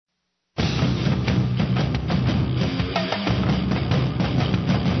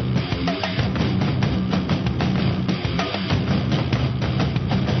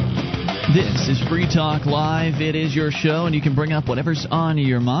Free Talk Live. It is your show, and you can bring up whatever's on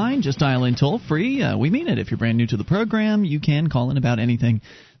your mind. Just dial in toll-free. We mean it. If you're brand new to the program, you can call in about anything.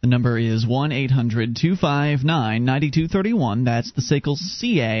 The number is 1-800-259-9231. That's the SACL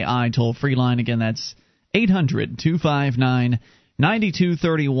CAI toll-free line. Again, that's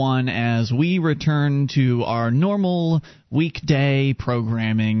 800-259-9231 as we return to our normal weekday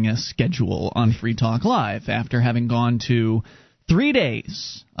programming schedule on Free Talk Live after having gone to 3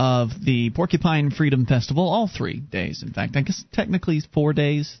 days of the Porcupine Freedom Festival, all 3 days, in fact. I guess technically 4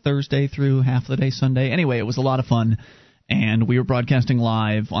 days, Thursday through half the day Sunday. Anyway, it was a lot of fun, and we were broadcasting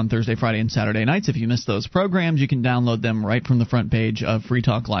live on Thursday, Friday, and Saturday nights. If you missed those programs, you can download them right from the front page of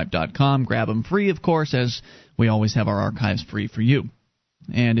freetalklive.com. Grab them free, of course, as we always have our archives free for you.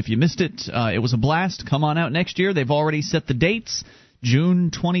 And if you missed it, it was a blast. Come on out next year. They've already set the dates, June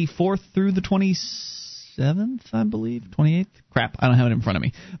 24th through the 27th, I believe, 28th. Crap, I don't have it in front of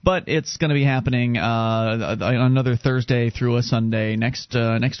me. But it's going to be happening another Thursday through a Sunday next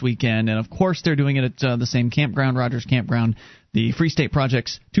weekend. And, of course, they're doing it at the same campground, Rogers Campground, the Free State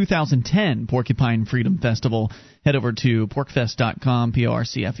Project's 2010 Porcupine Freedom Festival. Head over to porcfest.com,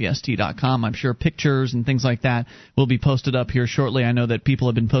 porcfest.com. I'm sure pictures and things like that will be posted up here shortly. I know that people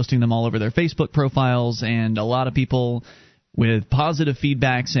have been posting them all over their Facebook profiles, and a lot of people with positive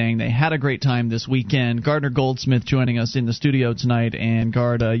feedback saying they had a great time this weekend. Gardner Goldsmith joining us in the studio tonight. And,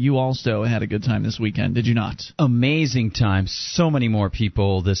 Gard, you also had a good time this weekend, did you not? Amazing time. So many more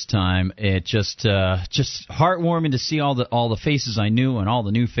people this time. It just heartwarming to see all the faces I knew and all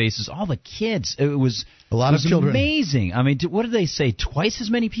the new faces, all the kids. It was a lot of children. Amazing. I mean, what did they say? Twice as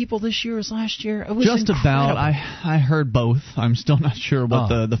many people this year as last year? It was just incredible. About. I heard both. I'm still not sure what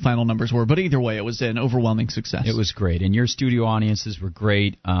the final numbers were, but either way, it was an overwhelming success. It was great, and your studio audiences were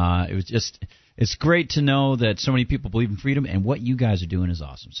great. It was just. It's great to know that so many people believe in freedom, and what you guys are doing is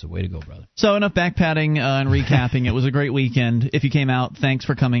awesome. So way to go, brother. So enough backpatting and recapping. It was a great weekend. If you came out, thanks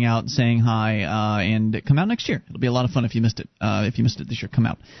for coming out and saying hi, and come out next year. It'll be a lot of fun if you missed it. If you missed it this year, come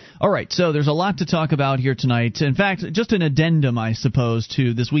out. All right, so there's a lot to talk about here tonight. In fact, just an addendum, I suppose,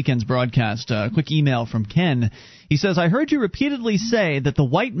 to this weekend's broadcast. A quick email from Ken. He says, I heard you repeatedly say that the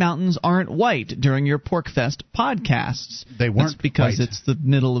White Mountains aren't white during your PorcFest podcasts. They weren't. That's because white. It's the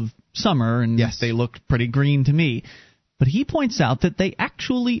middle of summer, and yes, they looked pretty green to me. But he points out that they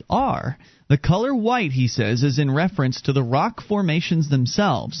actually are. The color white, he says, is in reference to the rock formations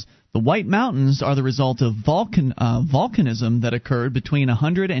themselves. The White Mountains are the result of volcanism that occurred between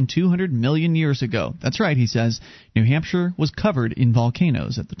 100 and 200 million years ago. That's right, he says. New Hampshire was covered in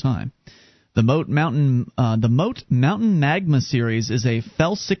volcanoes at the time. The Moat Mountain Magma Series is a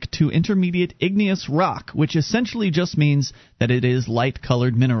felsic to intermediate igneous rock, which essentially just means that it is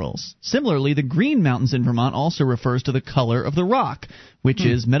light-colored minerals. Similarly, the Green Mountains in Vermont also refers to the color of the rock, which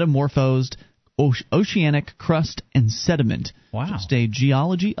is metamorphosed oceanic crust and sediment. Wow. Just a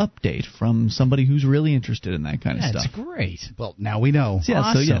geology update from somebody who's really interested in that kind of stuff. That's great. Well, now we know. Yeah,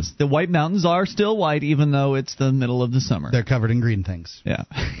 awesome. So yes, the White Mountains are still white, even though it's the middle of the summer. They're covered in green things. Yeah.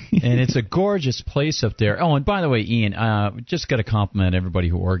 And it's a gorgeous place up there. Oh, and by the way, Ian, just got to compliment everybody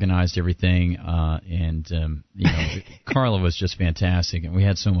who organized everything. Carla was just fantastic, and we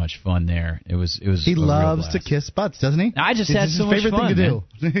had so much fun there. It was. He loves to kiss butts, doesn't he? I just it's had so much favorite fun. Thing to do.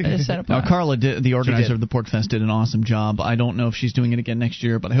 I just had a Now, Carla, the organizer did. of the PorcFest, did an awesome job. I don't know if she's doing it again next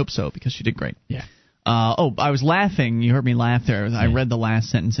year, but I hope so, because she did great. Yeah. I was laughing. You heard me laugh there. I read the last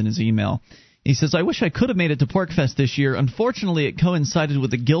sentence in his email. He says, I wish I could have made it to PorcFest this year. Unfortunately, it coincided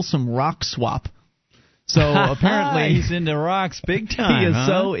with the Gilsum rock swap. So apparently he's into rocks big time. He is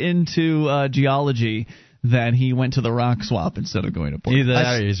so into geology that he went to the rock swap instead of going to PorcFest. Either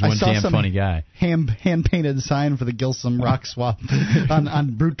that or he's one damn funny guy. Hand-painted sign for the Gilsum rock swap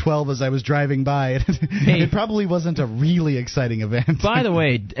on Route 12 as I was driving by. It probably wasn't a really exciting event. By the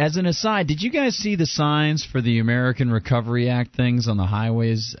way, as an aside, did you guys see the signs for the American Recovery Act things on the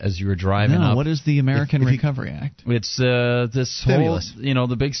highways as you were driving up? What is the American Recovery Act? It's this stimulus. Whole,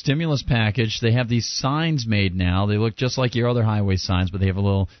 the big stimulus package. They have these signs made now. They look just like your other highway signs, but they have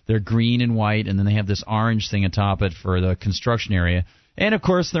they're green and white, and then they have this orange thing atop it for the construction area. And, of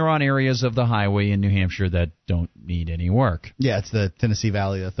course, they're on areas of the highway in New Hampshire that don't need any work. Yeah, it's the Tennessee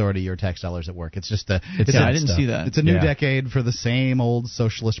Valley Authority, your tax dollars at work. It's just I didn't see that. It's a new decade for the same old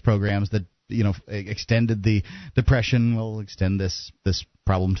socialist programs that, extended the Depression. Will extend this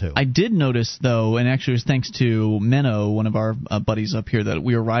problem, too. I did notice, though, and actually it was thanks to Menno, one of our buddies up here that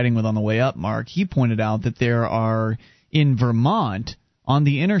we were riding with on the way up, Mark, he pointed out that there are, in Vermont, on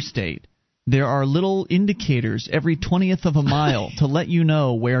the interstate, there are little indicators every 20th of a mile to let you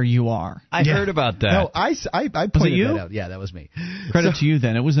know where you are. I heard about that. No, I pointed that out. Yeah, that was me. Credit to you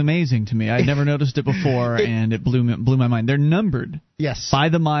then. It was amazing to me. I'd never noticed it before, and it blew my mind. They're numbered. Yes. By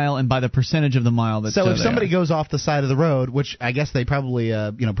the mile and by the percentage of the mile that. So if somebody goes off the side of the road, which I guess they probably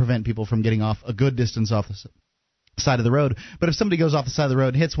prevent people from getting off a good distance off the side of the road, but if somebody goes off the side of the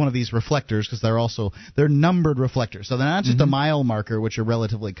road and hits one of these reflectors, because they're numbered reflectors, so they're not just a mile marker, which are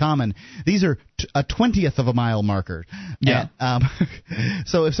relatively common. These are a 20th of a mile marker. Yeah. And,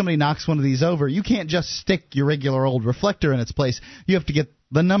 so if somebody knocks one of these over, you can't just stick your regular old reflector in its place. You have to get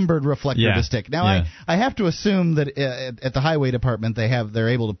the numbered reflector to stick. Now, I have to assume that at the highway department they're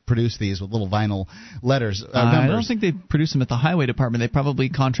able to produce these with little vinyl letters. I don't think they produce them at the highway department. They probably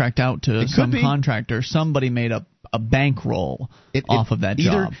contract out to some contractor. Somebody made a bankroll off of that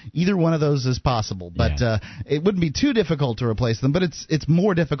job. Either one of those is possible, but it wouldn't be too difficult to replace them. But it's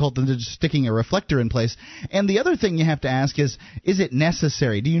more difficult than just sticking a reflector in place. And the other thing you have to ask is it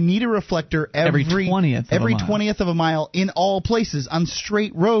necessary? Do you need a reflector every 20th of a mile in all places on straight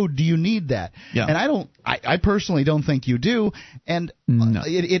road? Do you need that? Yeah. And I personally don't think you do. And no.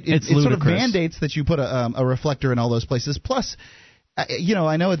 it sort of mandates that you put a reflector in all those places. Plus,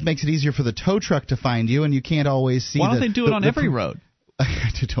 I know it makes it easier for the tow truck to find you, and you can't always see. Why don't they do it on every road?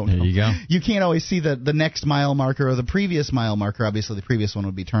 I don't know. There you go. You can't always see the next mile marker or the previous mile marker. Obviously, the previous one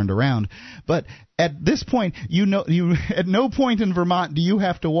would be turned around. But at this point, at no point in Vermont do you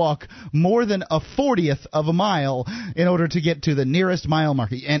have to walk more than a 40th of a mile in order to get to the nearest mile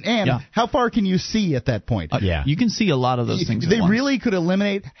marker. And how far can you see at that point? You can see a lot of those things. They really could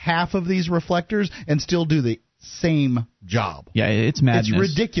eliminate half of these reflectors and still do the same job. Yeah, it's madness. It's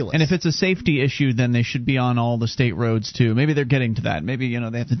ridiculous. And if it's a safety issue, then they should be on all the state roads too. Maybe they're getting to that. Maybe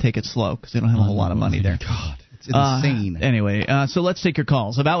they have to take it slow because they don't have a whole lot of money there. God, it's insane. Anyway, so let's take your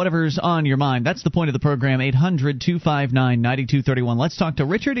calls about whatever's on your mind. That's the point of the program. 800-259-9231. Let's talk to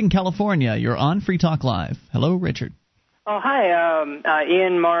Richard in California. You're on Free Talk Live. Hello, Richard. Oh, hi,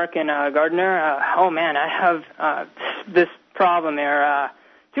 Ian, Mark, and Gardner. I have this problem here.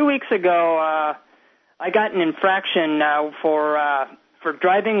 2 weeks ago, I got an infraction for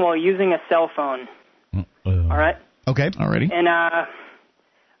driving while using a cell phone. All right? Okay. Alrighty. And I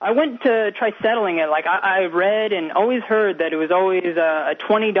went to try settling it. Like, I read and always heard that it was always a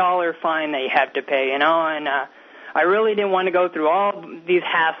 $20 fine that you have to pay, and I really didn't want to go through all these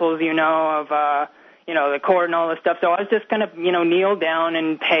hassles, of, the court and all this stuff, so I was just going to, kneel down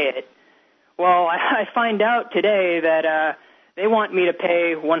and pay it. Well, I find out today that they want me to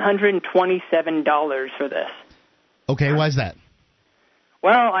pay $127 for this. Okay, why is that?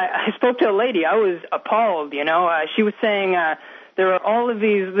 Well, I spoke to a lady. I was appalled, She was saying there are all of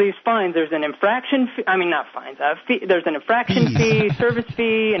these fines. There's an infraction fee. I mean, not fines. There's an infraction fee, service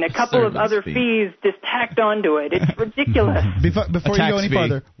fee, and a couple of other fees just tacked onto it. It's ridiculous. Before you go any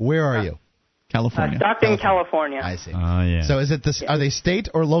farther, where are you? California. Stockton, California. I see. Oh, yeah. So is it are they state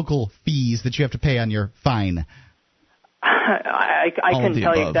or local fees that you have to pay on your fine? I couldn't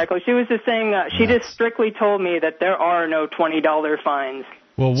tell you exactly. She was just saying, she just strictly told me that there are no $20 fines.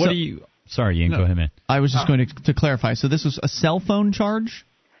 Well, what do you... Sorry, Ian, go ahead, man. I was just going to clarify. So this was a cell phone charge?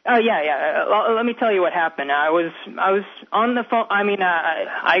 Yeah. Let me tell you what happened. I was on the phone. I mean,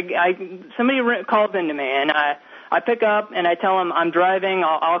 somebody called into me, and I pick up and I tell them I'm driving.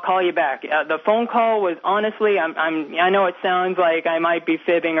 I'll call you back. The phone call was honestly, I know it sounds like I might be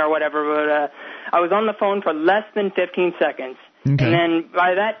fibbing or whatever, but I was on the phone for less than 15 seconds. Okay. And then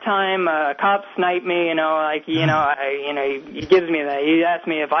by that time, a cop sniped me. He gives me that. He asked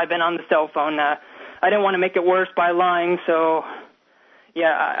me if I've been on the cell phone. I didn't want to make it worse by lying, so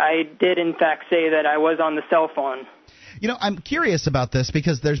yeah, I did in fact say that I was on the cell phone. I'm curious about this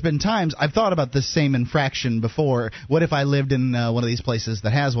because there's been times I've thought about this same infraction before. What if I lived in one of these places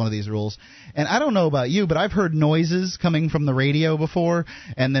that has one of these rules? And I don't know about you, but I've heard noises coming from the radio before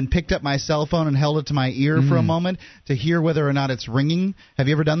and then picked up my cell phone and held it to my ear for a moment to hear whether or not it's ringing. Have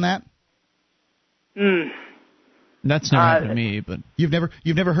you ever done that? That's never happened to me, but you've never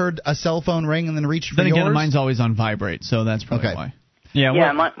heard a cell phone ring and then reach for yours? Then again, mine's always on vibrate, so that's probably why.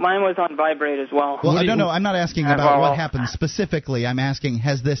 Yeah, mine was on vibrate as well. Well, I don't know. I'm not asking about what happened specifically. I'm asking,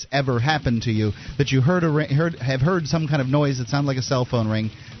 has this ever happened to you, that you have heard some kind of noise that sounded like a cell phone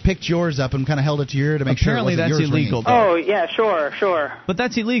ring, picked yours up and kind of held it to your ear to make sure it wasn't yours ringing? Apparently that's illegal, though. Oh, yeah, sure. But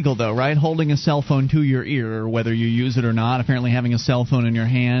that's illegal, though, right? Holding a cell phone to your ear, whether you use it or not. Apparently having a cell phone in your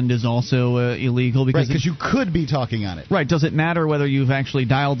hand is also illegal. Because you could be talking on it. Right. Does it matter whether you've actually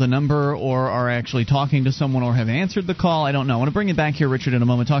dialed the number or are actually talking to someone or have answered the call? I don't know. I want to bring it back here, Richard, in a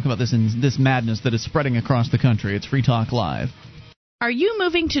moment. Talk about this madness that is spreading across the country. It's Free Talk Live. Are you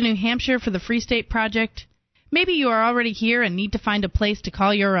moving to New Hampshire for the Free State Project? Maybe you are already here and need to find a place to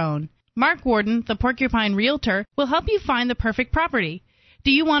call your own. Mark Warden, the Porcupine Realtor, will help you find the perfect property. Do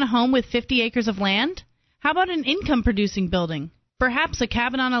you want a home with 50 acres of land? How about an income-producing building? Perhaps a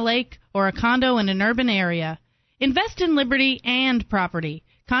cabin on a lake or a condo in an urban area. Invest in liberty and property.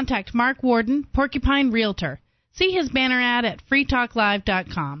 Contact Mark Warden, Porcupine Realtor. See his banner ad at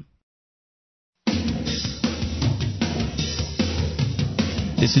freetalklive.com.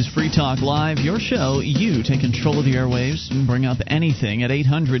 This is Free Talk Live, your show. You take control of the airwaves and bring up anything at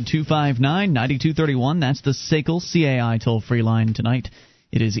 800-259-9231. That's the SACL CAI toll-free line tonight.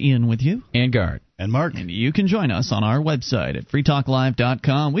 It is Ian with you. And Guard. And Mark. And you can join us on our website at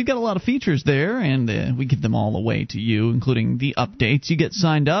freetalklive.com. We've got a lot of features there, and we give them all away to you, including the updates. You get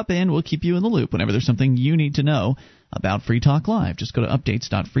signed up, and we'll keep you in the loop whenever there's something you need to know about Free Talk Live. Just go to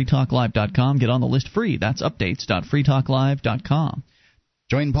updates.freetalklive.com. Get on the list free. That's updates.freetalklive.com.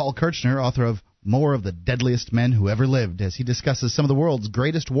 Join Paul Kirchner, author of More of the Deadliest Men Who Ever Lived, as he discusses some of the world's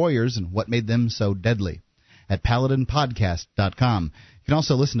greatest warriors and what made them so deadly at paladinpodcast.com. You can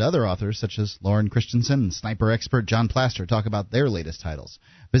also listen to other authors such as Lauren Christensen and sniper expert John Plaster talk about their latest titles.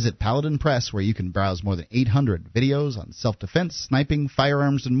 Visit Paladin Press, where you can browse more than 800 videos on self-defense, sniping,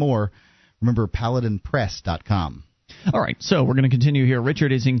 firearms, and more. Remember, paladinpress.com. All right, so we're going to continue here.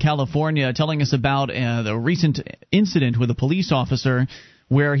 Richard is in California telling us about the recent incident with a police officer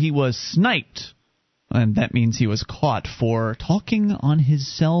where he was sniped. And that means he was caught for talking on his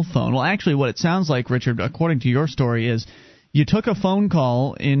cell phone. Well, actually, what it sounds like, Richard, according to your story, is you took a phone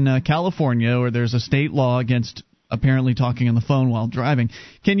call in California where there's a state law against apparently talking on the phone while driving.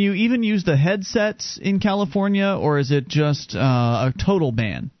 Can you even use the headsets in California, or is it just a total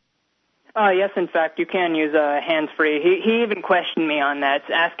ban? Yes, in fact, you can use a hands-free. He even questioned me on that,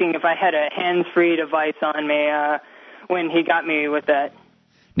 asking if I had a hands-free device on me when he got me with that.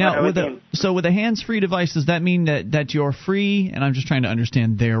 Now, with a hands-free device, does that mean that you're free? And I'm just trying to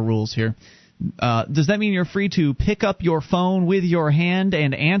understand their rules here. Does that mean you're free to pick up your phone with your hand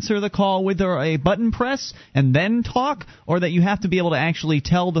and answer the call with a button press and then talk, or that you have to be able to actually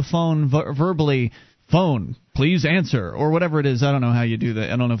tell the phone verbally, phone, please answer, or whatever it is? I don't know how you do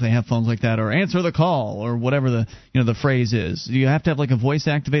that. I don't know if they have phones like that, or answer the call, or whatever the phrase is. Do you have to have like a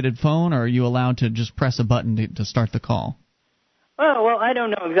voice-activated phone, or are you allowed to just press a button to start the call? Oh, well, I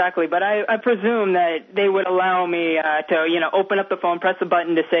don't know exactly, but I presume that they would allow me to, open up the phone, press a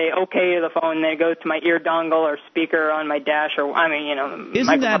button to say okay to the phone, and then it goes to my ear dongle or speaker on my dash, or,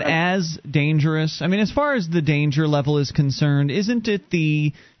 Isn't that as dangerous? I mean, as far as the danger level is concerned, isn't it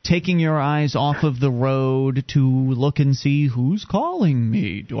the taking your eyes off of the road to look and see who's calling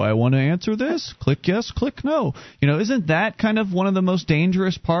me? Do I want to answer this? Click yes, click no. Isn't that kind of one of the most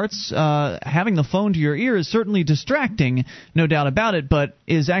dangerous parts? Having the phone to your ear is certainly distracting, no doubt about it, but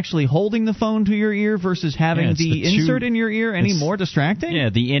is actually holding the phone to your ear versus having the insert in your ear any more distracting? Yeah,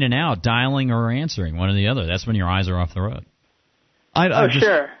 the in and out, dialing or answering, one or the other. That's when your eyes are off the road.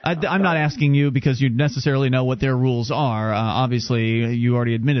 Sure. I'm not asking you because you necessarily know what their rules are. Obviously, you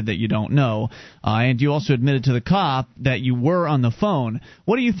already admitted that you don't know. And you also admitted to the cop that you were on the phone.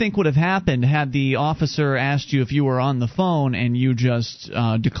 What do you think would have happened had the officer asked you if you were on the phone and you just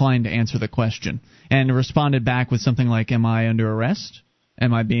declined to answer the question and responded back with something like, am I under arrest?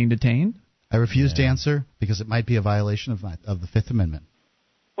 Am I being detained? I refuse to answer because it might be a violation of the Fifth Amendment.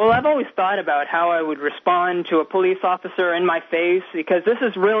 Well, I've always thought about how I would respond to a police officer in my face, because this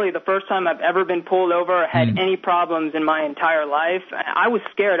is really the first time I've ever been pulled over or had any problems in my entire life. I was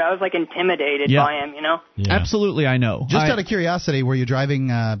scared. I was, intimidated by him, Yeah. Absolutely, I know. Just out of curiosity, were you driving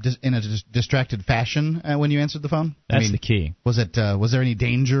in a distracted fashion when you answered the phone? That's the key. Was there any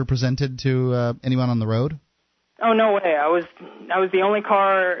danger presented to anyone on the road? Oh, no way. I was the only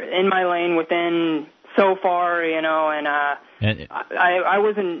car in my lane within so far, and I didn't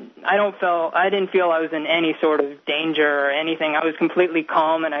feel I was in any sort of danger or anything. I was completely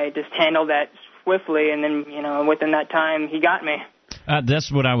calm, and I just handled that swiftly, and then, within that time, he got me. That's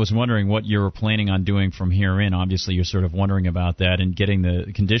what I was wondering, what you were planning on doing from here in. Obviously, you're sort of wondering about that, and getting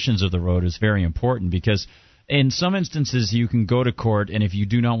the conditions of the road is very important, because in some instances you can go to court, and if you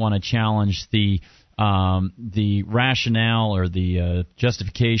do not want to challenge the rationale or the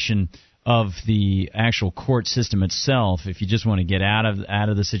justification of the actual court system itself, if you just want to get out of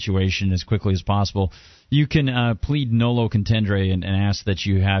the situation as quickly as possible, you can plead nolo contendere and ask that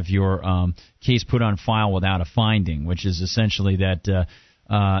you have your case put on file without a finding, which is essentially that,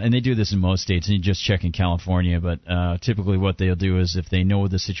 and they do this in most states, and you just check in California, but typically what they'll do is, if they know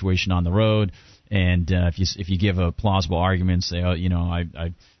the situation on the road, and if you give a plausible argument, say,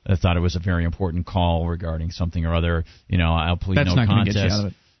 thought it was a very important call regarding something or other. I'll plead That's no not contest. Get you out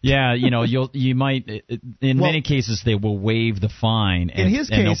of it. Yeah, you might. In many cases, they will waive the fine, and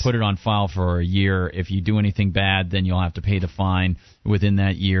they'll put it on file for a year. If you do anything bad, then you'll have to pay the fine within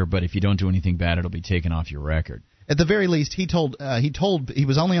that year. But if you don't do anything bad, it'll be taken off your record. At the very least, he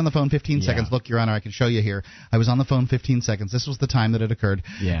was only on the phone 15 seconds. Look, Your Honor, I can show you here. I was on the phone 15 seconds. This was the time that it occurred.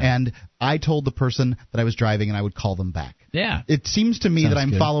 Yeah. And I told the person that I was driving, and I would call them back. Yeah. It seems to me that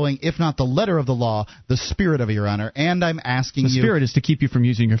I'm following, if not the letter of the law, the spirit of it, Your Honor. And I'm asking you. The spirit is to keep you from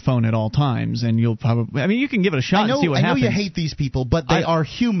using your phone at all times, and you'll probably. I mean, you can give it a shot and see what happens. I know you hate these people, but they are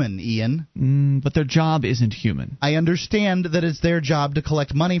human, Ian. But their job isn't human. I understand that it's their job to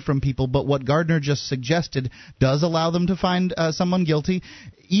collect money from people, but what Gardner just suggested does allow them to find someone guilty.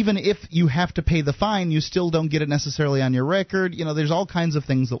 Even if you have to pay the fine, you still don't get it necessarily on your record. There's all kinds of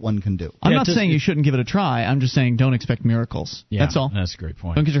things that one can do. I'm not saying you shouldn't give it a try. I'm just saying don't expect miracles. Yeah, that's all. That's a great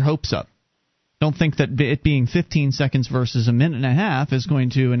point. Don't get your hopes up. Don't think that it being 15 seconds versus a minute and a half is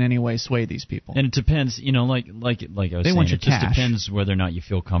going to in any way sway these people. And it depends, like I was saying, it just depends whether or not you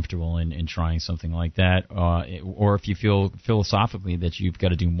feel comfortable in trying something like that, or if you feel philosophically that you've got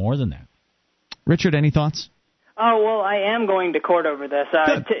to do more than that. Richard, any thoughts? Oh, well, I am going to court over this.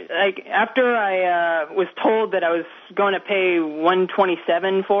 After I was told that I was going to pay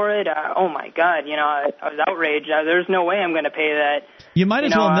 $127 for it, oh my God, I was outraged. There's no way I'm going to pay that. You might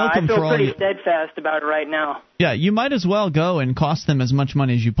as well milk them for all. I feel pretty steadfast about it right now. Yeah, you might as well go and cost them as much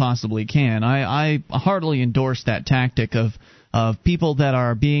money as you possibly can. I heartily endorse that tactic of people that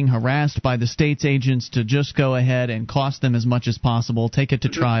are being harassed by the state's agents to just go ahead and cost them as much as possible, take it to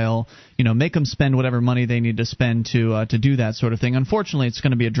trial, make them spend whatever money they need to spend to do that sort of thing. Unfortunately, it's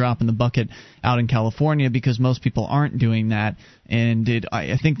going to be a drop in the bucket out in California because most people aren't doing that, and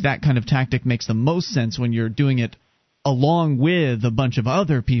I think that kind of tactic makes the most sense when you're doing it along with a bunch of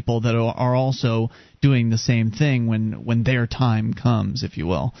other people that are also doing the same thing when their time comes, if you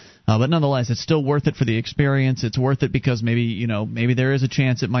will. But nonetheless, it's still worth it for the experience. It's worth it because maybe there is a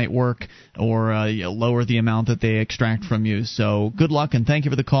chance it might work, or lower the amount that they extract from you. So good luck, and thank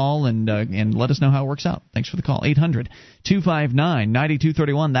you for the call, and let us know how it works out. Thanks for the call.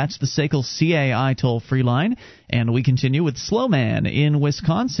 800-259-9231. That's the SACL CAI toll-free line. And we continue with Slowman in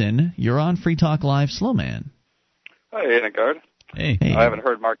Wisconsin. You're on Free Talk Live, Slowman. Hi, Anagard. Hey. I haven't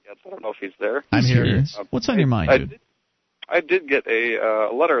heard Mark yet, so I don't know if he's there. I'm here. What's on your mind, dude? I did get a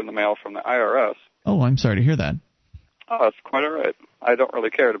letter in the mail from the IRS. Oh, I'm sorry to hear that. Oh, that's quite all right. I don't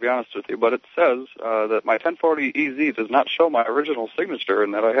really care, to be honest with you, but it says that my 1040-EZ does not show my original signature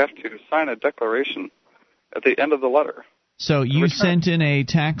and that I have to sign a declaration at the end of the letter. So you sent in a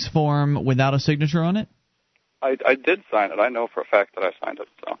tax form without a signature on it? I did sign it. I know for a fact that I signed it.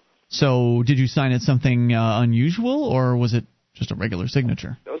 So did you sign it something unusual, or was it just a regular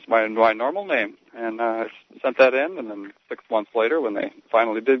signature? It was my normal name, and I sent that in, and then 6 months later, when they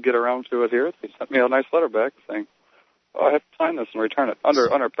finally did get around to it here, they sent me a nice letter back saying, I have to sign this and return it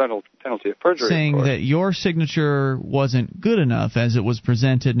under penalty of perjury. Saying that your signature wasn't good enough as it was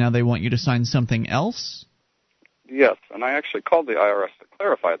presented, now they want you to sign something else? Yes, and I actually called the IRS to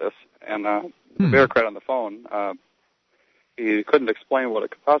clarify this, and the bureaucrat on the phone, he couldn't explain what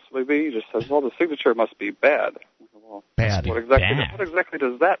it could possibly be. He just says, well, the signature must be bad. Well, bad. What exactly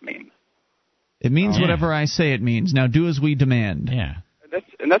does that mean? It means whatever I say it means. Now do as we demand. Yeah.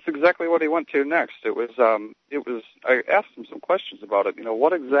 That's exactly what he went to next. I asked him some questions about it.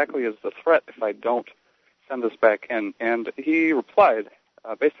 What exactly is the threat if I don't send this back in? And he replied,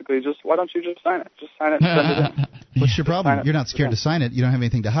 basically, why don't you just sign it? Just sign it and send it in. What's your problem? You're not scared to sign it. You don't have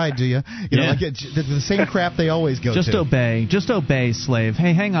anything to hide, do you? The same crap they always go to. Just obey, slave.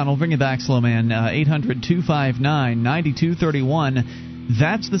 Hey, hang on. I'll bring you back, slow man. 800-259-9231.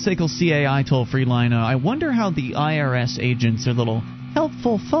 That's the SACL CAI toll-free line. I wonder how the IRS agents are little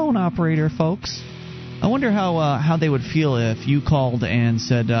helpful phone operator folks. I wonder how they would feel if you called and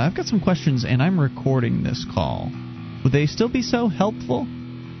said, I've got some questions and I'm recording this call. Would they still be so helpful?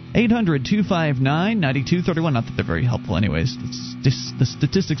 800-259-9231. Not that they're very helpful anyways. The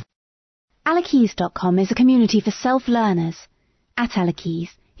statistics. Alakeys.com is a community for self-learners. At Alakeys,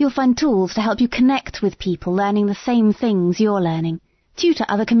 you'll find tools to help you connect with people learning the same things you're learning, tutor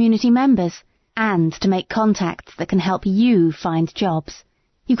other community members, and to make contacts that can help you find jobs.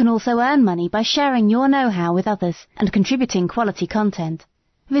 You can also earn money by sharing your know-how with others and contributing quality content.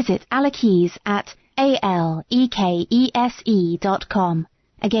 Visit Alakeys at alekese.com.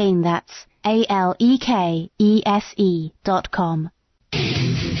 Again, that's alekese.com.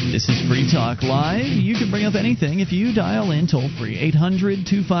 This is Free Talk Live. You can bring up anything if you dial in toll-free.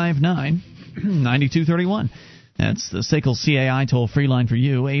 800-259-9231. That's the SACL CAI toll-free line for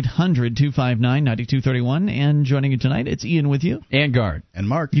you, 800-259-9231. And joining you tonight, it's Ian with you. And Guard. And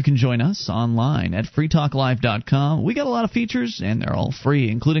Mark. You can join us online at freetalklive.com. We got a lot of features, and they're all free,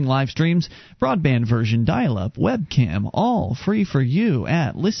 including live streams, broadband version, dial-up, webcam, all free for you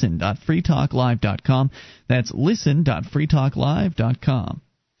at listen.freetalklive.com. That's listen.freetalklive.com.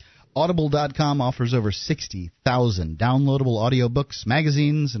 Audible.com offers over 60,000 downloadable audiobooks,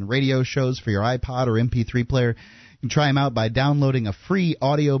 magazines, and radio shows for your iPod or MP3 player. You can try them out by downloading a free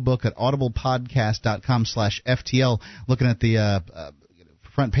audiobook at audiblepodcast.com/FTL. Looking at the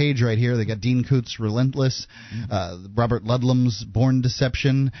front page right here, they got Dean Koontz' Relentless, Robert Ludlum's Born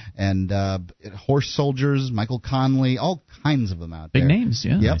Deception, and Horse Soldiers, Michael Conley, all kinds of them out there. Big names,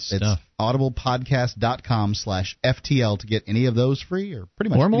 yeah. Yep, nice it's stuff. audiblepodcast.com/FTL to get any of those free, or pretty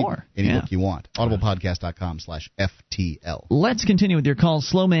much or more. any book you want. audiblepodcast.com/FTL. Let's continue with your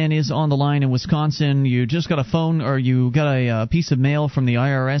calls. Slowman is on the line in Wisconsin. You just got a phone, or you got a piece of mail from the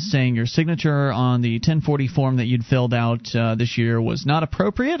IRS saying your signature on the 1040 form that you'd filled out this year was not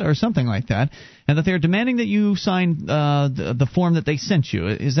appropriate, or something like that, and that they're demanding that you sign the form that they sent you.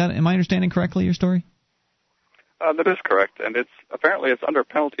 Am I understanding correctly your story? That is correct, and it's under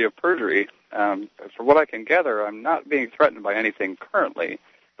penalty of perjury. From what I can gather, I'm not being threatened by anything currently,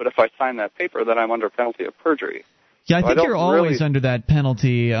 but if I sign that paper, then I'm under penalty of perjury. Yeah, I think so you're always under that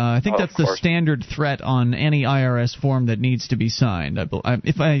penalty. I think that's the standard threat on any IRS form that needs to be signed.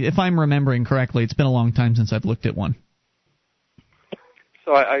 If I'm remembering correctly, it's been a long time since I've looked at one.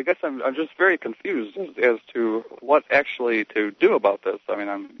 So I guess I'm just very confused as to what actually to do about this. I mean,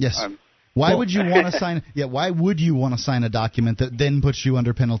 Why would you want to sign? Yeah, why would you want to sign a document that then puts you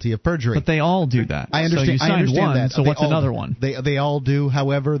under penalty of perjury? But they all do that. I understand. So you signed one. That. So what's another one? They all do.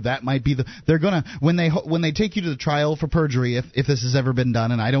 However, that might be they're gonna when they take you to the trial for perjury, if this has ever been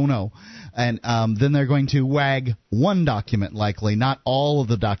done, and I don't know, and then they're going to wag one document, likely not all of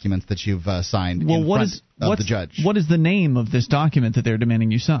the documents that you've signed. Well, in front of the judge. What is the name of this document that they're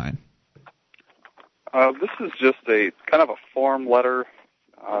demanding you sign? This is just a kind of a form letter.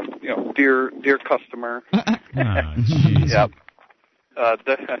 Dear customer. Yep.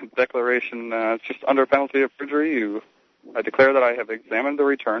 Declaration. It's just under penalty of perjury. I declare that I have examined the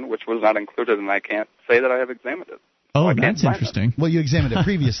return, which was not included, and I can't say that I have examined it. Oh, that's interesting. Well, you examined it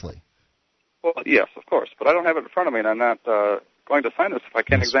previously. Well, yes, of course, but I don't have it in front of me, and I'm not going to sign this if I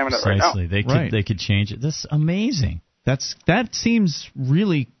can't examine it right now. They could change it. This is amazing. That seems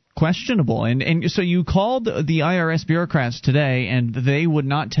really questionable. And so you called the IRS bureaucrats today, and they would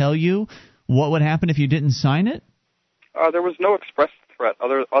not tell you what would happen if you didn't sign it? There was no express threat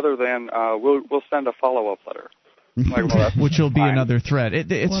other than we'll send a follow-up letter. Which will be another threat.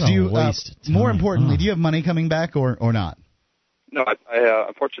 More importantly, do you have money coming back or not? No, I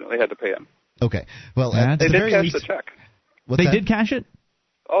unfortunately had to pay him. Okay. Well, they did cash the check. They did cash it?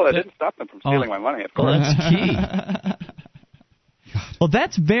 Oh, that didn't stop them from stealing my money, of course. Well, that's key. Well,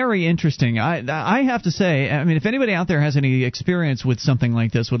 that's very interesting. I have to say, I mean, if anybody out there has any experience with something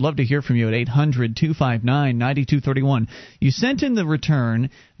like this, would love to hear from you at 800-259-9231. You sent in the return,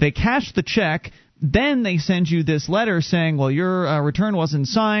 they cashed the check, then they send you this letter saying, well, your return wasn't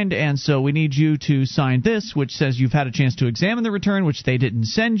signed, and so we need you to sign this, which says you've had a chance to examine the return, which they didn't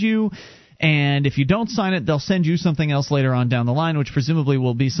send you. And if you don't sign it, they'll send you something else later on down the line, which presumably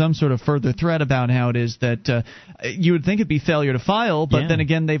will be some sort of further threat about how it is that you would think it'd be failure to file, but then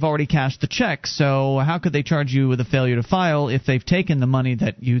again, they've already cashed the check. So how could they charge you with a failure to file if they've taken the money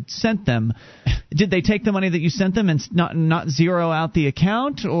that you sent them? Did they take the money that you sent them and not zero out the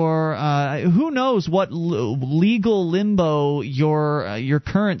account? Or who knows what legal limbo your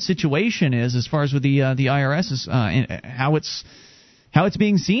current situation is as far as with the IRS, how it's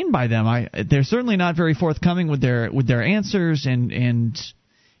being seen by them. They're certainly not very forthcoming with their answers, and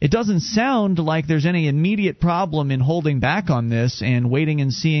it doesn't sound like there's any immediate problem in holding back on this and waiting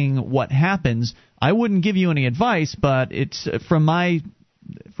and seeing what happens. I wouldn't give you any advice, but it's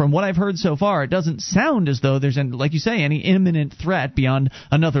from what I've heard so far, it doesn't sound as though there's, like you say, any imminent threat beyond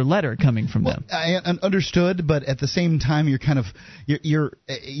another letter coming from them. I understood, but at the same time, you're kind of you're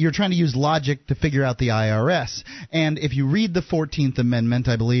trying to use logic to figure out the IRS. And if you read the 14th Amendment,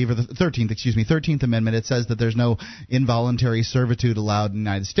 I believe, or the 13th Amendment, it says that there's no involuntary servitude allowed in the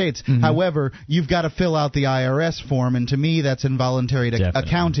United States. Mm-hmm. However, you've got to fill out the IRS form, and to me, that's involuntary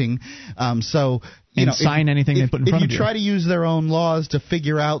accounting. Sign anything they put in front of you. If you try to use their own laws to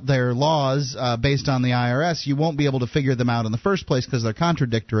figure out their laws based on the IRS, you won't be able to figure them out in the first place because they're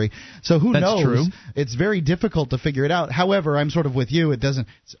contradictory. So who knows? True. It's very difficult to figure it out. However, I'm sort of with you. It's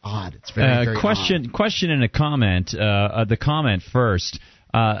odd. It's very odd. Question and a comment. The comment first.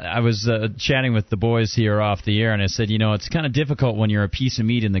 I was chatting with the boys here off the air, and I said, it's kind of difficult when you're a piece of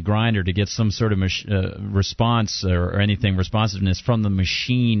meat in the grinder to get some sort of response or anything, responsiveness from the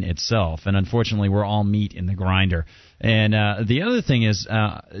machine itself. And unfortunately, we're all meat in the grinder. And the other thing is,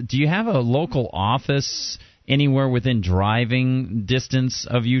 do you have a local office anywhere within driving distance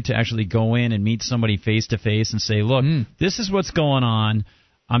of you to actually go in and meet somebody face-to-face and say, look, this is what's going on.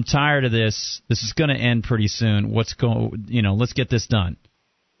 I'm tired of this. This is going to end pretty soon. Let's get this done.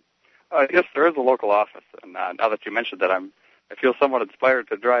 Yes, there is a local office, and now that you mentioned that, I feel somewhat inspired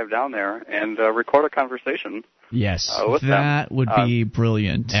to drive down there and record a conversation. Yes, with that them. would be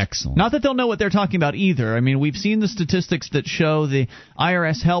brilliant. Excellent. Not that they'll know what they're talking about either. I mean, we've seen the statistics that show the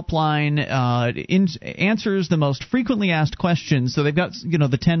IRS helpline answers the most frequently asked questions. So they've got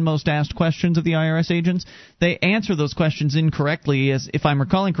the 10 most asked questions of the IRS agents. They answer those questions incorrectly, as if I'm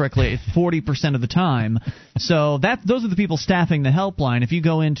recalling correctly, 40% of the time. So those are the people staffing the helpline. If you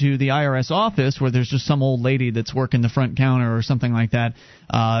go into the IRS office where there's just some old lady that's working the front counter or something like that,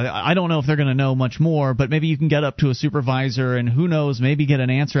 I don't know if they're going to know much more, but maybe you can get up to a supervisor and who knows, maybe get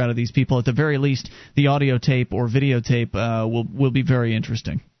an answer out of these people. At the very least, the audio tape or videotape will be very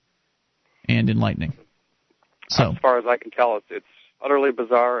interesting and enlightening. So, as far as I can tell, it's utterly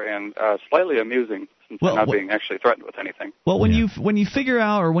bizarre and slightly amusing, since they're not being actually threatened with anything. Well, when you figure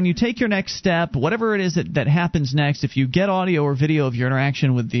out, or when you take your next step, whatever it is that happens next, if you get audio or video of your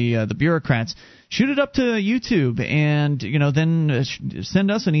interaction with the bureaucrats, shoot it up to YouTube, and then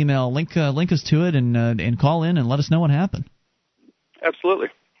send us an email, link us to it, and call in and let us know what happened. Absolutely.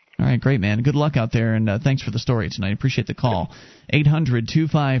 All right, great, man. Good luck out there, and thanks for the story tonight. Appreciate the call.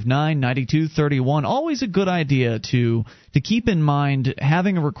 800-259-9231. Always a good idea to keep in mind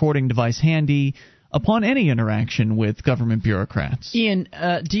having a recording device handy upon any interaction with government bureaucrats. Ian,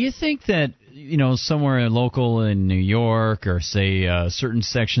 do you think that somewhere local in New York, or say certain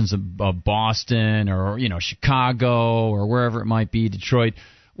sections of Boston, or Chicago, or wherever it might be, Detroit,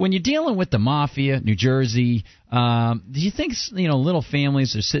 when you're dealing with the mafia, New Jersey, do you think little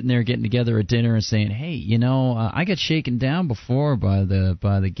families are sitting there getting together at dinner and saying, hey, I got shaken down before by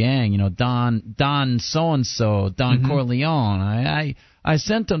the gang, Don so and so, Don Corleone, I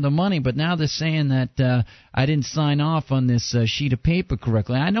sent them the money, but now they're saying that I didn't sign off on this sheet of paper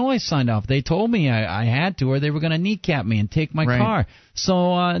correctly. I know I signed off. They told me I had to, or they were going to kneecap me and take my car.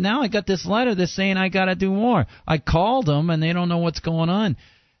 So now I got this letter that's saying I got to do more. I called them, and they don't know what's going on.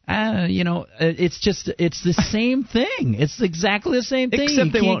 It's the same thing. It's exactly the same thing.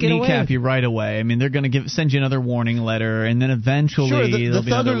 Except they won't kneecap you right away. I mean, they're going to send you another warning letter, and then eventually there'll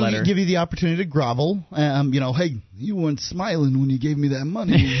be another letter. Give you the opportunity to grovel. Hey, you weren't smiling when you gave me that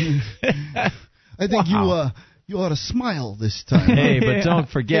money. I think you ought to smile this time. Hey, but don't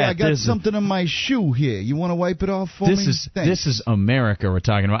forget, I got something in my shoe here. You want to wipe it off for me? This is America we're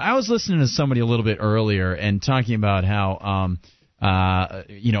talking about. I was listening to somebody a little bit earlier and talking about how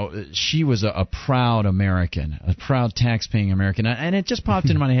she was a proud American, a proud tax-paying American. And it just popped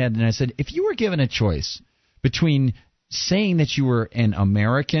into my head, and I said, if you were given a choice between saying that you were an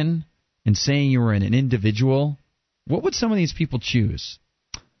American and saying you were an individual, what would some of these people choose?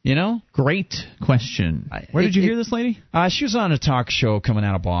 Great question. Where did you hear this lady? She was on a talk show coming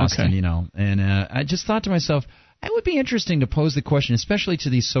out of Boston, and I just thought to myself, it would be interesting to pose the question, especially to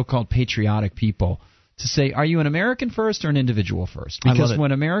these so-called patriotic people, to say, are you an American first or an individual first? Because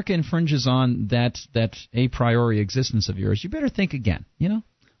when America infringes on that a priori existence of yours, you better think again,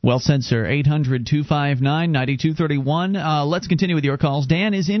 Well said, sir. 800-259-9231. Let's continue with your calls.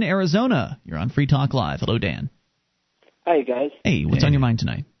 Dan is in Arizona. You're on Free Talk Live. Hello, Dan. Hi, guys. Hey, what's on your mind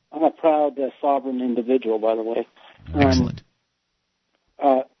tonight? I'm a proud sovereign individual, by the way. Excellent.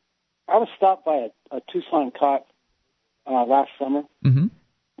 I was stopped by a Tucson cop last summer,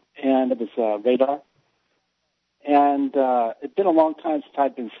 and it was radar. And it'd been a long time since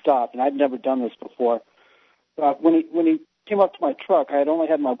I'd been stopped, and I'd never done this before. But when he came up to my truck, I had only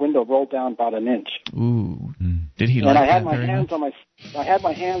had my window rolled down about an inch. Ooh, did he? And I had my hands on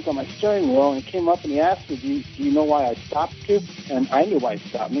my steering wheel, and he came up and he asked me, "Do you know why I stopped you?" And I knew why he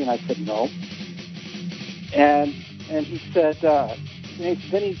stopped me, and I said no. And he said. Then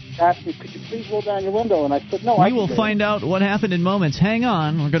he asked me, could you please roll down your window? And I said, no, We will find out what happened in moments. Hang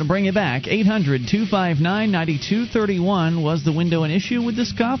on. We're going to bring you back. 800-259-9231. Was the window an issue with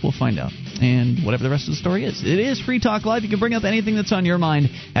this cop? We'll find out. And whatever the rest of the story is. It is Free Talk Live. You can bring up anything that's on your mind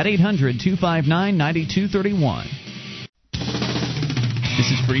at 800-259-9231.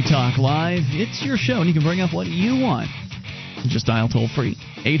 This is Free Talk Live. It's your show, and you can bring up what you want. Just dial toll-free.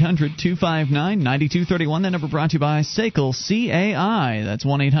 800-259-9231. That number brought to you by SACL CAI. That's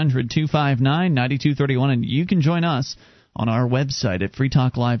 1-800-259-9231. And you can join us on our website at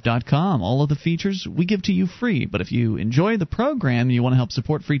freetalklive.com. All of the features we give to you free. But if you enjoy the program and you want to help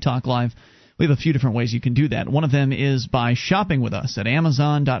support Free Talk Live, we have a few different ways you can do that. One of them is by shopping with us at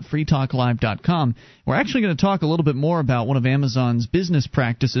amazon.freetalklive.com. We're actually going to talk a little bit more about one of Amazon's business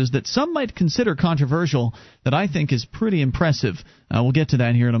practices that some might consider controversial that I think is pretty impressive. We'll get to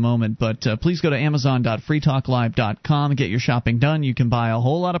that here in a moment, but please go to amazon.freetalklive.com and get your shopping done. You can buy a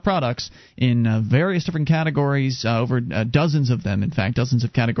whole lot of products in various different categories, over dozens of them, in fact, dozens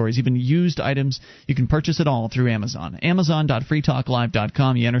of categories, even used items. You can purchase it all through Amazon.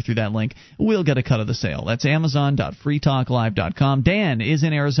 Amazon.freetalklive.com. You enter through that link. We'll get a cut of the sale. That's amazon.freetalklive.com. Dan is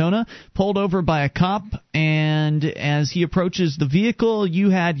in Arizona, pulled over by a cop, and as he approaches the vehicle, you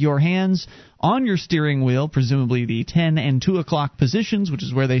had your hands on your steering wheel, presumably the 10 and 2 o'clock positions, which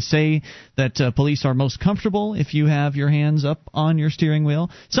is where they say that police are most comfortable if you have your hands up on your steering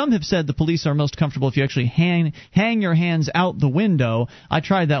wheel. Some have said the police are most comfortable if you actually hang your hands out the window. I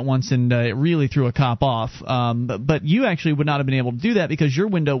tried that once and it really threw a cop off. But you actually would not have been able to do that because your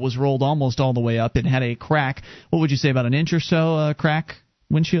window was rolled almost all the way up. It had a crack. What would you say, about an inch or so crack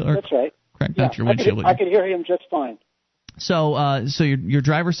windshield? Or that's right. Crack, yeah, not your windshield. I could hear him just fine. So your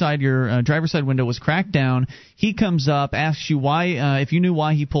driver's side window was cracked down. He comes up, asks you why, if you knew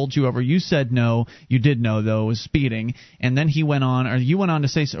why he pulled you over. You said no. You did know, though, it was speeding. And then you went on to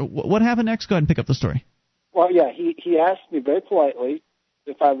say, so what happened next? Go ahead and pick up the story. Well, yeah, he asked me very politely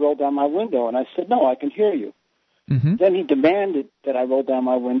if I rolled down my window, and I said no, I can hear you. Mm-hmm. Then he demanded that I roll down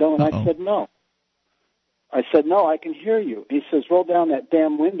my window, and I said no. I said no, I can hear you. He says, roll down that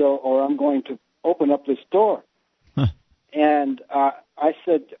damn window, or I'm going to open up this door. And I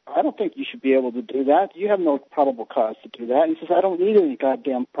said, I don't think you should be able to do that. You have no probable cause to do that. And he says, I don't need any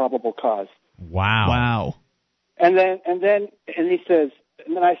goddamn probable cause. Wow. And he says,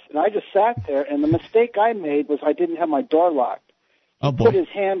 and I just sat there, and the mistake I made was I didn't have my door locked. He put his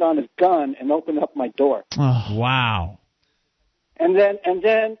hand on his gun and opened up my door. Oh, wow. And then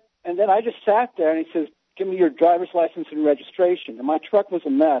I just sat there, and he says, give me your driver's license and registration. And my truck was a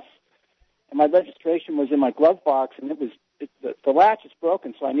mess. And my registration was in my glove box, and the latch is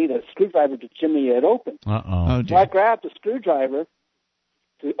broken, so I need a screwdriver to jimmy it open. Uh-oh. So I grabbed the screwdriver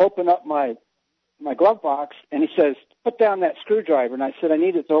to open up my glove box, and he says, put down that screwdriver. And I said I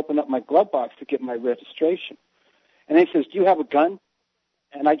needed to open up my glove box to get my registration. And he says, do you have a gun?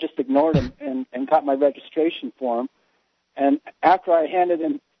 And I just ignored him and got my registration for him. And after I handed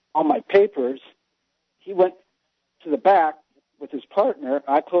him all my papers, he went to the back with his partner.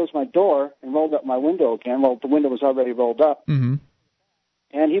 I closed my door and rolled up my window again. Well, the window was already rolled up. Mm-hmm.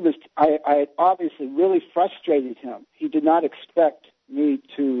 And I obviously really frustrated him. He did not expect me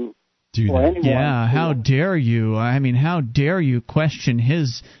to do that. Yeah, how dare you? I mean, how dare you question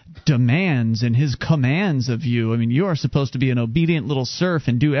his demands and his commands of you? I mean, you are supposed to be an obedient little serf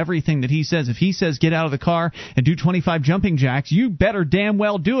and do everything that he says. If he says get out of the car and do 25 jumping jacks, you better damn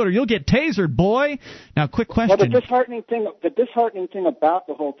well do it or you'll get tasered, boy. Now, quick question. Well, the disheartening thing about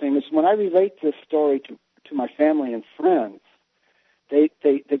the whole thing is when I relate this story to my family and friends, they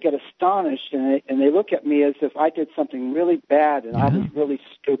get astonished and they look at me as if I did something really bad and I was really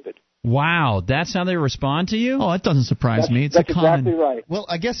stupid. Wow, that's how they respond to you? Oh, it doesn't surprise me. It's that's a common... exactly right. Well,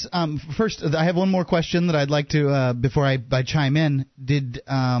 I guess first I have one more question that I'd like to before I chime in. Did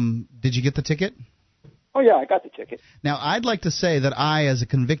you get the ticket? Oh yeah, I got the ticket. Now I'd like to say that I, as a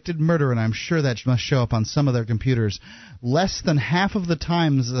convicted murderer, and I'm sure that must show up on some of their computers, less than half of the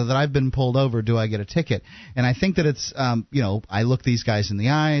times that I've been pulled over do I get a ticket. And I think that it's I look these guys in the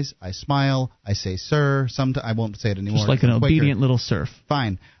eyes, I smile, I say sir. I won't say it anymore. Just like an obedient little serf.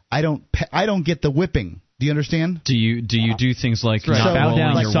 Fine. I don't get the whipping. Do you understand? Do you do things like right. not bow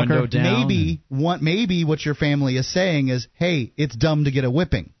down, rolling your sucker. window down? Maybe what your family is saying is, hey, it's dumb to get a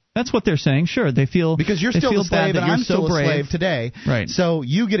whipping. That's what they're saying. Sure, they feel because you're still a slave and I'm still a slave today. Right. So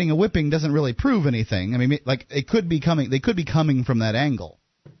you getting a whipping doesn't really prove anything. I mean, like it could be coming. They could be coming from that angle.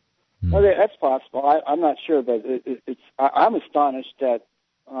 Well, that's possible. I'm not sure, but I'm astonished that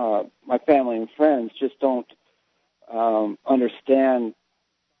my family and friends just don't understand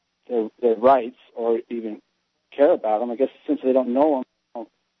their rights or even care about them. I guess since they don't know them,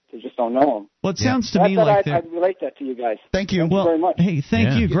 they just don't know them. Well, it sounds to me like I'd relate that to you guys. Thank you. Thank you very much. Hey,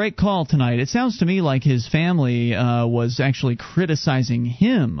 thank you. Great call tonight. It sounds to me like his family was actually criticizing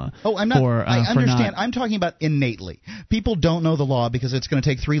him. Oh, I'm not. I understand. Not... I'm talking about innately. People don't know the law because it's going to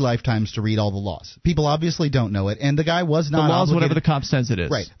take 3 lifetimes to read all the laws. People obviously don't know it, and the guy was not. The law is obligated. Whatever the cop says it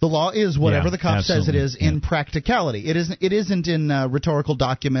is. Right. The law is whatever the cop says it is in practicality. It isn't in rhetorical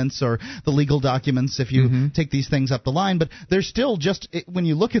documents or the legal documents if you take these things up the line. But there's still when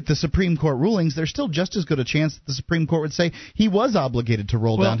you look at at the Supreme Court rulings, there's still just as good a chance that the Supreme Court would say he was obligated to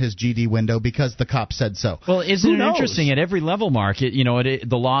roll down his GD window because the cop said so. Well, isn't it interesting? At every level, Mark, the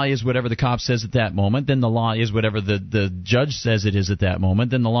law is whatever the cop says at that moment. Then the law is whatever the judge says it is at that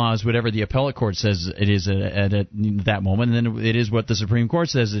moment. Then the law is whatever the appellate court says it is at that moment. And then it is what the Supreme Court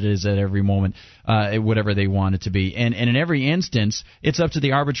says it is at every moment, whatever they want it to be. And in every instance, it's up to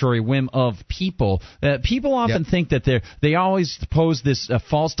the arbitrary whim of people. People often think that they always pose this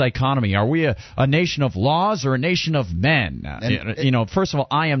false dichotomy. Are we a nation of laws or a nation of men? First of all,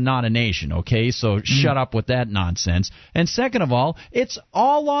 I am not a nation, okay? So shut up with that nonsense. And second of all, it's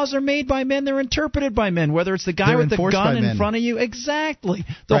all laws are made by men. They're interpreted by men, whether it's the guy with the gun in front of you. Exactly.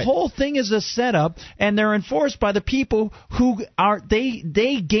 The whole thing is a setup, and they're enforced by the people who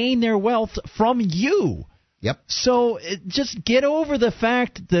they gain their wealth from you. Yep. So just get over the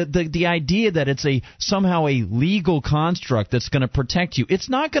fact that the idea that it's somehow a legal construct that's going to protect you. It's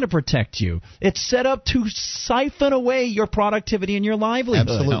not going to protect you. It's set up to siphon away your productivity and your livelihood.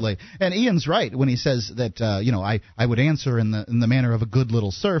 Absolutely. And Ian's right when he says that I would answer in the manner of a good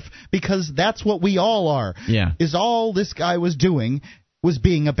little serf, because that's what we all are. Yeah. Is all this guy was doing was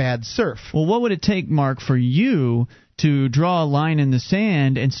being a bad serf. Well, what would it take, Mark, for you to draw a line in the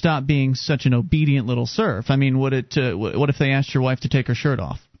sand and stop being such an obedient little serf? I mean, what if they asked your wife to take her shirt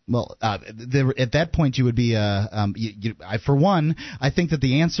off? Well, at that point, you would be. For one, I think that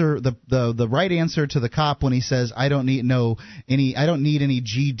the answer, the right answer to the cop when he says, "I don't need any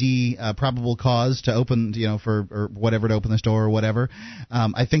GD probable cause to open, or whatever to open this door or whatever."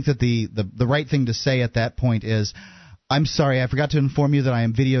 I think that the right thing to say at that point is, "I'm sorry, I forgot to inform you that I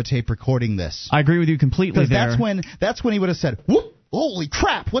am videotape recording this." I agree with you completely there. Because that's when he would have said, "Whoop! Holy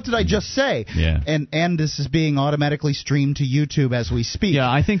crap! What did I just say?" Yeah. And this is being automatically streamed to YouTube as we speak.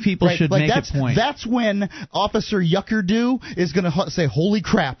 Yeah, I think people should make a point. That's when Officer Yuckerdoo is going to say, "Holy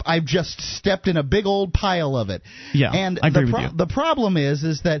crap! I've just stepped in a big old pile of it." Yeah, and I agree with you. The problem is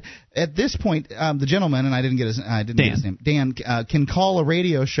that at this point, the gentleman, and I didn't get his name, Dan, can call a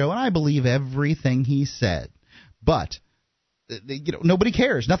radio show, and I believe everything he said, but nobody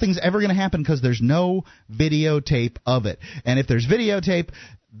cares. Nothing's ever going to happen because there's no videotape of it. And if there's videotape,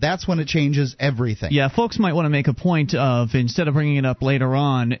 that's when it changes everything. Yeah, folks might want to make a point of, instead of bringing it up later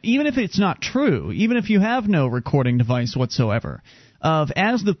on, even if it's not true, even if you have no recording device whatsoever,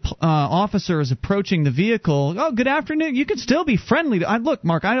 as the officer is approaching the vehicle, "Oh, good afternoon," you could still be friendly. Look,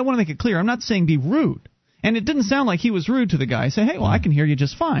 Mark, I want to make it clear, I'm not saying be rude. And it didn't sound like he was rude to the guy. Say, "Hey, well, I can hear you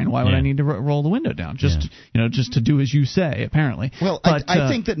just fine. Why would I need to roll the window down? Just to do as you say." Apparently. Well, but, I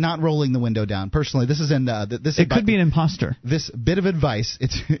think that not rolling the window down. Personally, this is it could be an imposter. This bit of advice,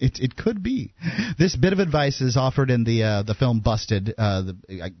 it could be. This bit of advice is offered in the film Busted. I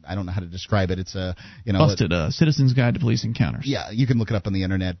don't know how to describe it. It's Busted, a Citizen's Guide to Police Encounters. Yeah, you can look it up on the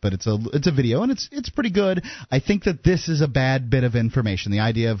internet, but it's a video and it's pretty good. I think that this is a bad bit of information. The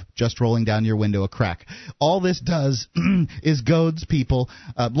idea of just rolling down your window a crack. All this does is goads people,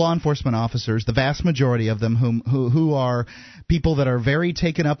 law enforcement officers, the vast majority of them who are people that are very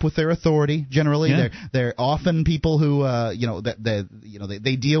taken up with their authority. Generally, they're often people who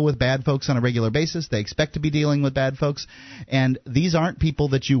they deal with bad folks on a regular basis. They expect to be dealing with bad folks, and these aren't people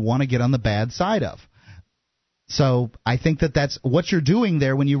that you want to get on the bad side of. So I think that's what you're doing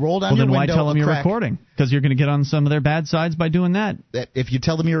there when you roll down your window. Well, then why tell them you're recording? Because you're going to get on some of their bad sides by doing that. If you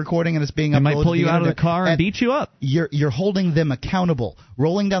tell them you're recording and it's being uploaded, they might pull you out of the car and beat you up. You're holding them accountable.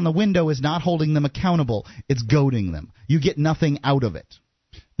 Rolling down the window is not holding them accountable. It's goading them. You get nothing out of it.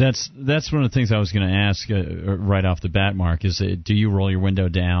 That's one of the things I was going to ask right off the bat, Mark, is do you roll your window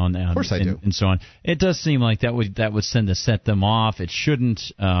down? Of course I do. And so on. It does seem like that would set them off. It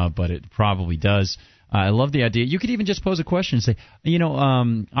shouldn't, but it probably does. I love the idea. You could even just pose a question and say,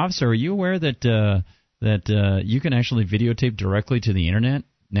 officer, are you aware that you can actually videotape directly to the internet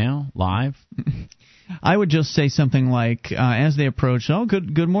now, live? I would just say something like, as they approach, "Oh,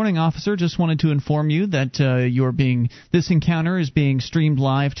 good morning, officer. Just wanted to inform you that this encounter is being streamed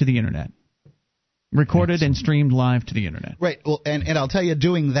live to the internet." Recorded and streamed live to the internet. Right. Well, and I'll tell you,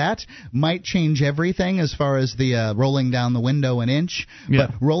 doing that might change everything as far as the rolling down the window an inch. Yeah.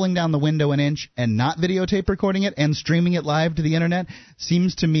 But rolling down the window an inch and not videotape recording it and streaming it live to the internet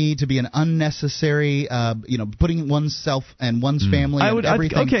seems to me to be an unnecessary, putting oneself and one's family and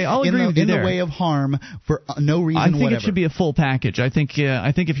everything I'll agree with you in the way of harm for no reason whatever. I think whatever. It should be a full package. I think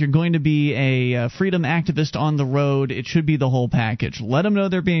if you're going to be a freedom activist on the road, it should be the whole package. Let them know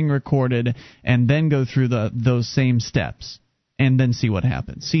they're being recorded, and then go through those same steps, and then see what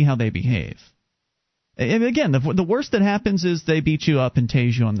happens. See how they behave. And again, the worst that happens is they beat you up and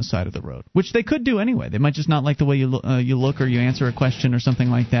tase you on the side of the road, which they could do anyway. They might just not like the way you look or you answer a question or something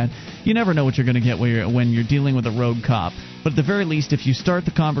like that. You never know what you're going to get when you're dealing with a road cop. But at the very least, if you start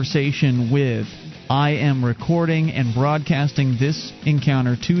the conversation with, I am recording and broadcasting this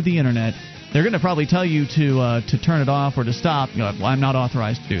encounter to the Internet, they're going to probably tell you to turn it off or to stop. You know, well, I'm not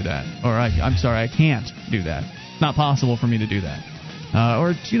authorized to do that. Or I'm sorry, I can't do that. It's not possible for me to do that.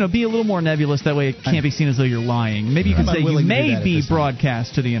 Or, be a little more nebulous. That way it can't be seen as though you're lying. Maybe you can say you may be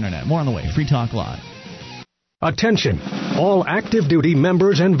broadcast to the Internet. More on the way. Free Talk Live. Attention, all active duty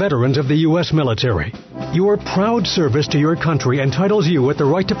members and veterans of the U.S. military. Your proud service to your country entitles you with the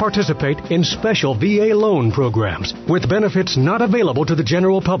right to participate in special VA loan programs with benefits not available to the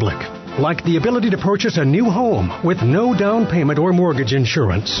general public, like the ability to purchase a new home with no down payment or mortgage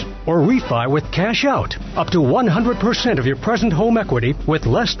insurance, or refi with cash out, up to 100% of your present home equity with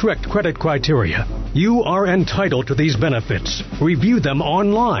less strict credit criteria. You are entitled to these benefits. Review them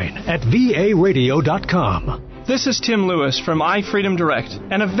online at varadio.com. This is Tim Lewis from iFreedom Direct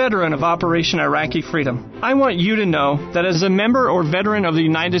and a veteran of Operation Iraqi Freedom. I want you to know that as a member or veteran of the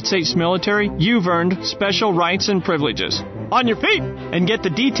United States military, you've earned special rights and privileges. On your feet and get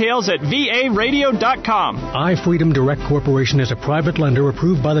the details at varadio.com. iFreedom Direct Corporation is a private lender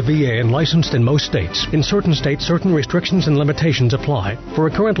approved by the VA and licensed in most states. In certain states, certain restrictions and limitations apply. For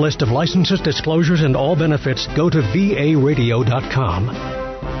a current list of licenses, disclosures, and all benefits, go to varadio.com.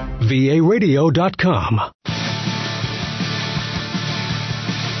 varadio.com.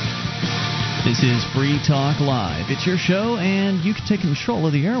 This is Free Talk Live. It's your show, and you can take control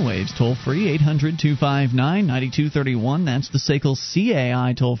of the airwaves toll-free, 800-259-9231. That's the SACL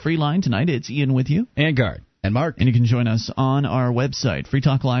CAI toll-free line. Tonight, it's Ian with you. And Guard. And Mark. And you can join us on our website.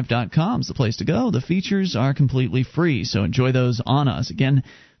 freetalklive.com is the place to go. The features are completely free, so enjoy those on us. Again,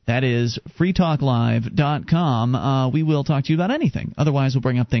 that is freetalklive.com. We will talk to you about anything. Otherwise, we'll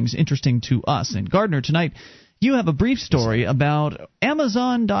bring up things interesting to us. And Gardner, tonight, you have a brief story about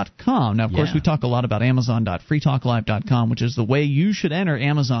Amazon.com. Now, of course, we talk a lot about Amazon.freetalklive.com, which is the way you should enter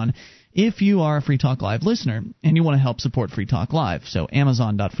Amazon if you are a Free Talk Live listener and you want to help support Free Talk Live. So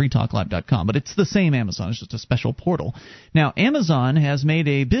Amazon.freetalklive.com. But it's the same Amazon. It's just a special portal. Now, Amazon has made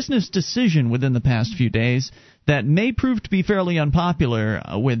a business decision within the past few days that may prove to be fairly unpopular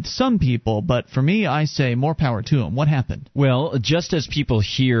with some people, but for me, I say more power to them. What happened? Well, just as people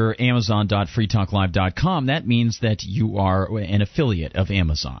hear Amazon.freetalklive.com, that means that you are an affiliate of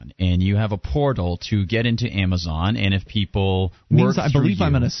Amazon, and you have a portal to get into Amazon, and if people work I believe you,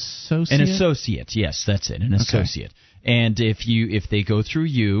 I'm an associate? An associate, yes, that's it, an associate. And if they go through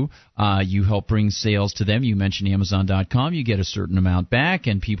you, you help bring sales to them. You mention Amazon.com, you get a certain amount back,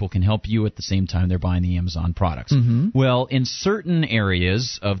 and people can help you at the same time they're buying the Amazon products. Mm-hmm. Well, in certain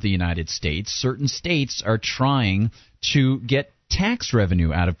areas of the United States, certain states are trying to get tax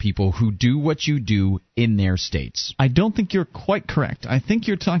revenue out of people who do what you do in their states. I don't think you're quite correct. I think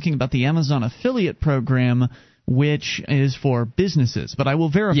you're talking about the Amazon affiliate program, which is for businesses, but I will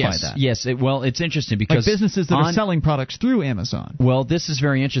verify that. Yes. It's interesting because like businesses that are selling products through Amazon. Well, this is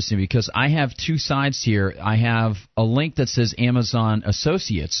very interesting because I have two sides here. I have a link that says Amazon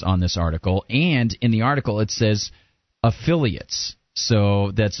Associates on this article, and in the article it says affiliates.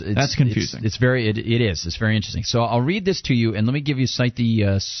 So that's confusing. It's very interesting. So I'll read this to you, and let me cite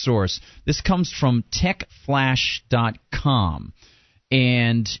the source. This comes from techflash.com,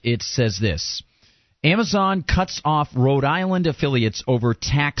 and it says this. Amazon cuts off Rhode Island affiliates over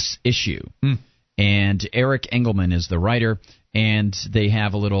tax issue. And Eric Engelman is the writer, and they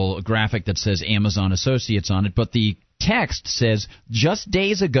have a little graphic that says Amazon Associates on it, but the text says, just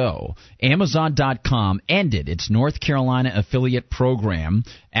days ago, Amazon.com ended its North Carolina affiliate program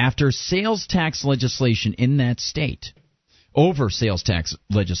after sales tax legislation in that state. Over sales tax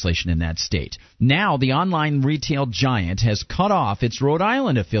legislation in that state. Now the online retail giant has cut off its Rhode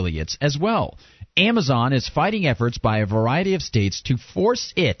Island affiliates as well. Amazon is fighting efforts by a variety of states to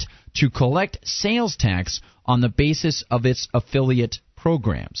force it to collect sales tax on the basis of its affiliate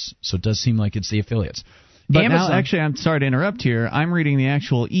programs. So it does seem like it's the affiliates. But Amazon, now, actually, I'm sorry to interrupt here. I'm reading the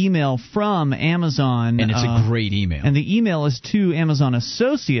actual email from Amazon. And it's a great email. And the email is to Amazon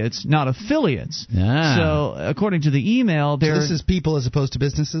Associates, not affiliates. So according to the email, so this is people as opposed to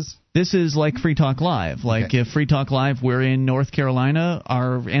businesses? This is like Free Talk Live. Like if Free Talk Live were in North Carolina,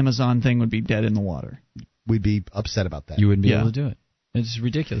 our Amazon thing would be dead in the water. We'd be upset about that. You wouldn't be able to do it. It's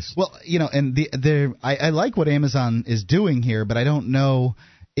ridiculous. Well, and I like what Amazon is doing here, but I don't know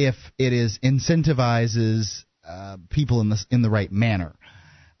if it incentivizes people in the right manner.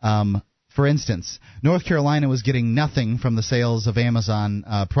 For instance, North Carolina was getting nothing from the sales of Amazon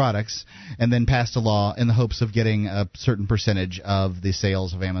products and then passed a law in the hopes of getting a certain percentage of the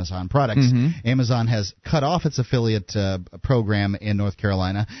sales of Amazon products. Amazon has cut off its affiliate program in North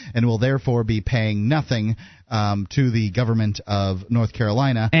Carolina and will therefore be paying nothing to the government of North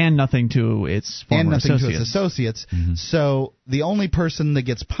Carolina. And nothing to its former associates. So the only person that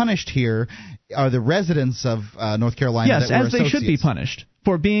gets punished here are the residents of North Carolina that were associates. Yes, as they should be punished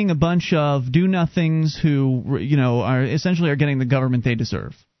for being a bunch of do-nothings who, are essentially getting the government they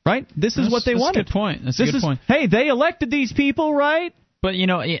deserve. Right? This is what they wanted. That's a good point. That's a good point. Hey, they elected these people, right? But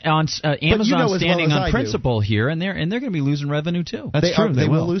Amazon's standing on principle here, and they're going to be losing revenue too. That's true. They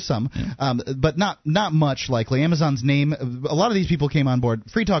will lose some, but not much likely. Amazon's name. A lot of these people came on board.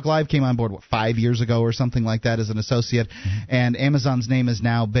 Free Talk Live came on board 5 years ago or something like that as an associate, and Amazon's name is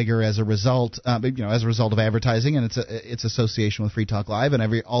now bigger as a result. As a result of advertising and its association with Free Talk Live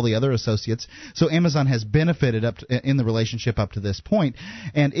and all the other associates. So Amazon has benefited in the relationship up to this point.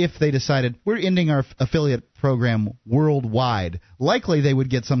 And if they decided we're ending our affiliate program worldwide, likely they would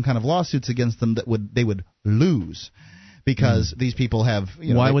get some kind of lawsuits against them that they would lose, because these people have.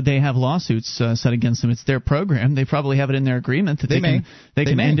 Why would they have lawsuits set against them? It's their program. They probably have it in their agreement that they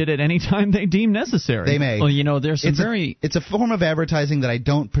can end it at any time they deem necessary. They may. Well, there's some it's a form of advertising that I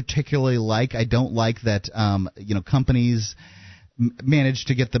don't particularly like. I don't like that companies manage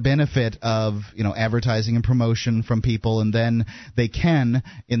to get the benefit of advertising and promotion from people, and then they can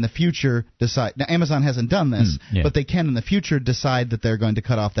in the future decide. Now Amazon hasn't done this, but they can in the future decide that they're going to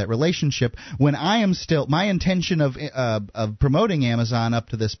cut off that relationship. When my intention of promoting Amazon up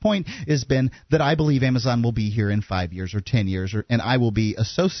to this point has been that I believe Amazon will be here in 5 years or 10 years, and I will be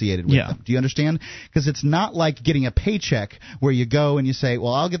associated with them. Do you understand? Because it's not like getting a paycheck where you go and you say,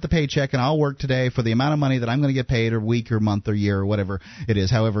 well, I'll get the paycheck and I'll work today for the amount of money that I'm going to get paid, or week or month or year or whatever it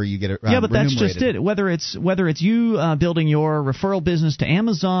is, however you get it. But that's just it. Whether it's you building your referral business to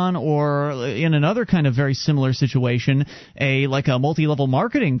Amazon, or in another kind of very similar situation, like a multi-level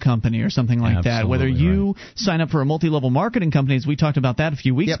marketing company or something like that. Whether you sign up for a multi-level marketing company, as we talked about that a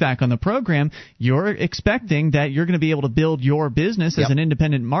few weeks back on the program, you're expecting that you're going to be able to build your business as an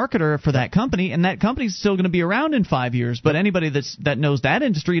independent marketer for that company, and that company's still going to be around in 5 years. But anybody that knows that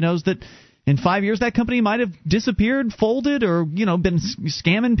industry knows that in 5 years, that company might have disappeared, folded, or been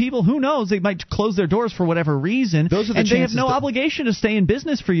scamming people. Who knows? They might close their doors for whatever reason. And they have no obligation to stay in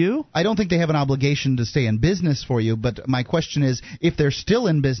business for you. I don't think they have an obligation to stay in business for you. But my question is, if they're still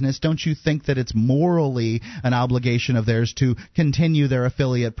in business, don't you think that it's morally an obligation of theirs to continue their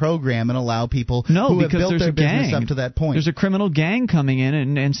affiliate program and allow people who have built their business up to that point? There's a criminal gang coming in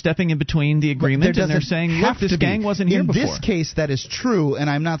and stepping in between the agreement, and they're saying, look, this gang wasn't here before. In this case, that is true, and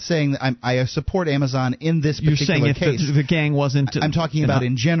I'm not saying that I support Amazon in this particular case. You're saying if the gang wasn't... I'm talking about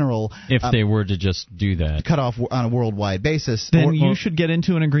in general. If they were to just do that. Cut off on a worldwide basis. Then you should get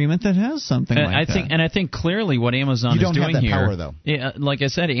into an agreement that has something like that. And I think clearly what Amazon is doing here... You don't have that power, though. Like I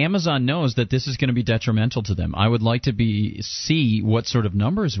said, Amazon knows that this is going to be detrimental to them. I would like to see what sort of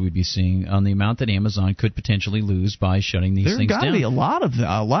numbers we'd be seeing on the amount that Amazon could potentially lose by shutting these things down. There's got to be a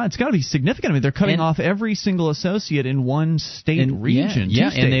lot. It's got to be significant. I mean, they're cutting off every single associate in one state region.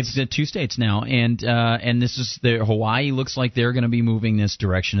 And they've got 2 states now. And this is Hawaii looks like they're going to be moving this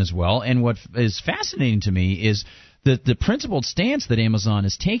direction as well. And what is fascinating to me is that the principled stance that Amazon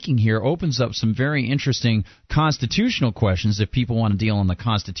is taking here opens up some very interesting constitutional questions if people want to deal on the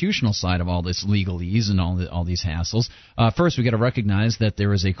constitutional side of all this legalese and all these hassles. First, we've got to recognize that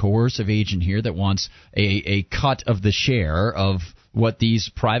there is a coercive agent here that wants a cut of the share of what these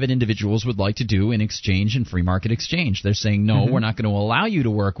private individuals would like to do in exchange and free market exchange. They're saying, no, we're not going to allow you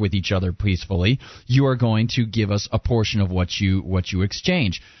to work with each other peacefully. You are going to give us a portion of what you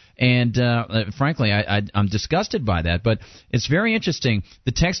exchange. And frankly, I'm disgusted by that. But it's very interesting.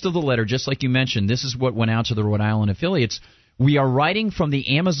 The text of the letter, just like you mentioned, this is what went out to the Rhode Island affiliates. We are writing from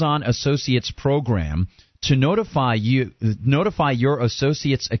the Amazon Associates program to notify your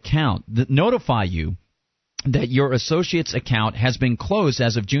associates account, notify you that your associate's account has been closed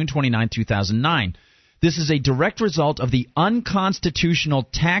as of June 29, 2009. This is a direct result of the unconstitutional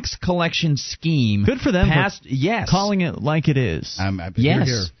tax collection scheme. Good for them calling it like it is.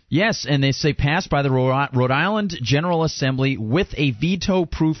 Yes, and they say passed by the Rhode Island General Assembly with a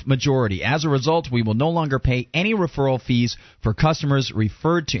veto-proof majority. As a result, we will no longer pay any referral fees for customers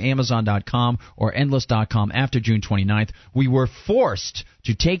referred to Amazon.com or Endless.com after June 29th. We were forced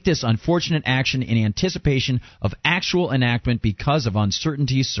to take this unfortunate action in anticipation of actual enactment because of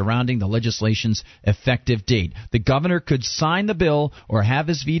uncertainties surrounding the legislation's effective date. The governor could sign the bill or have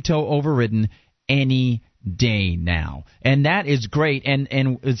his veto overridden any day now. And that is great. And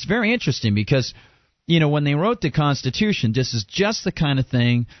it's very interesting because, when they wrote the Constitution, this is just the kind of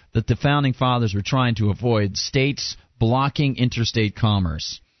thing that the Founding Fathers were trying to avoid, states blocking interstate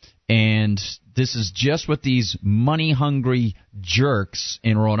commerce. And this is just what these money-hungry jerks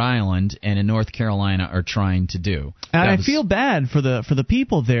in Rhode Island and in North Carolina are trying to do. And I feel bad for the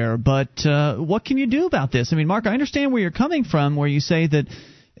people there, but what can you do about this? I mean, Mark, I understand where you're coming from, where you say that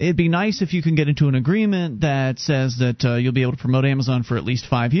it'd be nice if you can get into an agreement that says that you'll be able to promote Amazon for at least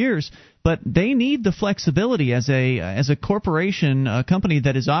 5 years. But they need the flexibility as a corporation, a company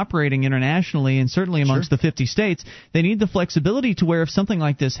that is operating internationally and certainly amongst the 50 states. They need the flexibility to where if something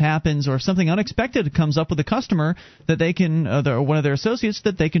like this happens or if something unexpected comes up with a customer, that they can, or one of their associates,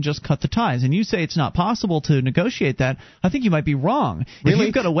 that they can just cut the ties. And you say it's not possible to negotiate that. I think you might be wrong. Really? If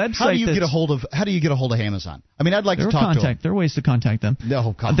you've got a website, how do you get a hold of Amazon? I mean, I'd like to talk to them. There are ways to contact them.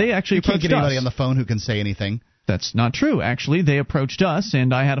 No, they actually you can't approached get anybody us on the phone who can say anything. That's not true. Actually, they approached us,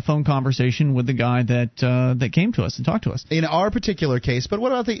 and I had a phone conversation with the guy that came to us and talked to us. In our particular case, but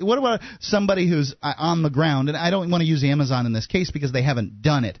what about somebody who's on the ground? And I don't want to use Amazon in this case because they haven't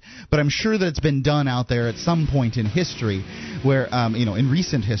done it, but I'm sure that it's been done out there at some point in history, where in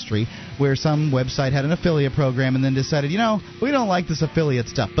recent history, where some website had an affiliate program and then decided, we don't like this affiliate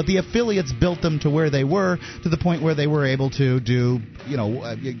stuff, but the affiliates built them to where they were, to the point where they were able to do,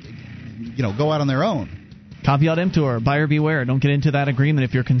 go out on their own. Caveat emptor, buyer beware. Don't get into that agreement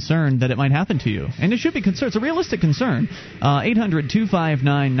if you're concerned that it might happen to you. And it should be concerned. It's a realistic concern.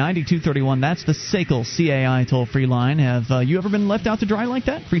 800-259-9231. That's the SACL CAI toll-free line. Have you ever been left out to dry like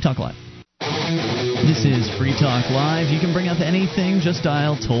that? Free Talk Live. This is Free Talk Live. You can bring up anything. Just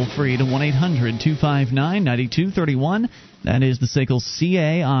dial toll-free to 1-800-259-9231. That is the SACL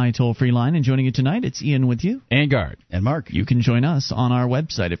CAI toll-free line. And joining you tonight, it's Ian with you. And Gard. And Mark. You can join us on our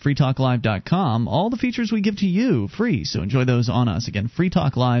website at freetalklive.com. All the features we give to you free, so enjoy those on us. Again,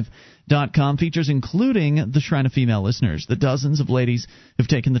 freetalklive.com. Features including the Shrine of Female Listeners, the dozens of ladies who've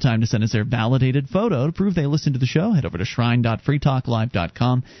taken the time to send us their validated photo to prove they listen to the show. Head over to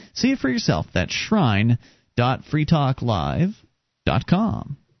shrine.freetalklive.com. See it for yourself. That's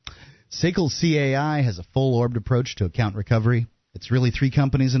shrine.freetalklive.com. SACL CAI has a full-orbed approach to account recovery. It's really three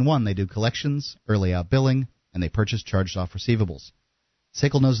companies in one. They do collections, early out billing, and they purchase charged-off receivables.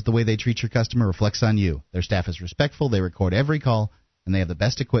 SACL knows that the way they treat your customer reflects on you. Their staff is respectful, they record every call, and they have the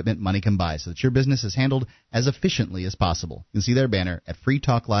best equipment money can buy so that your business is handled as efficiently as possible. You can see their banner at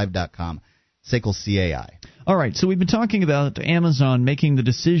freetalklive.com. SACL CAI. All right, so we've been talking about Amazon making the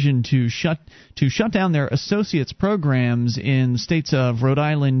decision to shut down their associates programs in the states of Rhode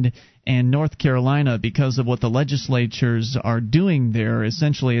Island and North Carolina because of what the legislatures are doing there.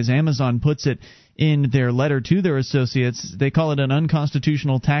 Essentially, as Amazon puts it in their letter to their associates, they call it an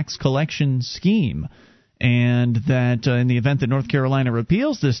unconstitutional tax collection scheme. And that in the event that North Carolina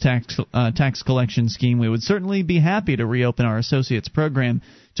repeals this tax collection scheme, we would certainly be happy to reopen our associates program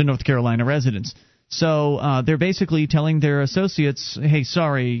to North Carolina residents. So they're basically telling their associates, hey,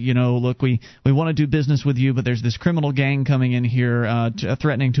 sorry, look, we want to do business with you, but there's this criminal gang coming in here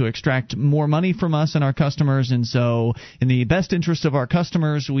threatening to extract more money from us and our customers, and so in the best interest of our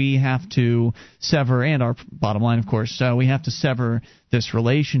customers, we have to sever, and our bottom line, of course, we have to sever this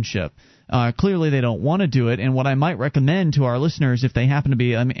relationship. Clearly, they don't want to do it, and what I might recommend to our listeners, if they happen to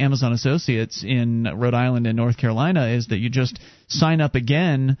be Amazon associates in Rhode Island and North Carolina, is that you just sign up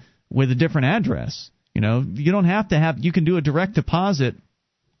again with a different address. You don't have to have. You can do a direct deposit.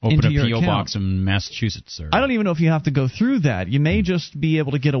 Open into a your P.O. account. box in Massachusetts. I don't even know if you have to go through that. You may just be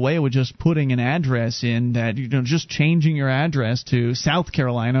able to get away with just putting an address in that, just changing your address to South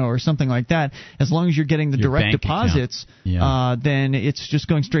Carolina or something like that. As long as you're getting the your direct deposits, then it's just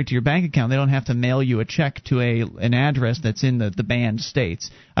going straight to your bank account. They don't have to mail you a check to an address that's in the banned states.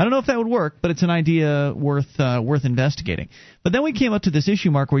 I don't know if that would work, but it's an idea worth investigating. But then we came up to this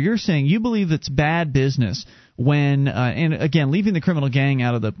issue, Mark, where you're saying you believe it's bad business when, and again, leaving the criminal gang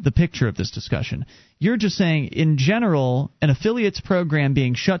out of the picture of this discussion, you're just saying, in general, an affiliates program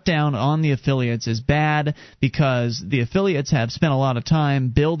being shut down on the affiliates is bad because the affiliates have spent a lot of time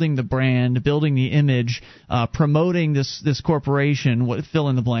building the brand, building the image, promoting this corporation, fill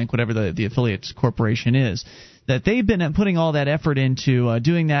in the blank, whatever the affiliates corporation is. That they've been putting all that effort into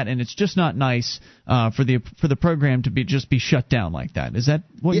doing that, and it's just not nice for the program to be shut down like that. Is that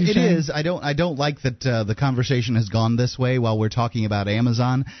what you're saying? It is. I don't like that the conversation has gone this way while we're talking about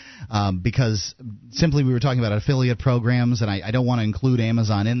Amazon, because simply we were talking about affiliate programs, and I don't want to include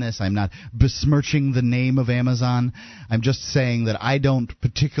Amazon in this. I'm not besmirching the name of Amazon. I'm just saying that I don't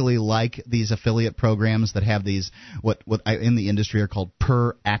particularly like these affiliate programs that have these what in the industry are called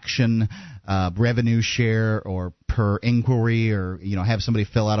per action revenue share or per inquiry, or have somebody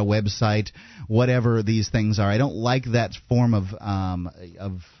fill out a website, whatever these things are. I don't like that form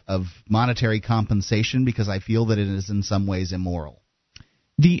of monetary compensation because I feel that it is in some ways immoral.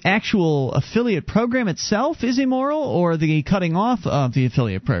 The actual affiliate program itself is immoral, or the cutting off of the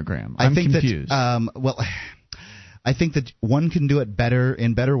affiliate program? I'm confused. I think that one can do it better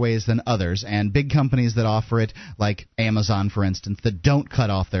in better ways than others, and big companies that offer it, like Amazon, for instance, that don't cut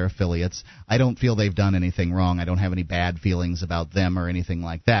off their affiliates, I don't feel they've done anything wrong. I don't have any bad feelings about them or anything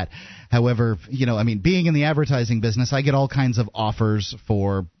like that. However, being in the advertising business, I get all kinds of offers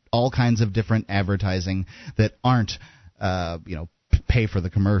for all kinds of different advertising that aren't, pay for the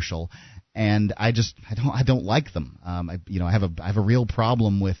commercial. And I don't like them. I have a real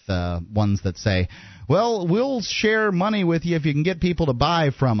problem with ones that say, well, we'll share money with you if you can get people to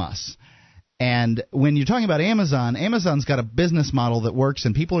buy from us. And when you're talking about Amazon, Amazon's got a business model that works,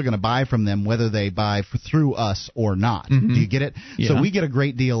 and people are going to buy from them whether they buy through us or not. Mm-hmm. Do you get it? Yeah. So we get a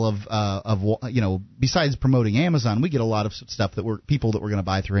great deal of besides promoting Amazon, we get a lot of stuff that people that we're going to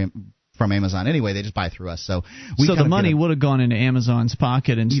buy from Amazon anyway. They just buy through us. So the money would have gone into Amazon's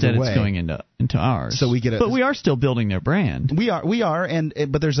pocket. Instead it's going into ours. So but we are still building their brand. We are,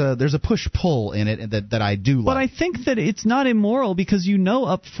 but there's a push pull in it that I do like. But I think that it's not immoral because you know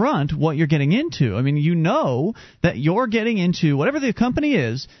up front what you're getting into. I mean, you know that you're getting into whatever the company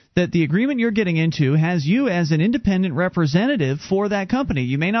is, that the agreement you're getting into has you as an independent representative for that company.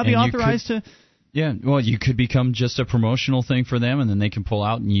 You may not be authorized to. Yeah, well, you could become just a promotional thing for them, and then they can pull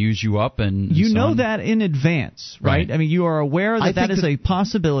out and use you up. And you know that in advance, right? I mean, you are aware that is a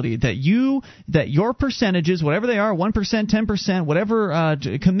possibility, that your percentages, whatever they are, 1%, 10%, whatever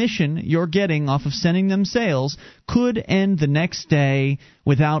commission you're getting off of sending them sales, could end the next day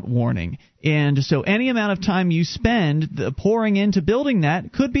without warning. And so any amount of time you spend pouring into building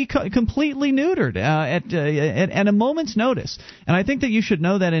that could be completely neutered at a moment's notice. And I think that you should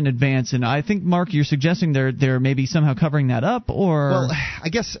know that in advance. And I think, Mark, you're suggesting they're maybe somehow covering that up, or... Well, I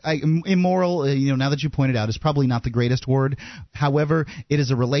guess immoral, now that you pointed out, is probably not the greatest word. However, it is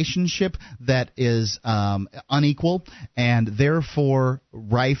a relationship that is unequal and therefore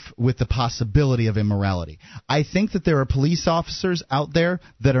rife with the possibility of immorality. I think that there are police officers out there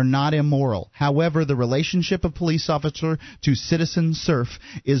that are not immoral. However, the relationship of police officer to citizen serf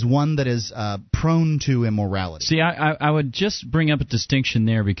is one that is prone to immorality. See, I would just bring up a distinction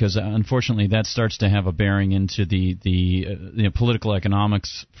there because, unfortunately, that starts to have a bearing into the political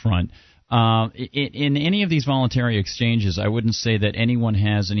economics front. In any of these voluntary exchanges, I wouldn't say that anyone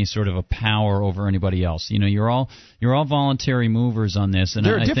has any sort of a power over anybody else. You're all voluntary movers on this. And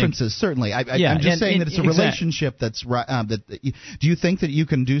there are differences, certainly. I'm just saying that it's a relationship that's right. Do you think that you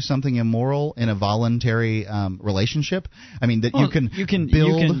can do something immoral in a voluntary relationship? I mean, that you can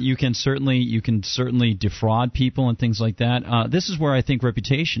build. You can certainly defraud people and things like that. This is where I think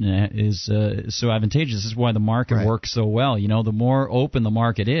reputation is so advantageous. This is why the market works so well. The more open the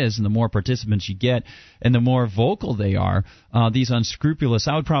market is, and the more participants you get, and the more vocal they are, these unscrupulous,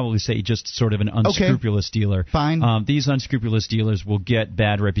 I would probably say just sort of an unscrupulous dealer. Fine. These unscrupulous dealers will get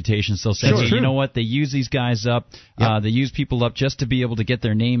bad reputations. They'll say, hey, you know what, they use these guys up, they use people up just to be able to get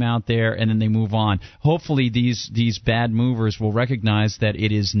their name out there, and then they move on. Hopefully these bad movers will recognize that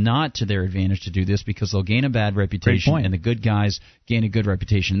it is not to their advantage to do this, because they'll gain a bad reputation, and the good guys gain a good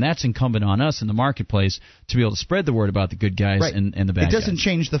reputation. And that's incumbent on us in the marketplace to be able to spread the word about the good guys and the bad guys. It doesn't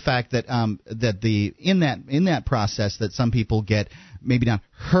change the fact that in that process that some people get maybe not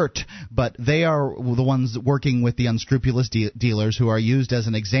hurt, but they are the ones working with the unscrupulous dealers who are used as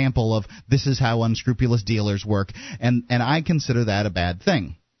an example of this is how unscrupulous dealers work, and I consider that a bad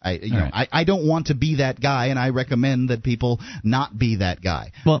thing. I don't want to be that guy, and I recommend that people not be that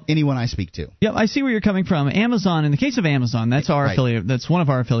guy. Well, anyone I speak to. Yeah, I see where you're coming from. Amazon, in the case of Amazon, that's our affiliate. That's one of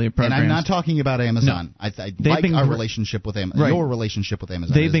our affiliate programs. And I'm not talking about Amazon. No. I like our relationship with Amazon. Your relationship with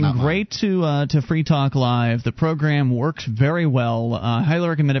Amazon. They've been great to Free Talk Live. The program works very well. I highly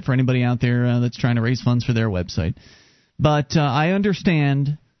recommend it for anybody out there that's trying to raise funds for their website. But I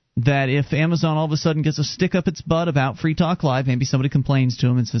understand that if Amazon all of a sudden gets a stick up its butt about Free Talk Live, maybe somebody complains to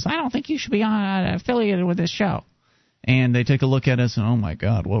them and says, I don't think you should be affiliated with this show. And they take a look at us and, oh my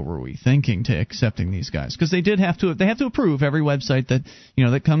God, what were we thinking to accepting these guys? Because they have to approve every website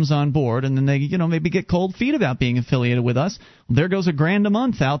that comes on board, and then they maybe get cold feet about being affiliated with us. Well, there goes $1,000 a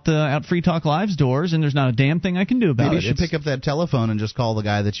month out Free Talk Live's doors, and there's not a damn thing I can do about it. Maybe you should pick up that telephone and just call the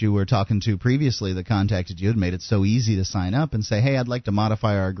guy that you were talking to previously that contacted you and made it so easy to sign up and say, hey, I'd like to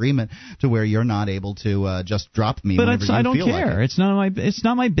modify our agreement to where you're not able to just drop me. But whenever you I don't feel care. Like it. It's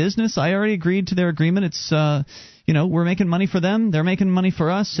not my business. I already agreed to their agreement. It's we're making money for them, they're making money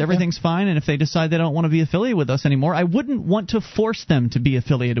for us, everything's fine, and if they decide they don't want to be affiliated with us anymore, I wouldn't want to force them to be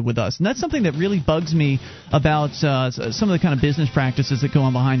affiliated with us. And that's something that really bugs me about some of the kind of business practices that go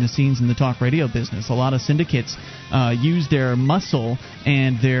on behind the scenes in the talk radio business. A lot of syndicates use their muscle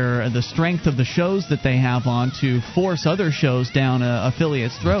and the strength of the shows that they have on to force other shows down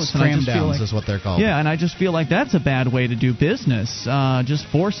affiliates' throats. Scram downs is what they're called. Yeah, and I just feel like that's a bad way to do business, just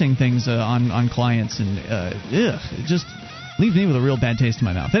forcing things on clients, and it just leaves me with a real bad taste in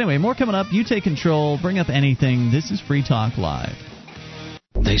my mouth. Anyway, more coming up. You take control. Bring up anything. This is Free Talk Live.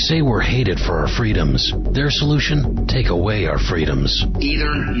 They say we're hated for our freedoms. Their solution? Take away our freedoms.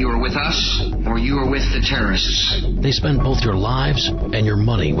 Either you are with us or you are with the terrorists. They spend both your lives and your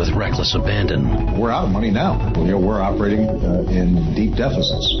money with reckless abandon. We're out of money now. We're operating in deep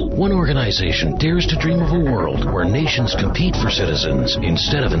deficits. One organization dares to dream of a world where nations compete for citizens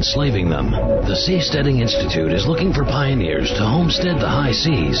instead of enslaving them. The Seasteading Institute is looking for pioneers to homestead the high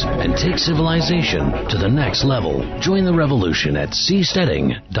seas and take civilization to the next level. Join the revolution at seasteading.org.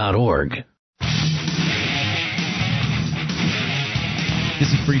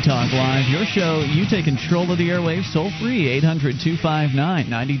 This is Free Talk Live, your show. You take control of the airwaves, toll-free,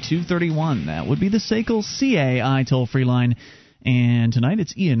 800-259-9231. That would be the SACL CAI toll-free line. And tonight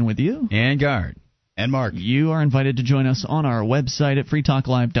it's Ian with you. And Guard. And Mark. You are invited to join us on our website at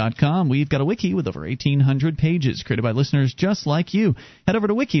freetalklive.com. We've got a wiki with over 1,800 pages created by listeners just like you. Head over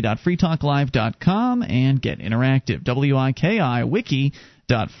to wiki.freetalklive.com and get interactive. WIKI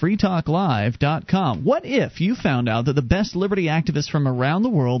wiki.freetalklive.com. What if you found out that the best liberty activists from around the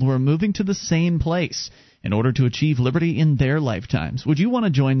world were moving to the same place in order to achieve liberty in their lifetimes? Would you want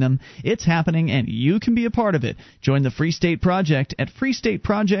to join them? It's happening, and you can be a part of it. Join the Free State Project at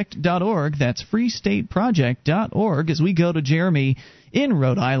freestateproject.org. That's freestateproject.org. As we go to Jeremy in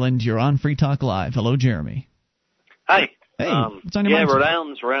Rhode Island, you're on Free Talk Live. Hello, Jeremy. Hi. Hey, what's on your mind? Rhode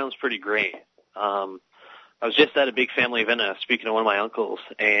Island's pretty great. I was just at a big family event, speaking to one of my uncles,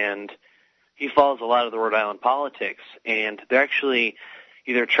 and he follows a lot of the Rhode Island politics, and they're actually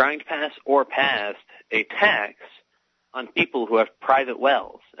either trying to pass or passed a tax on people who have private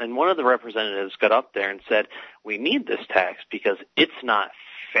wells. And one of the representatives got up there and said, we need this tax because it's not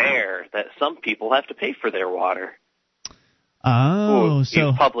fair that some people have to pay for their water. Oh,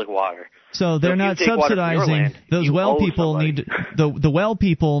 so public water. So they're not subsidizing those well people. The well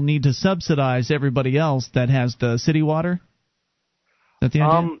people need to subsidize everybody else that has the city water. Is that the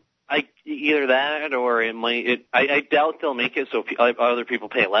idea? Either that or it might. I doubt they'll make it so other people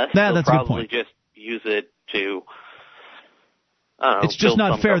pay less. That's they'll a good point. Probably just use it to. It's just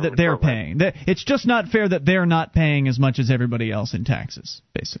not fair that they're paying. It's just not fair that they're not paying as much as everybody else in taxes,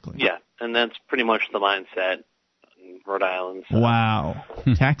 basically. Yeah, and that's pretty much the mindset in Rhode Island. So. Wow,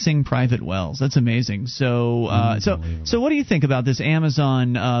 taxing private wells. That's amazing. So what do you think about this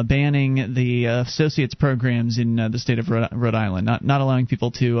Amazon banning the associates programs in the state of Rhode Island, not allowing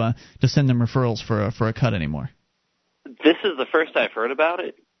people to send them referrals for a cut anymore? This is the first I've heard about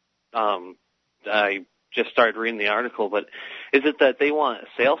it. I just started reading the article, but is it that they want a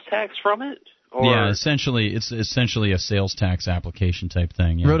sales tax from it? Or? Yeah, it's essentially a sales tax application type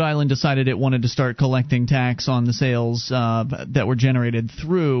thing. Yeah. Rhode Island decided it wanted to start collecting tax on the sales that were generated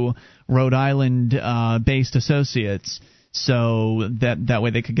through Rhode Island-based associates, so that way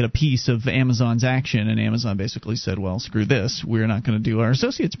they could get a piece of Amazon's action. And Amazon basically said, well, screw this. We're not going to do our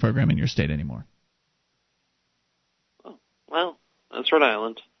associates program in your state anymore. Oh, well, that's Rhode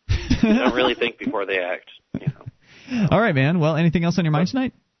Island. They don't really think before they act. You know. All right, man. Well, anything else on your mind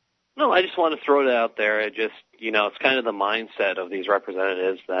tonight? No, I just want to throw it out there. It just, it's kind of the mindset of these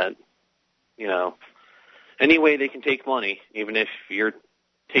representatives that, any way they can take money, even if you're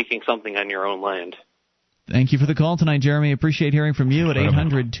taking something on your own land. Thank you for the call tonight, Jeremy. Appreciate hearing from you at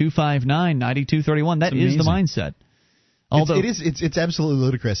 800-259-9231. That is the mindset. Although it's absolutely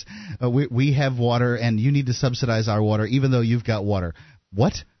ludicrous. We have water, and you need to subsidize our water, even though you've got water.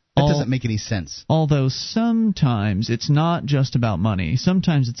 What? That doesn't make any sense. Although sometimes it's not just about money.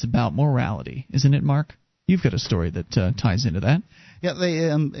 Sometimes it's about morality. Isn't it, Mark? You've got a story that ties into that. Yeah,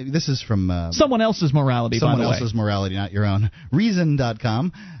 this is from... someone else's morality, by the way. Someone else's morality, not your own.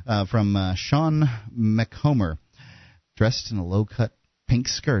 Reason.com from Sean McHomer. Dressed in a low-cut pink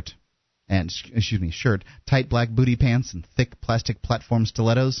skirt, shirt, tight black booty pants, and thick plastic platform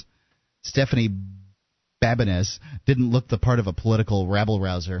stilettos, Stephanie Babinez didn't look the part of a political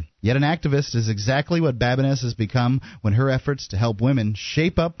rabble-rouser. Yet an activist is exactly what Babinez has become when her efforts to help women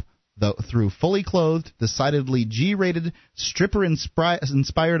shape up through fully clothed, decidedly G-rated, stripper-inspired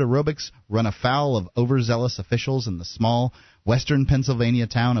aerobics run afoul of overzealous officials in the small western Pennsylvania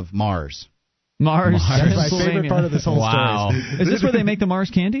town of Mars. Mars. That's my favorite part of this whole story. Is this where they make the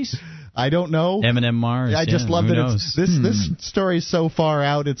Mars candies? I don't know. M&M Mars. I just love that this story's so far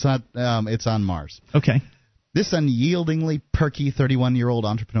out. It's not. It's on Mars. Okay. This unyieldingly perky 31-year-old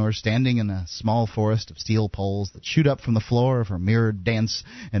entrepreneur standing in a small forest of steel poles that shoot up from the floor of her mirrored dance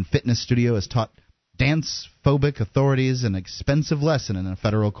and fitness studio has taught dance-phobic authorities an expensive lesson in a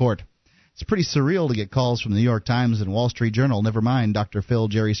federal court. It's pretty surreal to get calls from the New York Times and Wall Street Journal. Never mind Dr. Phil,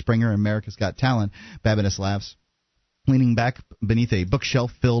 Jerry Springer, and America's Got Talent. Babinus laughs. Leaning back beneath a bookshelf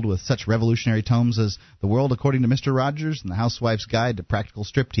filled with such revolutionary tomes as The World According to Mr. Rogers and The Housewife's Guide to Practical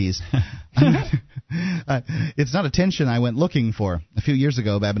Striptease. It's not attention I went looking for. A few years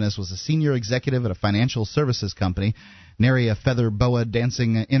ago, Babinus was a senior executive at a financial services company, nary a feather boa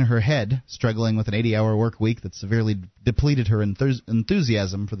dancing in her head, struggling with an 80-hour work week that severely depleted her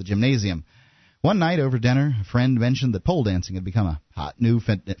enthusiasm for the gymnasium. One night over dinner, a friend mentioned that pole dancing had become a hot new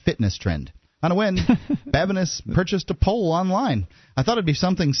fitness trend. On a whim, Babinus purchased a pole online. I thought it'd be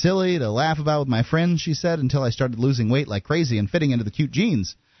something silly to laugh about with my friends, she said, until I started losing weight like crazy and fitting into the cute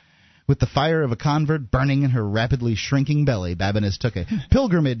jeans. With the fire of a convert burning in her rapidly shrinking belly, Babinus took a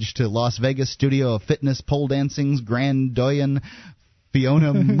pilgrimage to Las Vegas studio of fitness pole dancing's grand doyen,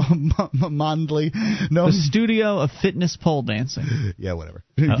 Fiona Mondley. No, the studio of fitness pole dancing. Yeah, whatever.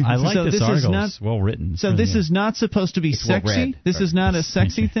 I like this article. It's well written. So this is not supposed to be sexy? This is not a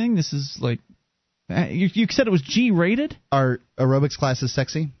sexy thing? This is like... You said it was G-rated? Are aerobics classes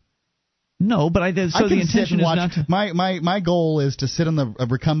sexy? No, but so the intention is not to... My goal is to sit on the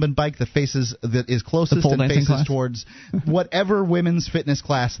recumbent bike that is closest and faces class? Towards whatever women's fitness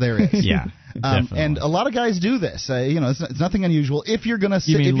class there is. Yeah. And a lot of guys do this. It's nothing unusual. If you're going to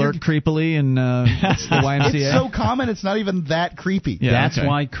sit... You mean lurk creepily in the YMCA? It's so common, it's not even that creepy. Yeah, that's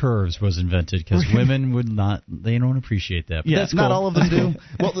why curves was invented, because women would not... They don't appreciate that. Yeah, that's not cool. All of them do.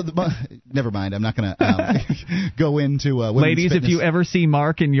 Well, never mind. I'm not going to go into women's Ladies, fitness. if you ever see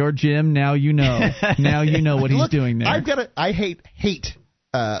Mark in your gym, now you know. Now you know what he's doing there. I hate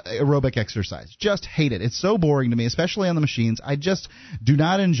aerobic exercise. Just hate it. It's so boring to me, especially on the machines. I just do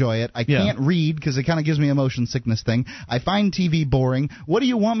not enjoy it. I can't read because it kind of gives me a motion sickness thing. I find TV boring. What do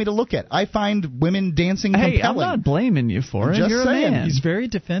you want me to look at? I find women dancing compelling. Hey, I'm not blaming you for it. You're saying. A man. He's very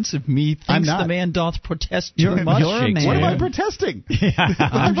defensive. Methinks the man doth protest too you're much. You're a man. What am I protesting?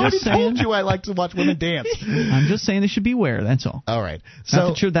 I've already told you I like to watch women dance. I'm just saying they should beware. That's all. All right. Not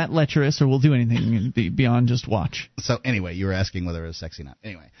that you're that lecherous or will do anything beyond just watch. So anyway, you were asking whether it was sexy or not.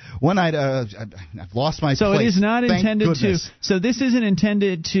 Anyway, one night I've lost my place. So it is not Thank intended goodness. to. So this isn't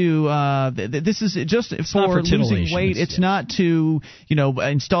intended to. This is just for losing weight. It's not to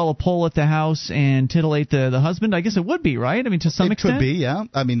install a pole at the house and titillate the husband. I guess it would be, right? I mean, to some extent. It could be, yeah.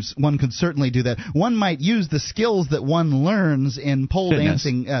 I mean, one could certainly do that. One might use the skills that one learns in pole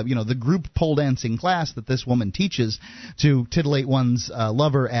dancing. The group pole dancing class that this woman teaches to titillate one's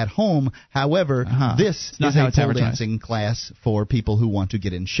lover at home. However, this is a pole dancing class for people who want to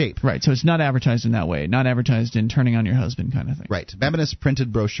get in shape. Right, so it's not advertised in that way, not advertised in turning on your husband kind of thing. Right. Babinus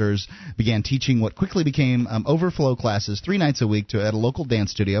printed brochures, began teaching what quickly became overflow classes 3 nights a week at a local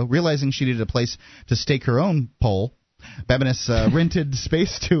dance studio. Realizing she needed a place to stake her own pole, Babinus rented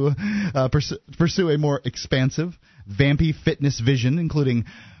space to pursue a more expansive, vampy fitness vision, including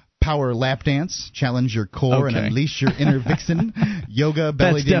power lap dance, challenge your core and unleash your inner vixen, yoga,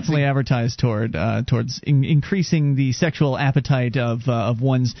 belly dancing. That's definitely advertised towards increasing the sexual appetite of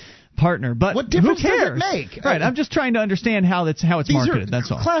one's partner. But what difference who cares? does it make? Right, I'm just trying to understand how it's marketed.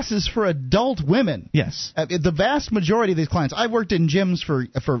 That's all. These are classes for adult women. Yes. The vast majority of these clients, I've worked in gyms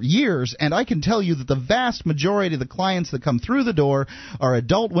for years, and I can tell you that the vast majority of the clients that come through the door are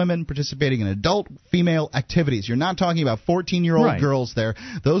adult women participating in adult female activities. You're not talking about 14-year-old girls there.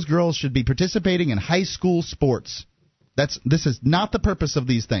 Those girls should be participating in high school sports. This is not the purpose of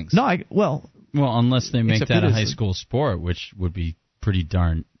these things. No, well, unless they make that a high school sport, which would be pretty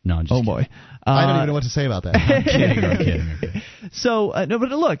darn... No, I'm just boy. I don't even know what to say about that. I'm kidding. So, no, but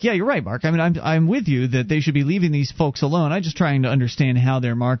look, yeah, you're right, Mark. I mean, I'm with you that they should be leaving these folks alone. I'm just trying to understand how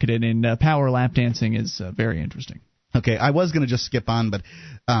they're marketed, and power lap dancing is very interesting. Okay, I was going to just skip on, but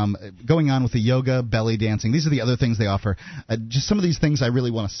going on with the yoga, belly dancing, these are the other things they offer. Just some of these things I really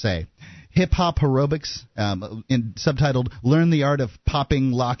want to say. Hip-hop aerobics, subtitled Learn the Art of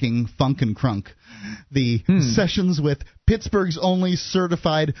Popping, Locking, Funk and Crunk. The sessions with Pittsburgh's only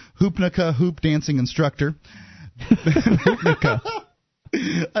certified Hoopnica hoop dancing instructor. Hoopnica.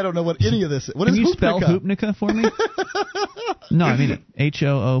 I don't know what any of this is. What Can is you Hoopnica? spell Hoopnica for me? No, I mean it.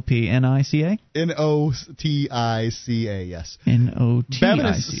 Hoopnica? Notica, yes. Notica.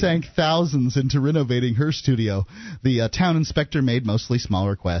 Babinus sank thousands into renovating her studio. The town inspector made mostly small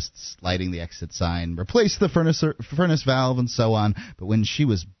requests, lighting the exit sign, replaced the furnace valve, and so on. But then she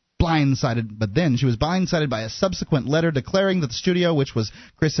was blindsided by a subsequent letter declaring that the studio, which was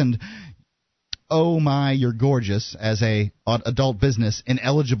christened "Oh My, You're Gorgeous" as a adult business,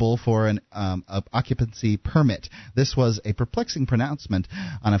 ineligible for an occupancy permit. This was a perplexing pronouncement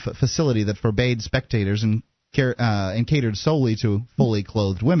on a facility that forbade spectators and catered solely to fully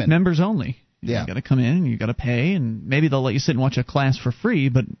clothed women. Members only. Yeah. You got to come in and you got to pay, and maybe they'll let you sit and watch a class for free,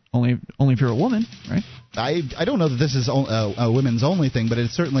 but only if you're a woman, right? I don't know that this is a women's only thing, but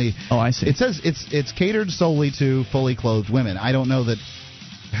it's certainly. Oh, I see. It says it's catered solely to fully clothed women. I don't know.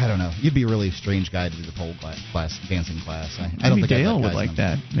 You'd be a really strange guy to do the pole class, dancing class. I don't think Dale would like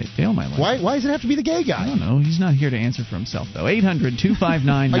that. Dale might like that. Why does it have to be the gay guy? I don't know. He's not here to answer for himself, though.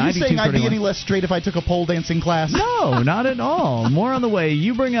 800-259-9231. Are you saying I'd be any less straight if I took a pole dancing class? No, not at all. More on the way.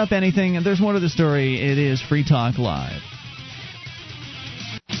 You bring up anything, and there's more to the story. It is Free Talk Live.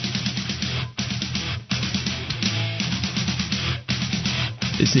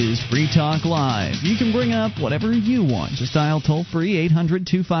 This is Free Talk Live. You can bring up whatever you want. Just dial toll-free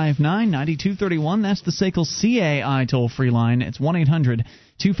 800-259-9231. That's the SACL CAI toll-free line. It's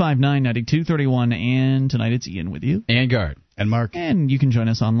 1-800-259-9231. And tonight it's Ian with you. And Gard. And Mark. And you can join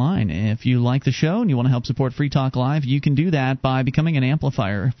us online. If you like the show and you want to help support Free Talk Live, you can do that by becoming an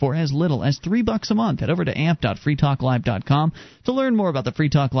amplifier for as little as $3 a month. Head over to amp.freetalklive.com to learn more about the Free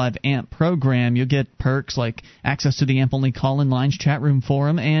Talk Live AMP program. You'll get perks like access to the AMP-only call-in lines, chat room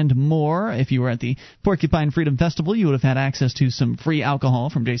forum, and more. If you were at the Porcupine Freedom Festival, you would have had access to some free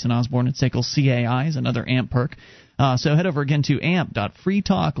alcohol from Jason Osborne at SACL CAI, is another AMP perk. So head over again to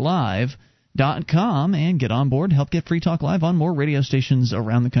amp.freetalklive.com and get on board. Help get Free Talk Live on more radio stations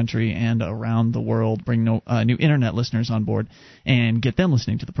around the country and around the world. Bring new internet listeners on board and get them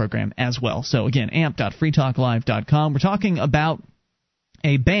listening to the program as well. So again, amp.freetalklive.com. We're talking about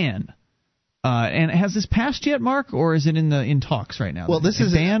a ban. And has this passed yet, Mark, or is it in talks right now? Well, this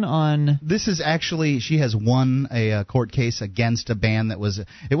is ban on. This is actually, she has won a court case against a ban that was.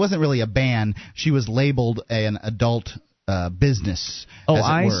 It wasn't really a ban. She was labeled an adult business. Oh,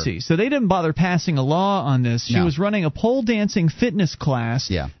 I see. So they didn't bother passing a law on this. She was running a pole dancing fitness class.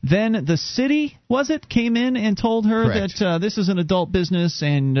 Yeah. Then the city, came in and told her that this is an adult business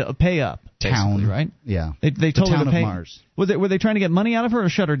and pay up. Town, right? Yeah. They told her to pay. Mars. Were they trying to get money out of her or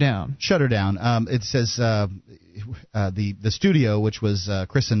shut her down? Shut her down. It says the studio, which was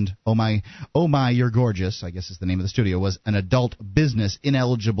christened "Oh My, You're Gorgeous," I guess is the name of the studio, was an adult business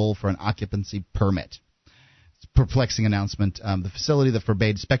ineligible for an occupancy permit. Perplexing announcement. The facility that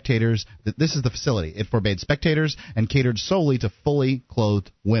forbade spectators. This is the facility. It forbade spectators and catered solely to fully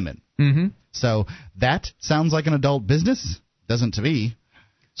clothed women. Mm-hmm. So that sounds like an adult business. Doesn't to me.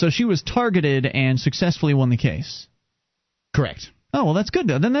 So she was targeted and successfully won the case. Correct. Oh well, that's good.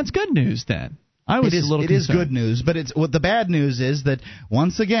 Then that's good news. Then I was a little concerned. It is good news, but the bad news is that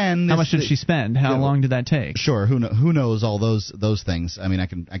once again, how much did she spend? How long did that take? Sure, who knows all those things? I mean, I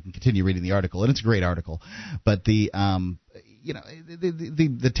can continue reading the article, and it's a great article, but the town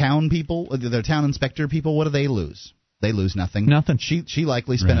people, the town inspector people, what do they lose? They lose nothing. Nothing. She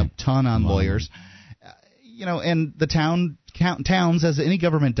likely spent a ton on lawyers. And the towns, as any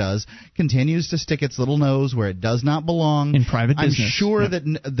government does, continues to stick its little nose where it does not belong. In private business. I'm sure that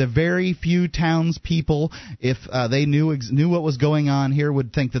the very few townspeople, if they knew what was going on here,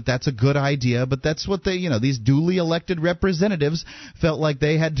 would think that that's a good idea. But that's what these duly elected representatives felt like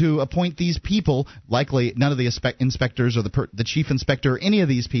they had to appoint these people. Likely, none of the inspectors or the chief inspector or any of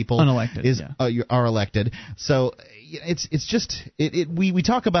these people are elected. So it's just we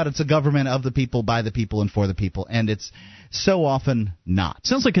talk about it's a government of the people, by the people, and for the people, and it's so often not.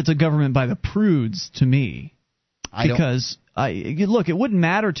 Sounds like it's a government by the prudes to me. Look, it wouldn't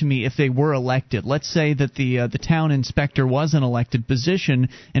matter to me if they were elected. Let's say that the town inspector was an elected position,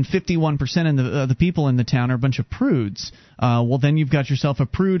 and 51% of the people in the town are a bunch of prudes. Well, then you've got yourself a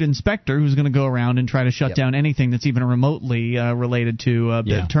prude inspector who's going to go around and try to shut down anything that's even remotely related to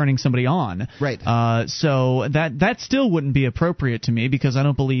turning somebody on. Right. So that still wouldn't be appropriate to me, because I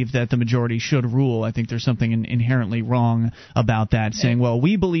don't believe that the majority should rule. I think there's something inherently wrong about that, saying, well,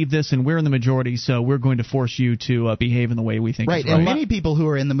 we believe this and we're in the majority, so we're going to force you to behave in the way we think right. is right. And many people who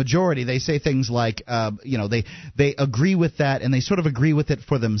are in the majority, they say things like, they agree with that, and they sort of agree with it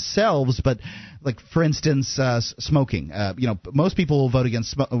for themselves. But, like, for instance, smoking. Most people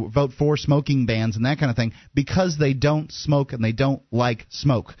will vote for smoking bans and that kind of thing because they don't smoke and they don't like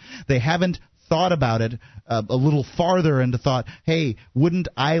smoke. They haven't thought about it a little farther and thought, hey, wouldn't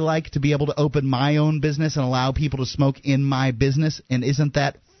I like to be able to open my own business and allow people to smoke in my business? And isn't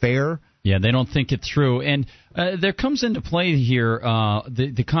that fair? Yeah, they don't think it through. And there comes into play here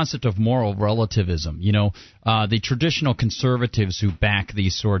the concept of moral relativism. The traditional conservatives who back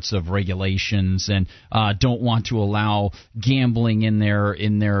these sorts of regulations and don't want to allow gambling in their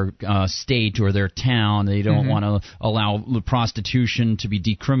state or their town. They don't want to allow prostitution to be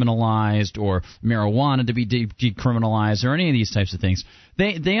decriminalized or marijuana to be decriminalized or any of these types of things.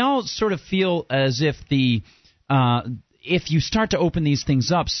 They all sort of feel as if if you start to open these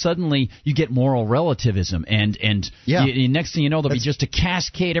things up, suddenly you get moral relativism, and next thing you know, there'll be just a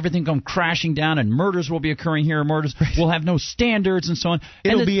cascade, everything come crashing down, and murders will be occurring here, murders will have no standards, and so on.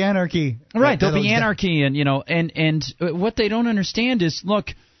 It'll be anarchy. Right, there'll be anarchy, and what they don't understand is, look,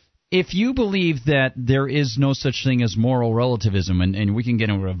 if you believe that there is no such thing as moral relativism, and we can get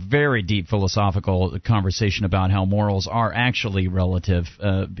into a very deep philosophical conversation about how morals are actually relative,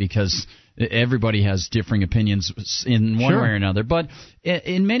 because everybody has differing opinions in one way or another. But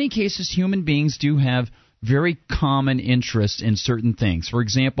in many cases, human beings do have very common interests in certain things. For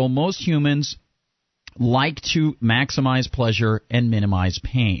example, most humans like to maximize pleasure and minimize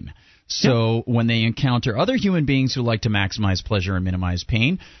pain. So when they encounter other human beings who like to maximize pleasure and minimize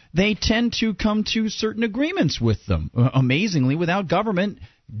pain, they tend to come to certain agreements with them, amazingly, without government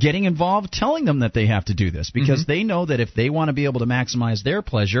getting involved telling them that they have to do this, because they know that if they want to be able to maximize their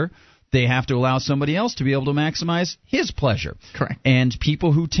pleasure, they have to allow somebody else to be able to maximize his pleasure. Correct. And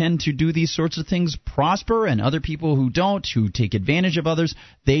people who tend to do these sorts of things prosper, and other people who don't, who take advantage of others,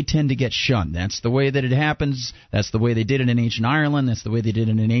 they tend to get shunned. That's the way that it happens. That's the way they did it in ancient Ireland. That's the way they did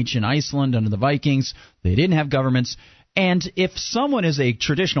it in ancient Iceland under the Vikings. They didn't have governments. And if someone is a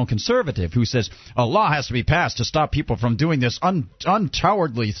traditional conservative who says a law has to be passed to stop people from doing this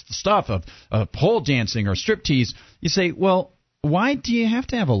untowardly stuff of pole dancing or striptease, you say, well, why do you have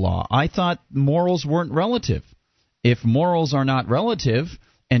to have a law? I thought morals weren't relative. If morals are not relative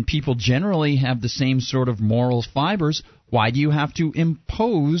and people generally have the same sort of moral fibers, why do you have to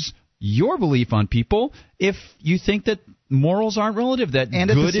impose your belief on people if you think that morals aren't relative, that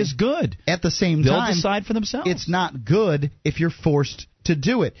good is good? At the same They'll time, decide for themselves. It's not good if you're forced to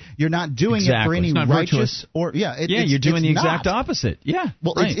do it. You're not doing it for any righteous or you're doing the exact opposite. Yeah.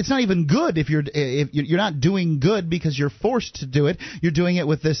 Well, it's not even good if you're not doing good because you're forced to do it. You're doing it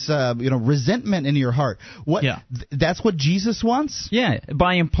with this resentment in your heart. That's what Jesus wants? Yeah.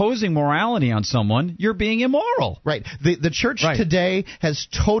 By imposing morality on someone, you're being immoral. Right. The church today has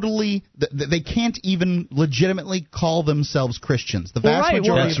totally they can't even legitimately call themselves Christians. The vast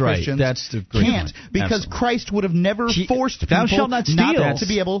majority of Christians can't, because Christ would have never forced people not to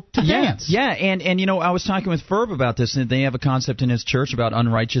be able to dance. Yeah, and I was talking with Ferb about this, and they have a concept in his church about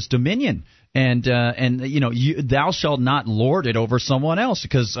unrighteous dominion. And thou shalt not lord it over someone else,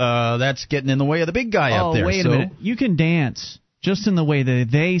 because that's getting in the way of the big guy up there. Oh, wait a minute. You can dance just in the way that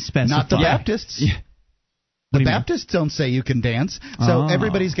they specify. Not the Baptists. Yeah. The Baptists don't say you can dance, so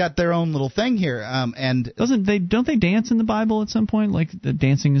everybody's got their own little thing here. And don't they dance in the Bible at some point? Like the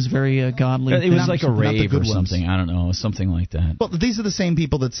dancing is very godly. It was like a rave or something. I don't know, something like that. Well, these are the same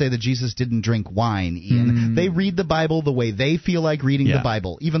people that say that Jesus didn't drink wine. Ian, they read the Bible the way they feel like reading the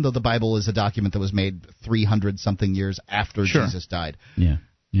Bible, even though the Bible is a document that was made 300 something years after Jesus died. Yeah.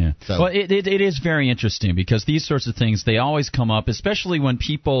 Yeah. So. Well, it is very interesting, because these sorts of things, they always come up, especially when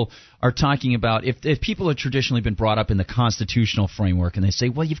people are talking about, if people have traditionally been brought up in the constitutional framework, and they say,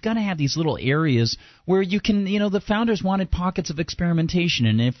 well, you've got to have these little areas where you can, the founders wanted pockets of experimentation,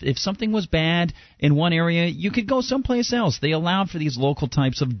 and if something was bad in one area, you could go someplace else. They allowed for these local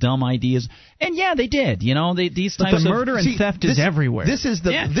types of dumb ideas, and they did. These types of murder and theft is everywhere. This is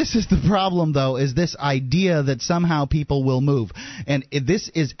the problem, though, is this idea that somehow people will move, and this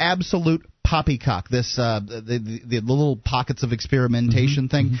is absolute poppycock. This the little pockets of experimentation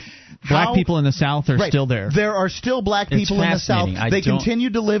thing. Black people in the South are still there. There are still black people in the South. They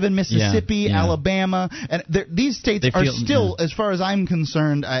continue to live in Mississippi, Alabama, and these states are still, as far as I'm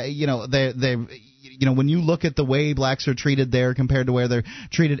concerned, they when you look at the way blacks are treated there compared to where they're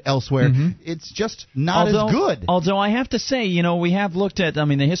treated elsewhere, it's just not as good. Although I have to say, we have looked at,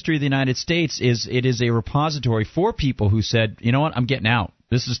 the history of the United States is a repository for people who said, you know what, I'm getting out.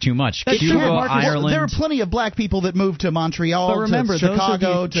 This is too much. That's Cuba, true, Marcus. Ireland. There are plenty of black people that moved to Montreal, remember, to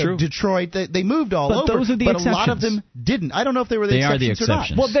Chicago, to Detroit. They moved all over, those are the but exceptions. a lot of them didn't. I don't know if they were the They are exceptions the or not.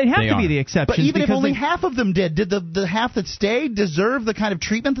 exceptions. Well, they have They to be are. the exceptions. But even if because only half of them did the half that stayed deserve the kind of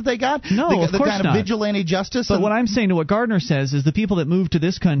treatment that they got? No, of the course kind not. of vigilante justice? But what I'm saying to what Gardner says is the people that moved to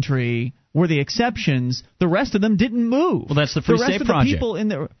this country were the exceptions. The rest of them didn't move. Well, that's the Free State Project. Project. People in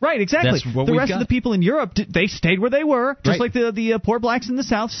the right, exactly. That's what the we've rest got. of the people in Europe, they stayed where they were, just Right. like the poor blacks in the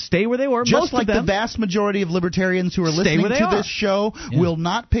South stay where they were. Just Most like of them, the vast majority of libertarians who are stay listening where they to are. this show will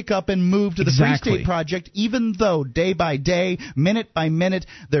not pick up and move to the Free Exactly. State Project, even though day by day, minute by minute,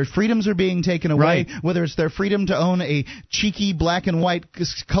 their freedoms are being taken away, Right. whether it's their freedom to own a cheeky black and white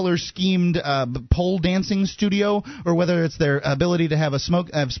color-schemed pole dancing studio, or whether it's their ability to have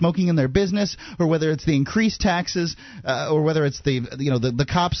smoking in their business, or whether it's the increased taxes, or whether it's the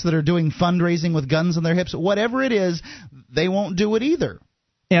cops that are doing fundraising with guns on their hips. Whatever it is, they won't do it either.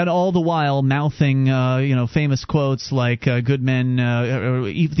 And all the while mouthing, famous quotes like "good men."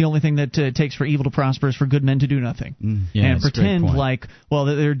 The only thing that it takes for evil to prosper is for good men to do nothing, Yeah, and that's a great pretend point. like, well,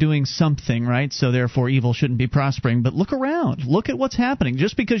 that they're doing something, right? So therefore, evil shouldn't be prospering. But look around, look at what's happening.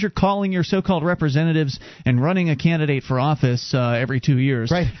 Just because you're calling your so-called representatives and running a candidate for office every 2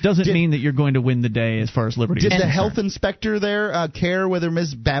 years, Right. doesn't mean that you're going to win the day as far as liberty. Did is the concerned. health inspector there care whether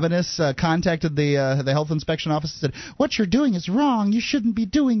Ms. Babinus contacted the health inspection office and said, "What you're doing is wrong. You shouldn't be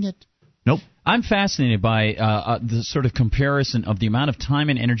doing it"? Nope. I'm fascinated by the sort of comparison of the amount of time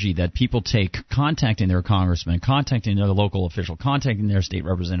and energy that people take contacting their congressman, contacting their local official, contacting their state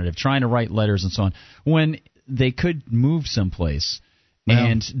representative, trying to write letters and so on, when they could move someplace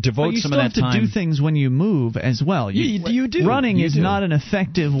and devote some of that But you still have to time. do things when you move as well. You do. Running You is do. not an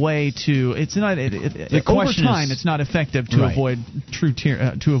effective way to. It's not. The Over question time, is- it's not effective to Right. avoid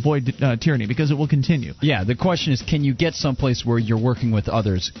tyranny because it will continue. Yeah, the question is, can you get someplace where you're working with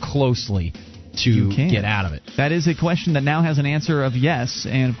others closely to You can. get out of it? That is a question that now has an answer of yes,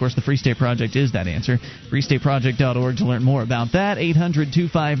 and of course the Free State Project is that answer. FreeStateProject.org to learn more about that.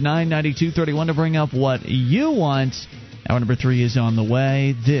 800-259-9231 to bring up what you want. Hour number 3 is on the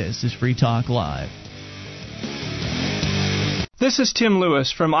way. This is Free Talk Live. This is Tim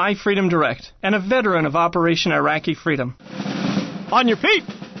Lewis from iFreedom Direct and a veteran of Operation Iraqi Freedom. On your feet!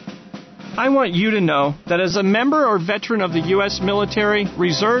 I want you to know that as a member or veteran of the U.S. military,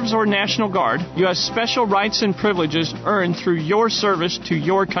 reserves, or National Guard, you have special rights and privileges earned through your service to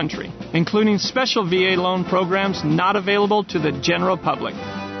your country, including special VA loan programs not available to the general public.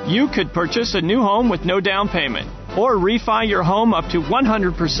 You could purchase a new home with no down payment, or refi your home up to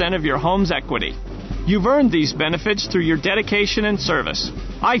 100% of your home's equity. You've earned these benefits through your dedication and service.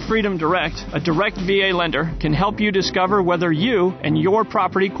 iFreedom Direct, a direct VA lender, can help you discover whether you and your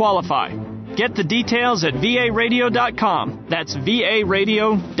property qualify. Get the details at varadio.com. That's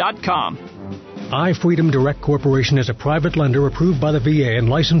varadio.com. iFreedom Direct Corporation is a private lender approved by the VA and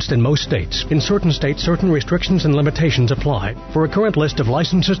licensed in most states. In certain states, certain restrictions and limitations apply. For a current list of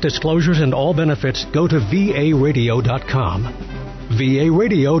licenses, disclosures, and all benefits, go to varadio.com.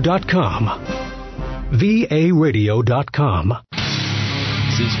 varadio.com. varadio.com.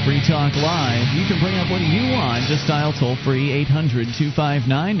 This is Free Talk Live. You can bring up what you want. Just dial toll-free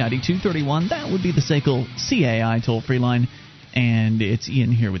 800-259-9231. That would be the SACL CAI toll-free line. And it's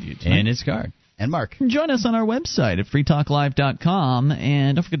Ian here with you tonight. And it's Guard. And Mark. Join us on our website at freetalklive.com.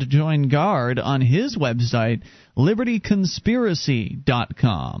 And don't forget to join Guard on his website,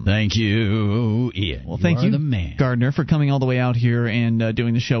 libertyconspiracy.com. Thank you, Ian. Well, thank you, the man. Gardner, for coming all the way out here and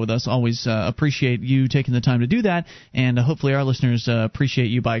doing the show with us. Always appreciate you taking the time to do that, and hopefully our listeners appreciate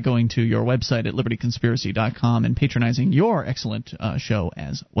you by going to your website at libertyconspiracy.com and patronizing your excellent show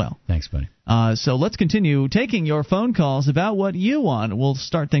as well. Thanks, buddy. So let's continue taking your phone calls about what you want. We'll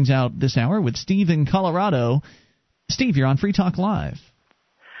start things out this hour with Steve in Colorado. Steve, you're on Free Talk Live.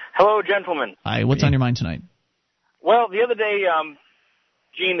 Hello, gentlemen. Hi, what's on your mind tonight? Well, the other day,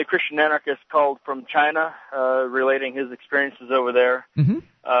 Gene, the Christian anarchist, called from China, relating his experiences over there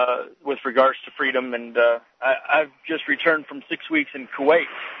with regards to freedom. And I've just returned from 6 weeks in Kuwait,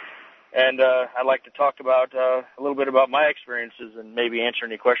 and I'd like to talk about a little bit about my experiences and maybe answer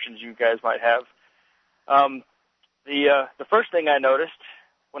any questions you guys might have. The first thing I noticed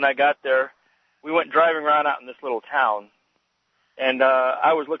when I got there, we went driving around out in this little town, and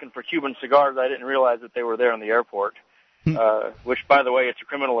I was looking for Cuban cigars. I didn't realize that they were there in the airport, which, by the way, it's a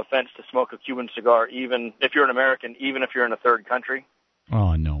criminal offense to smoke a Cuban cigar, even if you're an American, even if you're in a third country.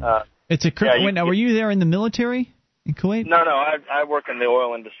 Oh, no. It's a Wait, now, were you there in the military in Kuwait? No, I work in the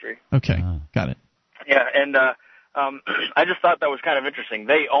oil industry. Okay, got it. Yeah, and I just thought that was kind of interesting.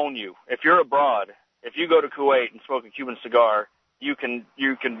 They own you. If you're abroad, if you go to Kuwait and smoke a Cuban cigar, you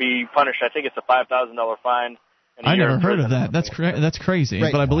can be punished. I think it's a $5,000 fine. I never heard of that. That's crazy,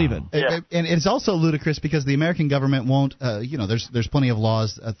 right. But I believe it. Yeah. And it's also ludicrous because the American government won't, there's plenty of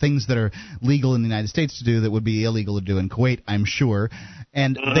laws, things that are legal in the United States to do that would be illegal to do in Kuwait, I'm sure.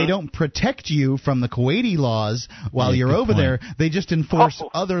 And they don't protect you from the Kuwaiti laws while you're over there. They just enforce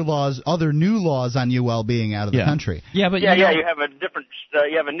other new laws on you while being out of the country. Yeah, but you have a different,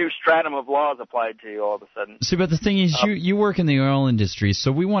 you have a new stratum of laws applied to you all of a sudden. See, but the thing is, you work in the oil industry,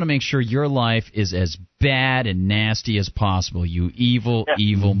 so we want to make sure your life is as bad and nasty as possible. You evil,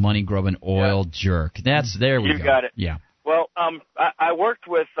 money grubbing oil jerk. That's there we go. You got it. Yeah. Well, I worked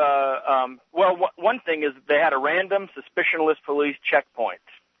with. One thing is they had a random suspicionless police checkpoint,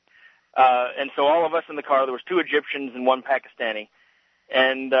 and so all of us in the car. There was 2 Egyptians and 1 Pakistani,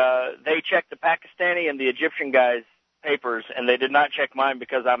 and they checked the Pakistani and the Egyptian guy's papers, and they did not check mine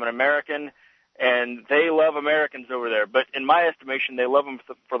because I'm an American, and they love Americans over there. But in my estimation, they love them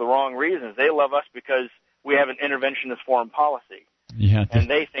for the wrong reasons. They love us because we have an interventionist foreign policy, and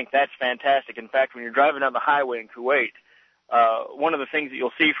they think that's fantastic. In fact, when you're driving down the highway in Kuwait, one of the things that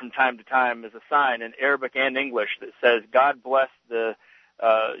you'll see from time to time is a sign in Arabic and English that says, "God bless the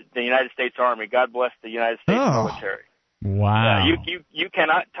United States Army. God bless the United States military." Wow. You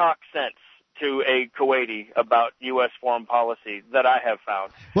cannot talk sense to a Kuwaiti about U.S. foreign policy that I have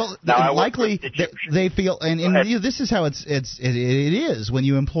found. Well, now, likely they feel, and this is how it is when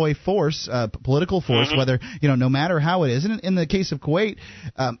you employ force, political force, whether no matter how it is. And in the case of Kuwait,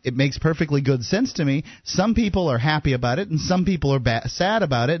 it makes perfectly good sense to me. Some people are happy about it, and some people are sad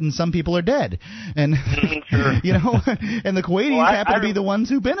about it, and some people are dead. And and the Kuwaitis happen to be the ones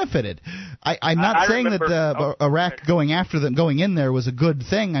who benefited. I'm not saying that Iraq going in there was a good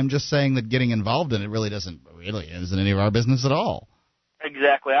thing. I'm just saying that getting involved in it isn't any of our business at all.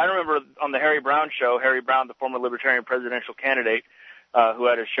 Exactly. I remember on the Harry Brown show, Harry Brown, the former Libertarian presidential candidate, who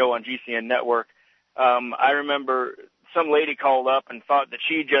had a show on GCN Network. I remember some lady called up and thought that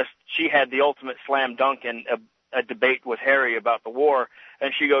she had the ultimate slam dunk in a debate with Harry about the war,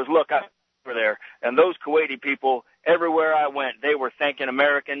 and she goes, "Look, I over there, and those Kuwaiti people, everywhere I went, they were thanking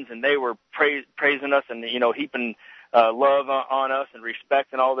Americans and they were praising us and heaping love on us and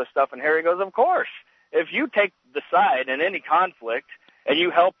respect and all this stuff." And Harry goes, "Of course, if you take the side in any conflict and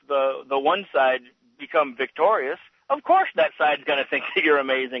you help the one side become victorious, of course that side's going to think that you're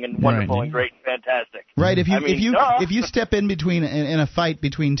amazing and wonderful and great and fantastic." Right. If you step in between in a fight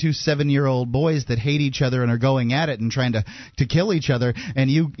between 2 7-year-old boys that hate each other and are going at it and trying to kill each other, and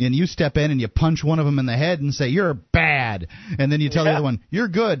you step in and you punch one of them in the head and say you're bad, and then you tell the other one you're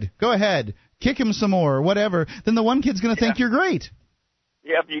good, go ahead, kick him some more or whatever, then the one kid's going to think you're great.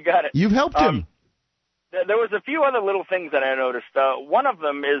 Yep, you got it. You've helped him. There was a few other little things that I noticed. One of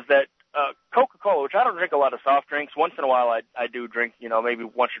them is that Coca-Cola, which I don't drink a lot of soft drinks. Once in a while I do drink, maybe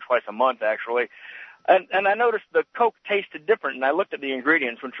once or twice a month actually. And I noticed the Coke tasted different, and I looked at the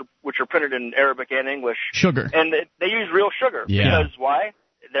ingredients, which are printed in Arabic and English. Sugar. And they use real sugar. Yeah. Because why?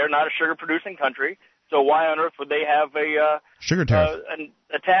 They're not a sugar-producing country, so why on earth would they have a sugar tariff?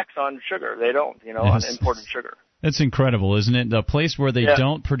 A tax on sugar? They don't, on imported sugar. It's incredible, isn't it? The place where they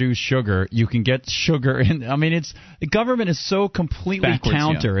don't produce sugar, you can get sugar in. I mean, the government is so completely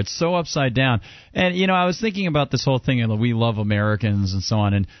counter. It's so upside down. And, I was thinking about this whole thing of we love Americans and so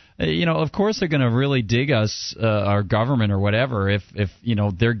on. And, of course they're going to really dig us, our government or whatever, if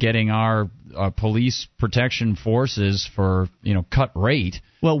they're getting our police protection forces for, cut rate.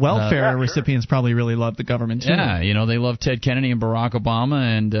 Well, welfare recipients probably really love the government, too. Yeah, they love Ted Kennedy and Barack Obama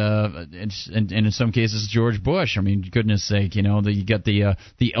and in some cases George Bush. I mean, goodness sake, you get the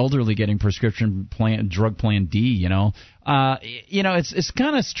elderly getting prescription drug plan D, It's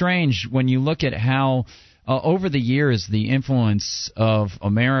kind of strange when you look at how over the years the influence of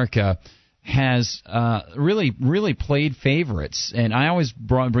America has really played favorites. And I always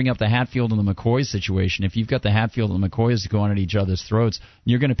bring up the Hatfield and the McCoy situation. If you've got the Hatfield and the McCoys going at each other's throats,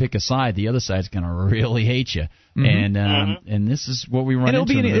 you're going to pick a side. The other side's going to really hate you. Mm-hmm. And this is what we run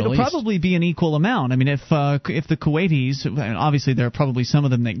into in the Middle East. It'll probably be an equal amount. I mean, if the Kuwaitis, obviously there are probably some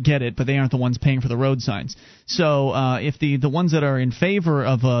of them that get it, but they aren't the ones paying for the road signs. So if the ones that are in favor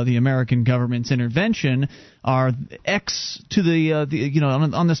of the American government's intervention are X to the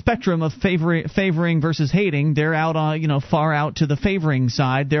on the spectrum of favoring versus hating, they're out on far out to the favoring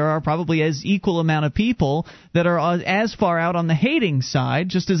side. There are probably as equal amount of people that are as far out on the hating side,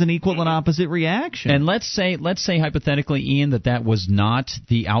 just as an equal and opposite reaction. And let's say hypothetically, Ian, that was not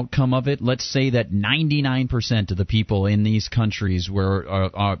the outcome of it. Let's say that 99% of the people in these countries where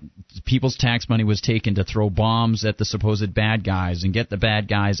people's tax money was taken to throw bombs at the supposed bad guys and get the bad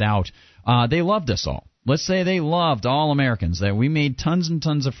guys out, they loved us all. let's say they loved all Americans, that we made tons and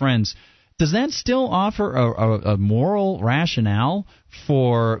tons of friends, does that still offer a moral rationale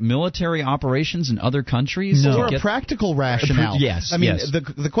for military operations in other countries? No. Or a practical rationale. Yes. I mean, yes.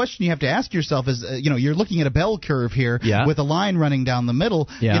 the question you have to ask yourself is, you're looking at a bell curve here with a line running down the middle.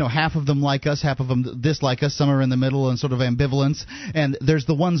 Yeah. Half of them like us, half of them dislike us, some are in the middle and sort of ambivalence. And there's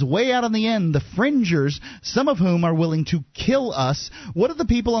the ones way out on the end, the fringers, some of whom are willing to kill us. What are the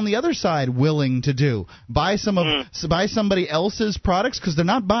people on the other side willing to do? Buy somebody else's products? Because they're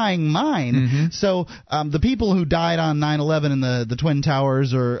not buying mine. Mm-hmm. So the people who died on 9/11 in the Twin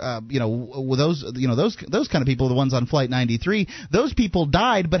Towers, or those kind of people, the ones on Flight 93, those people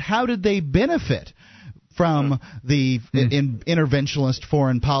died. But how did they benefit from the interventionist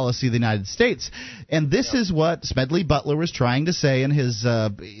foreign policy of the United States? And this is what Smedley Butler was trying to say in his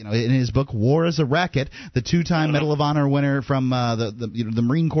in his book War is a Racket, the two-time Medal of Honor winner from the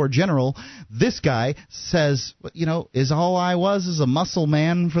Marine Corps general. This guy says, is all I was is a muscle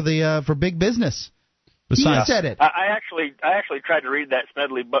man for big business. Besides, he said it. I actually tried to read that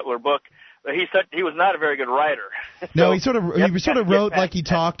Smedley Butler book. He said he was not a very good writer. No, he sort of wrote like he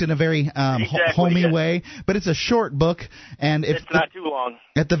talked in a very homey way, but it's a short book, and it's not too long.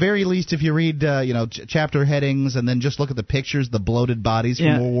 At the very least, if you read chapter headings and then just look at the pictures, the bloated bodies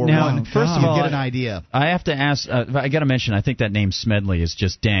from World War I, first of all, you get an idea. I have to ask. I got to mention, I think that name Smedley is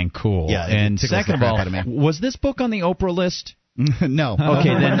just dang cool. Yeah, and second of all, was this book on the Oprah list? No. Okay,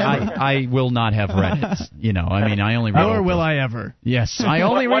 then I will not have read it. I only read Oprah. Nor will I ever. Yes, I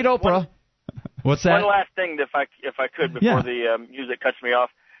only read Oprah. What's that? One last thing, if I could, before the music cuts me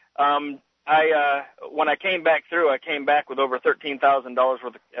off. When I came back through, I came back with over $13,000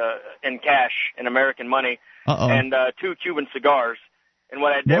 worth in cash, in American money, and 2 Cuban cigars. And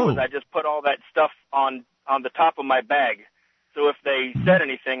what I did was I just put all that stuff on the top of my bag. So if they said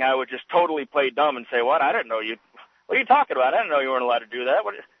anything, I would just totally play dumb and say, "What? I didn't know you. What are you talking about? I didn't know you weren't allowed to do that.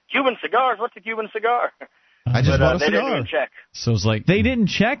 What? Cuban cigars? What's a Cuban cigar?" I just bought a they cigar. didn't even check. So it's like they didn't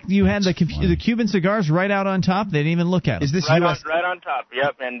check. You had the Cuban cigars right out on top. They didn't even look at them. Is this right U.S. right on top?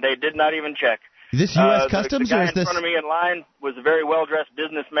 Yep, and they did not even check. Is this U.S. Customs the guy or is in this? front of me in line was a very well-dressed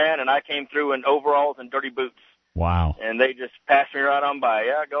businessman, and I came through in overalls and dirty boots. Wow. And they just passed me right on by.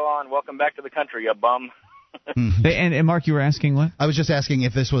 Yeah, go on. Welcome back to the country, you bum. And Mark, you were asking what? I was just asking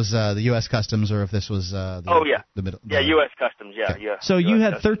if this was the U.S. Customs or if this was the middle. Yeah, U.S. Customs. Yeah, okay. yeah. So US you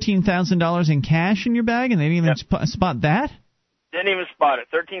had $13,000 in cash in your bag, and they didn't even spot that? Didn't even spot it.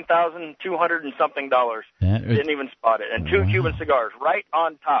 $13,200 and something dollars. Didn't even spot it. And 2 Cuban cigars right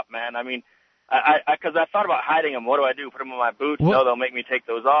on top, man. I mean, because I thought about hiding them. What do I do? Put them in my boots? No, they'll make me take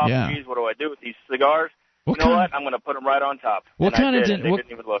those off. Yeah. Geez, what do I do with these cigars? What? I'm going to put them right on top. What kind of? didn't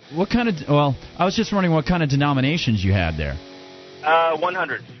even look. What kind of? Well, I was just wondering what kind of denominations you had there.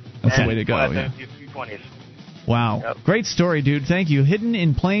 100s. That's the way to go. A few 20s. Wow. Yep. Great story, dude. Thank you. Hidden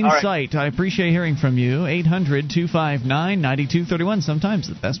in plain sight. I appreciate hearing from you. 800-259-9231. Sometimes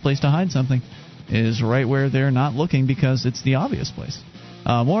the best place to hide something is right where they're not looking because it's the obvious place.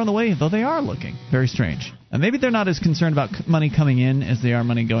 More on the way, though they are looking. Very strange. Maybe they're not as concerned about money coming in as they are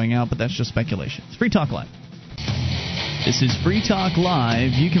money going out, but that's just speculation. It's Free Talk Live. This is Free Talk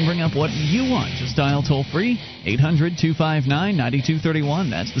Live. You can bring up what you want. Just dial toll-free, 800-259-9231.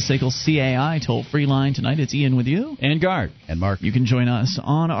 That's the SACL CAI toll-free line tonight. It's Ian with you. And Guard. And Mark. You can join us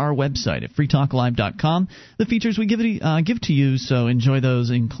on our website at freetalklive.com. The features we give to you, so enjoy those,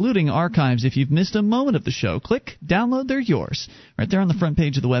 including archives. If you've missed a moment of the show, click download. They're yours. Right there on the front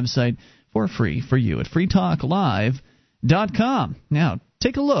page of the website for free for you at freetalklive.com. Now,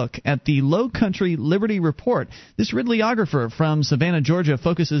 take a look at the Low Country Liberty Report. This Ridleyographer from Savannah, Georgia,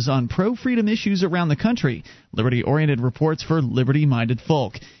 focuses on pro-freedom issues around the country. Liberty-oriented reports for liberty-minded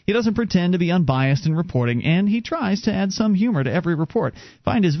folk. He doesn't pretend to be unbiased in reporting, and he tries to add some humor to every report.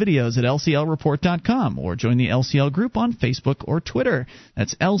 Find his videos at lclreport.com or join the LCL group on Facebook or Twitter.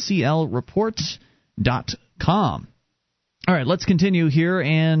 That's lclreports.com. All right, let's continue here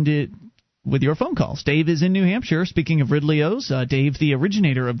with your phone calls. Dave is in New Hampshire. Speaking of Ridley-O's, Dave, the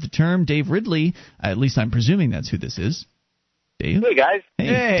originator of the term, Dave Ridley, at least I'm presuming that's who this is. Dave? Hey, guys.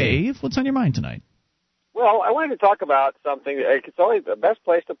 Hey, Dave. What's on your mind tonight? Well, I wanted to talk about something. It's always the best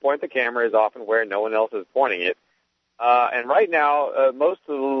place to point the camera is often where no one else is pointing it. And right now, most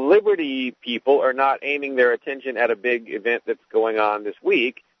of the Liberty people are not aiming their attention at a big event that's going on this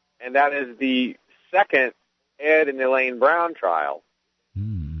week, and that is the second Ed and Elaine Brown trial.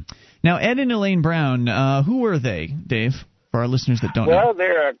 Now, Ed and Elaine Brown, who were they, Dave, for our listeners that don't know? Well,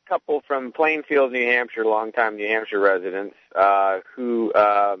 they're a couple from Plainfield, New Hampshire, longtime New Hampshire residents, who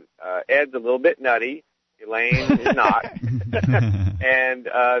Ed's a little bit nutty. Elaine is not. And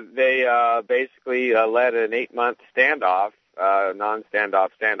they basically led an 8-month standoff, non-standoff,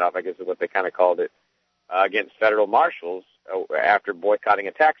 I guess is what they kind of called it, against federal marshals after boycotting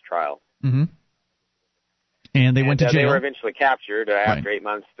a tax trial. Mm-hmm. And they went to jail. They were eventually captured. After 8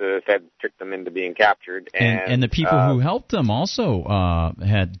 months, the Fed tricked them into being captured. And the people who helped them also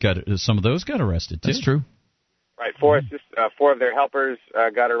some of those got arrested, too. That's true. Right. 4 of their helpers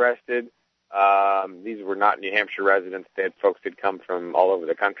got arrested. These were not New Hampshire residents. They had folks who'd come from all over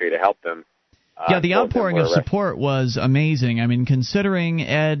the country to help them. The outpouring of support was amazing. I mean, considering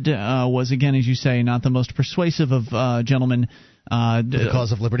Ed was, again, as you say, not the most persuasive of gentlemen, the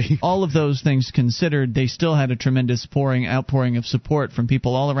cause of liberty. All of those things considered, they still had a tremendous outpouring of support from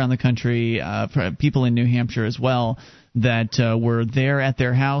people all around the country, people in New Hampshire as well, that were there at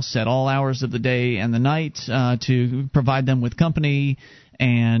their house at all hours of the day and the night to provide them with company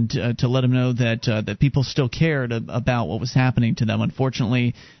and to let them know that people still cared about what was happening to them.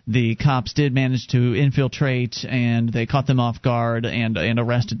 Unfortunately, the cops did manage to infiltrate, and they caught them off guard and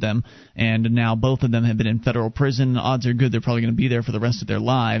arrested them. And now both of them have been in federal prison. Odds are good they're probably going to be there for the rest of their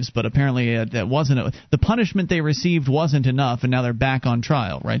lives. But apparently that wasn't the punishment they received wasn't enough, and now they're back on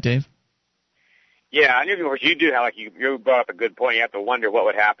trial. Right, Dave? Yeah, and of course you do have, like you brought up a good point. You have to wonder what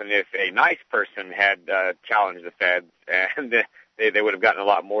would happen if a nice person had challenged the feds, and they would have gotten a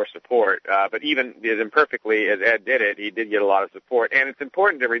lot more support. But even as imperfectly as Ed did it, he did get a lot of support. And it's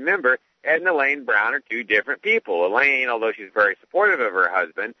important to remember, Ed and Elaine Brown are two different people. Elaine, although she's very supportive of her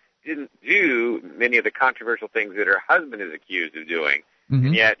husband, didn't do many of the controversial things that her husband is accused of doing. Mm-hmm.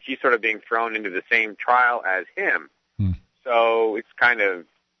 And yet she's sort of being thrown into the same trial as him. Mm. So it's kind of,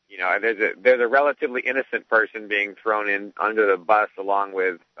 there's a relatively innocent person being thrown in under the bus along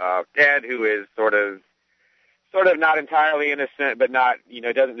with Ed, who is sort of not entirely innocent, but not,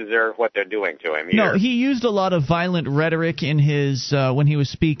 doesn't deserve what they're doing to him either. No, he used a lot of violent rhetoric in his when he was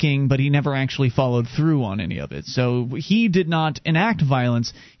speaking, but he never actually followed through on any of it. So he did not enact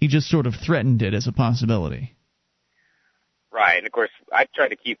violence. He just sort of threatened it as a possibility. Right, and of course, I tried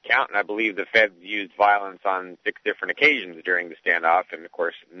to keep count, and I believe the feds used violence on 6 different occasions during the standoff, and of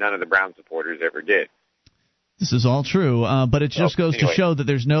course, none of the Brown supporters ever did. This is all true, but it just goes to show that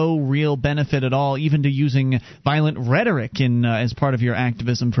there's no real benefit at all, even to using violent rhetoric as part of your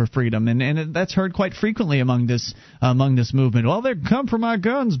activism for freedom, and that's heard quite frequently among this movement. Well, they come for my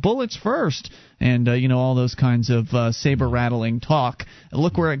guns, bullets first, and all those kinds of saber rattling talk.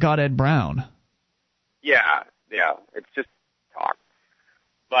 Look where it got Ed Brown. Yeah, it's just talk.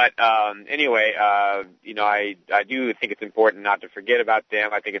 But anyway, I do think it's important not to forget about them.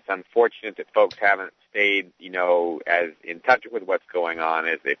 I think it's unfortunate that folks haven't stayed, as in touch with what's going on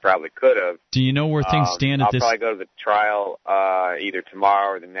as they probably could have. Do you know where things stand at this? I'll probably go to the trial either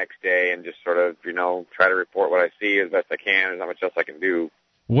tomorrow or the next day and just sort of, try to report what I see as best I can. There's not much else I can do.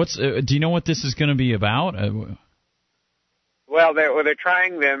 Do you know what this is going to be about? Well, they're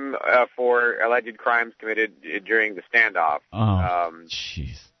trying them for alleged crimes committed during the standoff. Oh,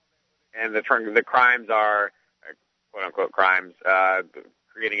 jeez. And the crimes are, quote-unquote crimes,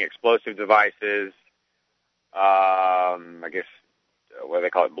 creating explosive devices, I guess, what do they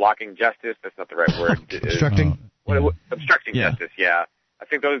call it, blocking justice? That's not the right word. Obstructing? Obstructing justice, yeah. I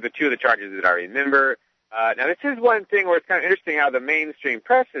think those are the 2 of the charges that I remember. Now, this is one thing where it's kind of interesting how the mainstream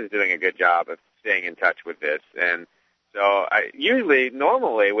press is doing a good job of staying in touch with this. And so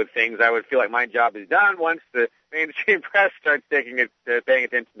normally with things, I would feel like my job is done once the mainstream press starts paying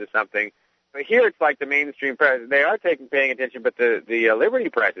attention to something. But here it's like the mainstream press, they are paying attention, but the Liberty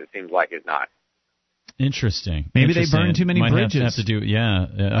press, it seems like, is not. Interesting. Maybe they burned too many bridges. Have to do, yeah.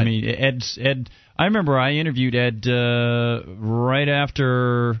 I mean, Ed. I remember I interviewed Ed right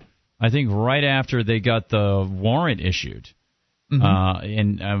after they got the warrant issued.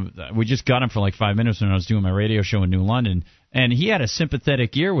 Mm-hmm. We just got him for like 5 minutes when I was doing my radio show in New London, and he had a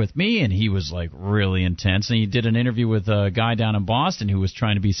sympathetic ear with me, and he was like really intense. And he did an interview with a guy down in Boston who was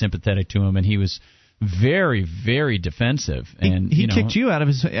trying to be sympathetic to him, and he was very, very defensive. And he kicked you out of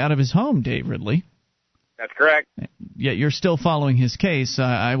his home, Dave Ridley. That's correct. Yet you're still following his case.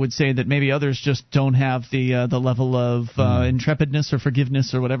 I would say that maybe others just don't have the level of intrepidness or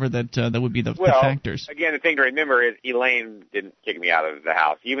forgiveness or whatever that would be the factors. Again, the thing to remember is Elaine didn't kick me out of the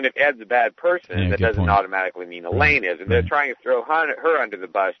house. Even if Ed's a bad person, that doesn't automatically mean Elaine is. And they're trying to throw her under the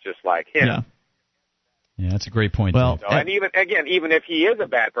bus just like him. Yeah, that's a great point. Well, and even if he is a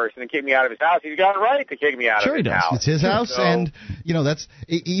bad person and kick me out of his house, he's got a right to kick me out of his house. It's his house, and that's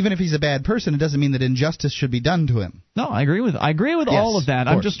even if he's a bad person, it doesn't mean that injustice should be done to him. No, I agree with all of that.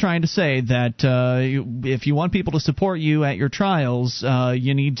 I'm just trying to say that if you want people to support you at your trials,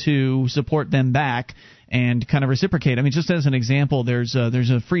 you need to support them back. and kind of reciprocate. I mean, just as an example, there's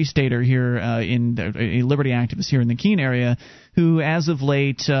a Free Stater here in a liberty activist here in the Keene area who, as of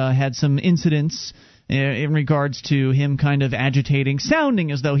late, had some incidents in regards to him kind of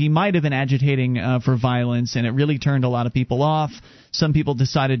sounding as though he might have been agitating for violence, and it really turned a lot of people off. Some people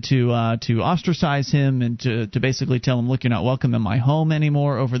decided to ostracize him and to basically tell him, look, you're not welcome in my home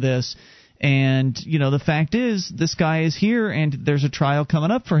anymore over this. And, the fact is, this guy is here, and there's a trial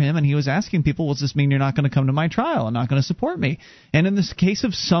coming up for him, and he was asking people, well, does this mean you're not going to come to my trial and not going to support me? And in this case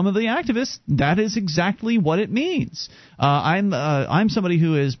of some of the activists, that is exactly what it means. I'm somebody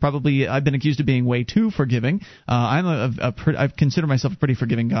who is probably, I've been accused of being way too forgiving. I consider myself a pretty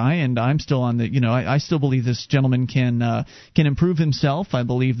forgiving guy, and I'm still on the, I still believe this gentleman can improve himself. I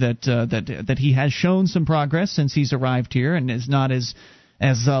believe that he has shown some progress since he's arrived here and is not as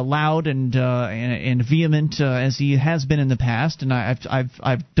loud and vehement as he has been in the past, and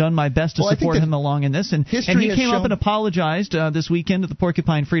I've done my best to support him along in this. And he came up and apologized this weekend at the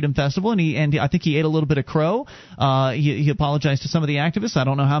Porcupine Freedom Festival, and I think he ate a little bit of crow. He apologized to some of the activists. I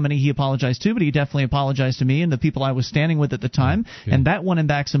don't know how many he apologized to, but he definitely apologized to me and the people I was standing with at the time, and that won him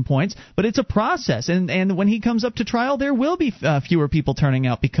back some points. But it's a process, and when he comes up to trial, there will be fewer people turning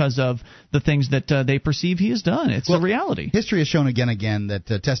out because of the things that they perceive he has done. It's a reality. History has shown again that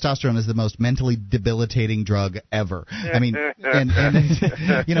testosterone is the most mentally debilitating drug ever. I mean, and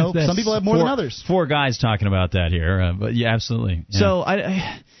some people have more than others. Four guys talking about that here, but yeah, absolutely.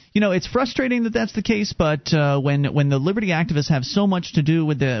 Yeah. So it's frustrating that that's the case, but when the liberty activists have so much to do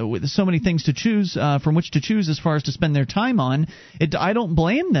with so many things to choose from which to choose as far as to spend their time on, I don't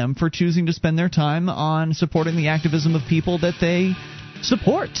blame them for choosing to spend their time on supporting the activism of people that they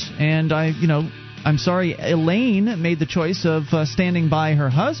support. And I'm sorry, Elaine made the choice of standing by her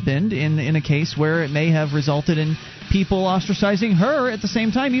husband in a case where it may have resulted in people ostracizing her at the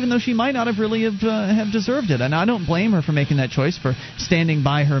same time, even though she might not have really have deserved it. And I don't blame her for making that choice, for standing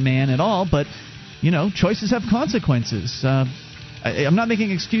by her man at all. But choices have consequences. I'm not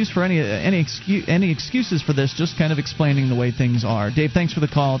making excuse for any excuses for this. Just kind of explaining the way things are. Dave, thanks for the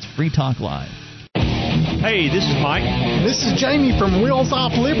call. It's Free Talk Live. Hey, this is Mike. This is Jamie from Wheels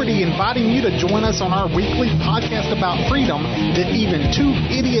Off Liberty, inviting you to join us on our weekly podcast about freedom that even two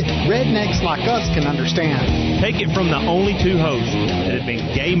idiot rednecks like us can understand. Take it from the only two hosts that have been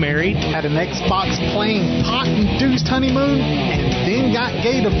gay married, had an Xbox playing pot-induced honeymoon, and then got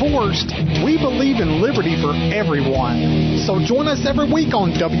gay divorced. We believe in liberty for everyone. So join us every week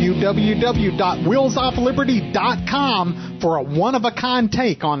on www.wheelsoffliberty.com for a one-of-a-kind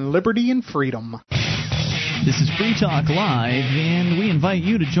take on liberty and freedom. This is Free Talk Live, and we invite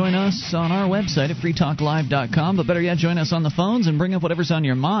you to join us on our website at freetalklive.com, but better yet, join us on the phones and bring up whatever's on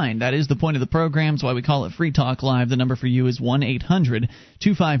your mind. That is the point of the program. That's why we call it Free Talk Live. The number for you is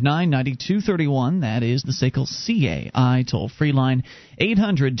 1-800-259-9231. That is the SACL CAI toll-free line,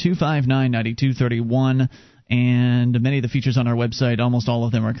 800-259-9231. And many of the features on our website, almost all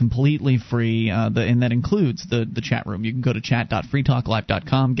of them, are completely free, and that includes the chat room. You can go to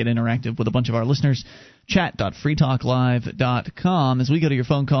chat.freetalklive.com, get interactive with a bunch of our listeners, chat.freetalklive.com, as we go to your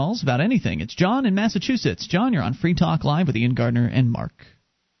phone calls about anything. It's John in Massachusetts. John, you're on Free Talk Live with Ian Gardner and Mark.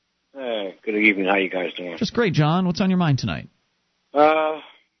 Good evening. How you guys doing? Just great, John. What's on your mind tonight? I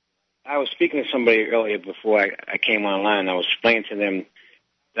was speaking to somebody earlier before I came online. I was explaining to them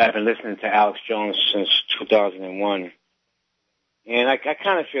that I've been listening to Alex Jones since 2001, and I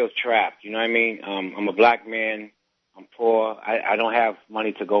kind of feel trapped. You know what I mean? I'm a black man. I'm poor. I don't have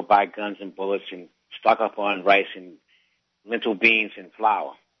money to go buy guns and bullets and stock up on rice and lentil beans and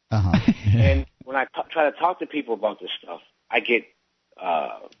flour. And when I try to talk to people about this stuff, I get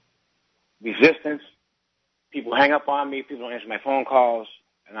resistance. People hang up on me. People don't answer my phone calls.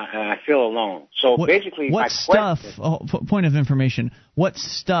 And I feel alone. So basically, point of information, what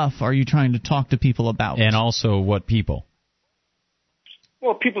stuff are you trying to talk to people about? And also what people?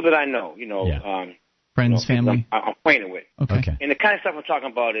 Well, people that I know, friends, family. I'm acquainted with. Okay. And the kind of stuff I'm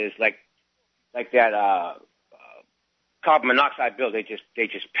talking about is like that carbon monoxide bill they just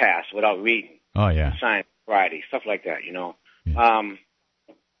passed without reading. Oh yeah. Science Friday, stuff like that, Yeah.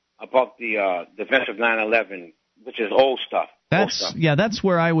 About the events of 9/11, which is old stuff. That's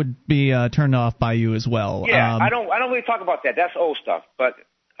where I would be turned off by you as well. Yeah, I don't really talk about that. That's old stuff. But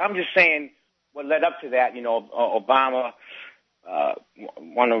I'm just saying what led up to that. Obama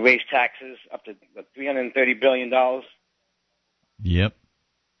wanted to raise taxes up to $330 billion. Yep.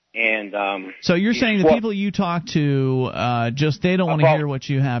 And so you're saying the people you talk to they don't want to hear what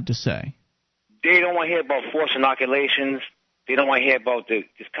you have to say. They don't want to hear about forced inoculations. They don't want to hear about this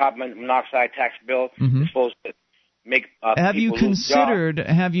carbon monoxide tax bill. Mm-hmm. It's supposed to make have you people lose jobs.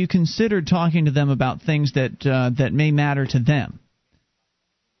 Have you considered talking to them about things that may matter to them?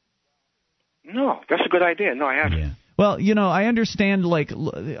 No, that's a good idea. No, I haven't. Yeah. Well, I understand,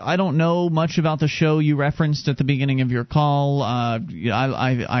 I don't know much about the show you referenced at the beginning of your call.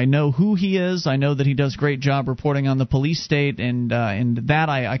 I know who he is. I know that he does a great job reporting on the police state, and that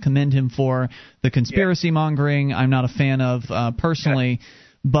I commend him for. The conspiracy mongering I'm not a fan of personally,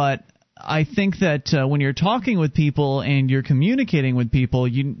 but I think that when you're talking with people and you're communicating with people,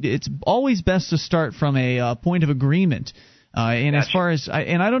 it's always best to start from a point of agreement. And gotcha. As far as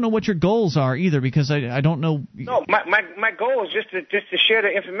I don't know what your goals are either, because I don't know. No, my goal is just to share the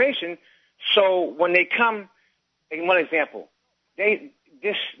information. So when they come, like one example,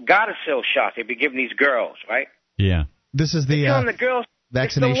 this gotta sell shots they be giving these girls, right? Yeah. This is They're telling the girls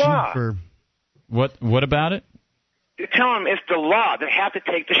vaccination it's the law. for. What about it? They're telling them it's the law. They have to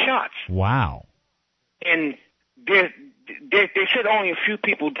take the shots. Wow. And they said only a few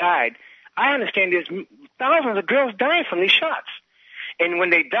people died. I understand there's thousands of girls dying from these shots. And when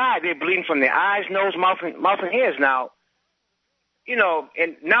they die, they're bleeding from their eyes, nose, mouth, and ears. Now,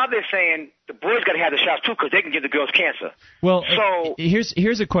 and now they're saying the boys got to have the shots too because they can give the girls cancer. Well, so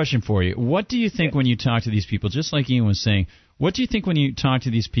here's a question for you. What do you think when you talk to these people, just like Ian was saying, what do you think when you talk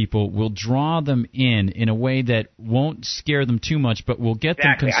to these people will draw them in a way that won't scare them too much, but will get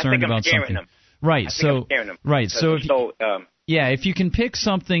them concerned about something? Them. Right. I'm scaring them. Right. So if you can pick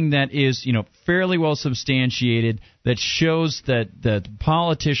something that is, fairly well substantiated, that shows that the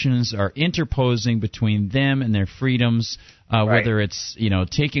politicians are interposing between them and their freedoms, whether it's,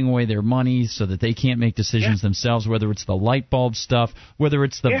 taking away their money so that they can't make decisions themselves, whether it's the light bulb stuff, whether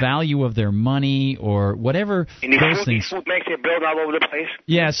it's the value of their money or whatever and those things. Food makes it build all over the place.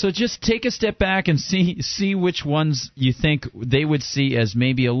 Yeah, so just take a step back and see which ones you think they would see as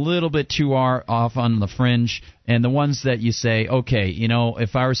maybe a little bit too off on the fringe, and the ones that you say, okay,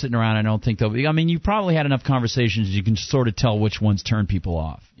 if I were sitting around, I don't think they'll be. I mean, you probably had enough conversations you can sort of tell which ones turn people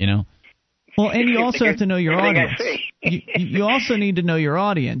off, Well, and you also have to know your audience. You also need to know your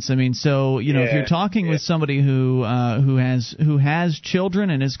audience. I mean, so if you're talking with somebody who has children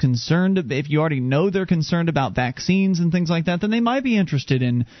and is concerned, if you already know they're concerned about vaccines and things like that, then they might be interested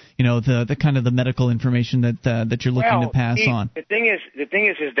in the kind of the medical information that you're looking to pass on. The thing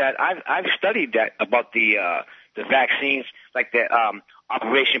is that I've studied that about the vaccines, like the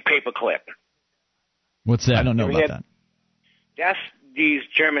Operation Paperclip. What's that? I don't know about that. That's these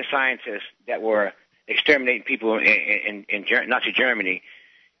German scientists that were exterminating people in Nazi Germany,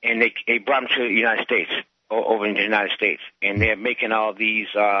 and they brought them to the United States, over in the United States, and they're making all these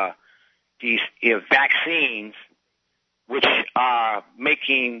vaccines, which are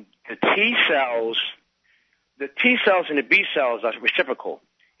making the T cells and the B cells are reciprocal,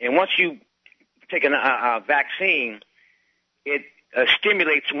 and once you take a vaccine, it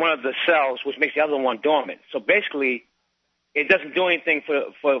stimulates one of the cells, which makes the other one dormant. So basically, it doesn't do anything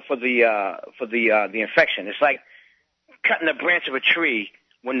for the infection. It's like cutting a branch of a tree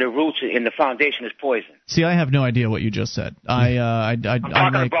when the roots in the foundation is poison. See, I have no idea what you just said. I'm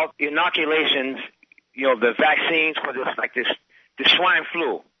talking about the inoculations, the vaccines for the swine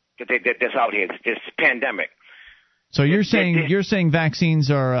flu that's out here, this pandemic. So you're saying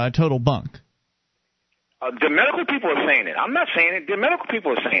vaccines are total bunk? The medical people are saying it. I'm not saying it. The medical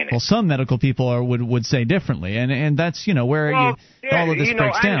people are saying it. Well, some medical people would say differently, and that's where all of this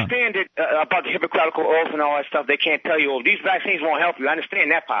breaks down. I understand it about the Hippocratic oath and all that stuff. They can't tell you, these vaccines won't help you. I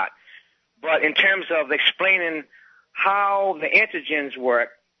understand that part. But in terms of explaining how the antigens work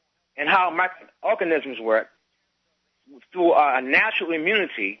and how microorganisms work through a natural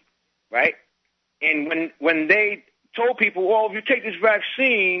immunity, right? And when they told people, if you take this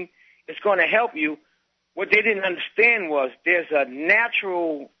vaccine, it's going to help you. What they didn't understand was there's a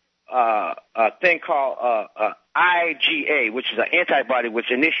natural thing called IgA, which is an antibody which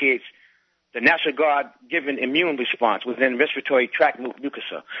initiates the natural God-given immune response within respiratory tract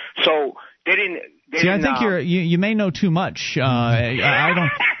mucosa. So they didn't. I think you may know too much.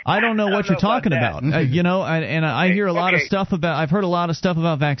 I don't know what you're talking about. I hear a lot of stuff about. I've heard a lot of stuff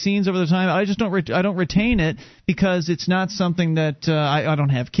about vaccines over the time. I just don't retain it because it's not something that I don't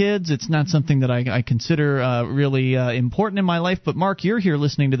have kids. It's not something that I consider really important in my life. But Mark, you're here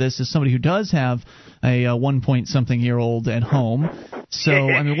listening to this as somebody who does have a 1-point-something-year-old at home. So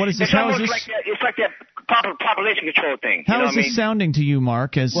I mean, what is this? How is this? It's like that population control thing. How is this sounding to you,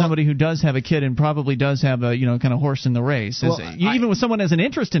 Mark, as somebody who does have a kid and probably does have a kind of horse in the race? Even with someone has an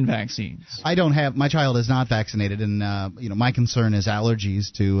interest in vaccines. I don't have. My child is not vaccinated, and my concern is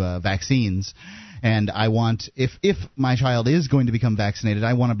allergies to vaccines. And I want, if my child is going to become vaccinated,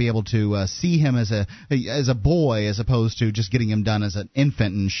 I want to be able to see him as a boy, as opposed to just getting him done as an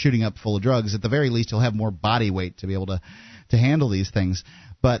infant and shooting up full of drugs. At the very least, he'll have more body weight to be able to handle these things.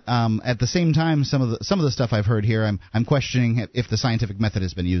 But at the same time, some of the stuff I've heard here, I'm questioning if the scientific method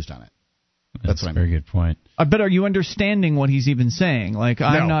has been used on it. That's a very good point. But are you understanding what he's even saying?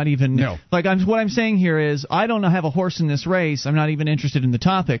 I'm not even. No. What I'm saying here is, I don't have a horse in this race. I'm not even interested in the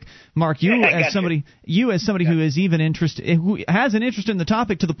topic. Mark, as somebody who is even interested, who has an interest in the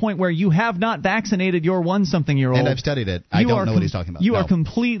topic to the point where you have not vaccinated your 1-something-year-old. And I've studied it. I don't know what he's talking about. You are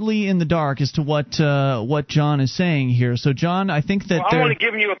completely in the dark as to what John is saying here. So, John, I think that I'm only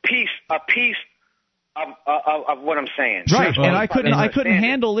giving you a piece of what I'm saying. Right, and I couldn't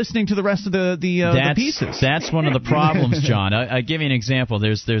handle listening to the rest of the pieces. That's one of the problems, John. I give you an example.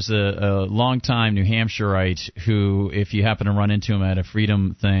 There's a longtime New Hampshireite who, if you happen to run into him at a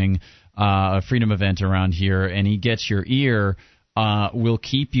freedom thing, a freedom event around here, and he gets your ear, will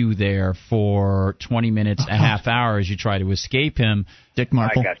keep you there for 20 minutes, a half hour as you try to escape him. Dick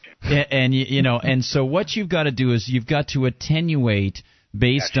Marple. I got you. And so what you've got to do is you've got to attenuate.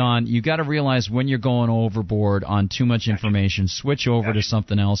 Based on, you got to realize when you're going overboard on too much information, switch over to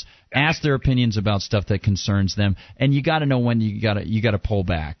something else, ask their opinions about stuff that concerns them, and you got to know when you got to pull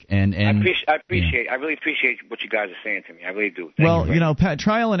back. And I really appreciate what you guys are saying to me. I really do.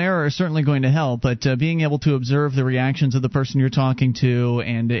 Trial and error is certainly going to help, but being able to observe the reactions of the person you're talking to,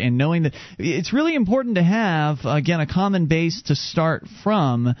 and knowing that it's really important to have, again, a common base to start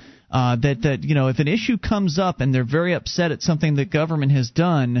from. If an issue comes up and they're very upset at something that government has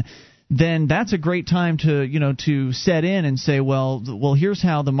done, then that's a great time to set in and say, well, here's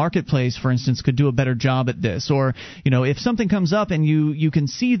how the marketplace, for instance, could do a better job at this. Or, if something comes up and you can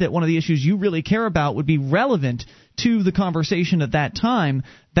see that one of the issues you really care about would be relevant to the conversation at that time,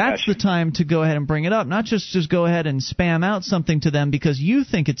 that's the time to go ahead and bring it up. Not just go ahead and spam out something to them because you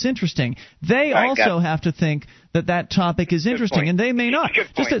think it's interesting. They also have to think that topic is interesting, and they may not.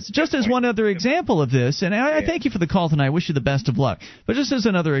 Just as one other example of this, and I thank you for the call tonight. I wish you the best of luck. But just as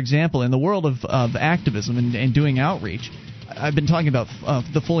another example, in the world of activism and doing outreach, I've been talking about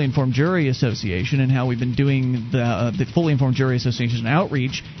the Fully Informed Jury Association and how we've been doing the Fully Informed Jury Association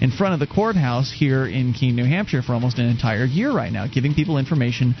outreach in front of the courthouse here in Keene, New Hampshire for almost an entire year right now, giving people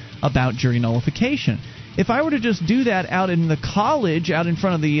information about jury nullification. If I were to just do that out in the college, out in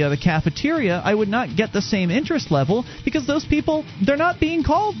front of the cafeteria, I would not get the same interest level because those people, they're not being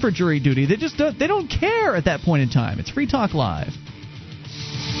called for jury duty. They don't care at that point in time. It's Free Talk Live.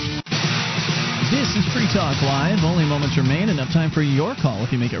 This is Free Talk Live. Only moments remain. Enough time for your call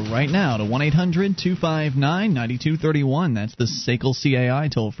if you make it right now to 1-800-259-9231. That's the SACL CAI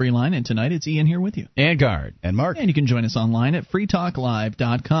toll-free line. And tonight it's Ian here with you. And Guard. And Mark. And you can join us online at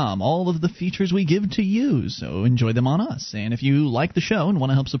freetalklive.com. All of the features we give to you, so enjoy them on us. And if you like the show and want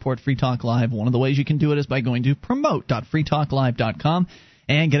to help support Free Talk Live, one of the ways you can do it is by going to promote.freetalklive.com.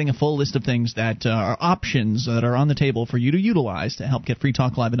 and getting a full list of things that are options that are on the table for you to utilize to help get Free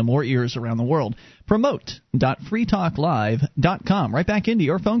Talk Live into more ears around the world. Promote.freetalklive.com. Right back into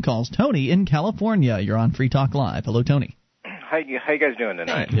your phone calls. Tony in California. You're on Free Talk Live. Hello, Tony. How you guys doing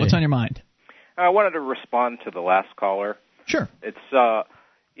tonight? Hey. What's on your mind? I wanted to respond to the last caller. Sure. It's,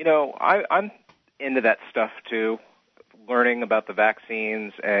 I'm into that stuff too, learning about the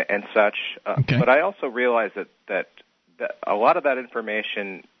vaccines and such. Okay. But I also realize that a lot of that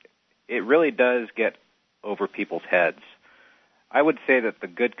information, it really does get over people's heads. I would say that the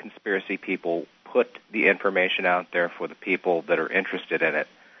good conspiracy people put the information out there for the people that are interested in it,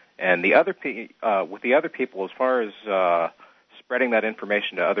 and with the other people, as far as spreading that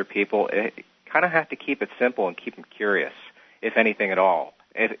information to other people, it kind of have to keep it simple and keep them curious, if anything at all,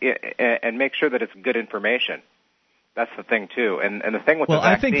 and make sure that it's good information. That's the thing, too. And the thing with the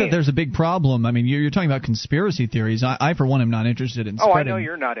vaccine... I think that there's a big problem. I mean, you're talking about conspiracy theories. I for one, am not interested in spreading I know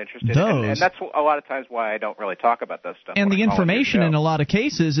you're not interested. And that's a lot of times why I don't really talk about that stuff. And the information in a lot of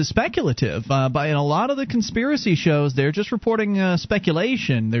cases is speculative. But in a lot of the conspiracy shows, they're just reporting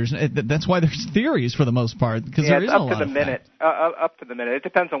speculation. That's why there's theories for the most part, because there isn't a lot of fact. Up to the minute. It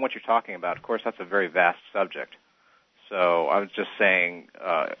depends on what you're talking about. Of course, that's a very vast subject. So I was just saying...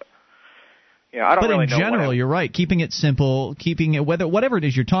 I don't but really in know. general, you're right. Keeping it simple, keeping it whatever it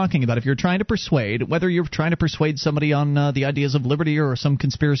is you're talking about. If you're trying to persuade, whether you're trying to persuade somebody on the ideas of liberty or some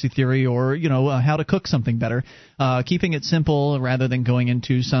conspiracy theory or how to cook something better, keeping it simple rather than going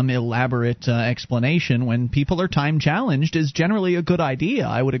into some elaborate explanation when people are time challenged is generally a good idea.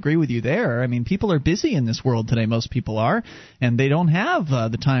 I would agree with you there. I mean, people are busy in this world today. Most people are, and they don't have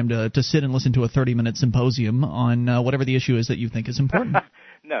the time to sit and listen to a 30-minute symposium on whatever the issue is that you think is important.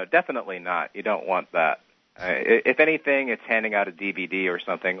 No, definitely not. You don't want that. If anything, it's handing out a DVD or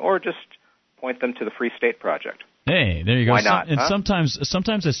something, or just point them to the Free State Project. Hey, there you go. Why not? And sometimes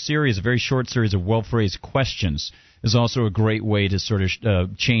a very short series of well-phrased questions is also a great way to sort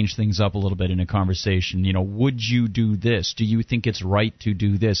of change things up a little bit in a conversation. Would you do this? Do you think it's right to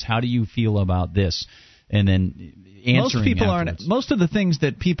do this? How do you feel about this? And then answering most of the things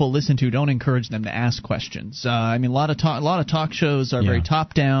that people listen to don't encourage them to ask questions. I mean, a lot of talk shows are very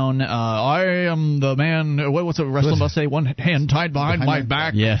top down. I am the man. What's a wrestler must say? One hand tied behind my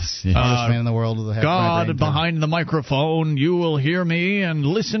back. Yes. Hardest man in the world with a God behind the microphone. You will hear me and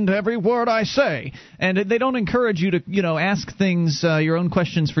listen to every word I say. And they don't encourage you to ask things, your own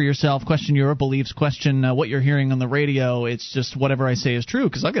questions for yourself. Question your beliefs. Question what you're hearing on the radio. It's just whatever I say is true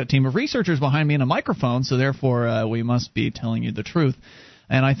because I've got a team of researchers behind me and a microphone. So therefore, we must be telling you the truth.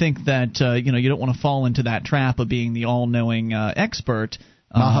 And I think that you don't want to fall into that trap of being the all-knowing expert.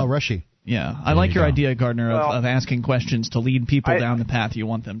 Maharishi. Yeah, I like your idea, Gardner, of asking questions to lead people down the path you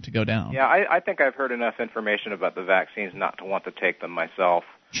want them to go down. Yeah, I think I've heard enough information about the vaccines not to want to take them myself.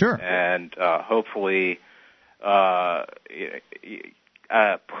 Sure. And hopefully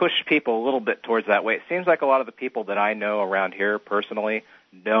push people a little bit towards that way. It seems like a lot of the people that I know around here personally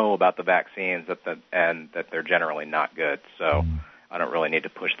know about the vaccines and that they're generally not good. So I don't really need to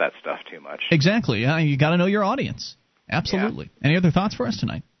push that stuff too much. Exactly. Yeah, you got to know your audience. Absolutely. Yeah. Any other thoughts for us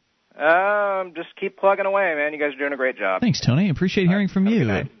tonight? Just keep plugging away, man. You guys are doing a great job. Thanks, Tony. Appreciate hearing from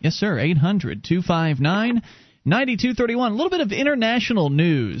you. Yes, sir. 800-259-9231. A little bit of international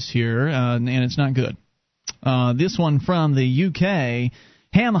news here, and it's not good. This one from the UK,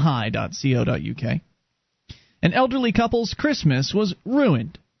 hamhigh.co.uk. An elderly couple's Christmas was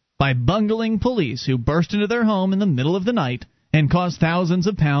ruined by bungling police who burst into their home in the middle of the night and caused thousands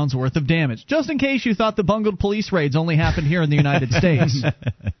of pounds worth of damage. Just in case you thought the bungled police raids only happened here in the United States.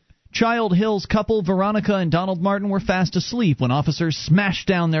 Child Hills couple Veronica and Donald Martin were fast asleep when officers smashed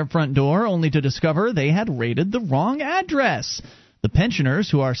down their front door only to discover they had raided the wrong address. The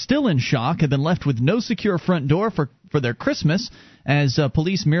pensioners, who are still in shock, have been left with no secure front door for their Christmas, as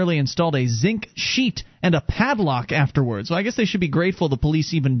police merely installed a zinc sheet and a padlock afterwards. So I guess they should be grateful the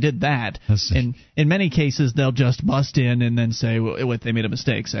police even did that. In many cases, they'll just bust in and then say they made a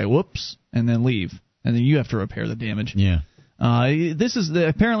mistake, say whoops, and then leave. And then you have to repair the damage. Yeah. This is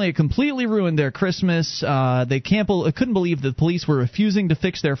apparently it completely ruined their Christmas. They couldn't believe the police were refusing to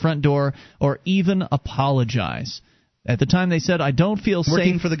fix their front door or even apologize. At the time, they said, I don't feel safe.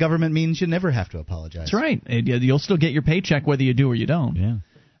 Working for the government means you never have to apologize. That's right. You'll still get your paycheck whether you do or you don't.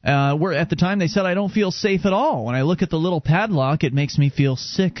 Yeah. At the time, they said, I don't feel safe at all. When I look at the little padlock, it makes me feel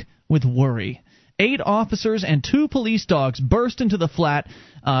sick with worry. 8 officers and 2 police dogs burst into the flat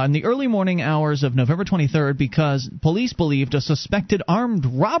in the early morning hours of November 23rd because police believed a suspected armed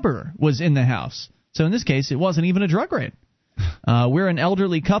robber was in the house. So in this case, it wasn't even a drug raid. We're an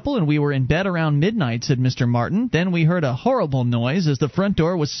elderly couple, and we were in bed around midnight, said Mr. Martin. Then we heard a horrible noise as the front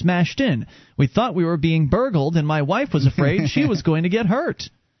door was smashed in. We thought we were being burgled, and my wife was afraid she was going to get hurt.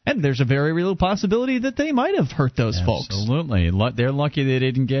 And there's a very real possibility that they might have hurt those folks. Absolutely. They're lucky they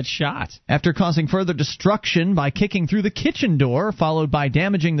didn't get shot. After causing further destruction by kicking through the kitchen door, followed by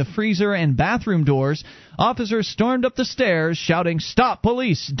damaging the freezer and bathroom doors, officers stormed up the stairs, shouting, "Stop,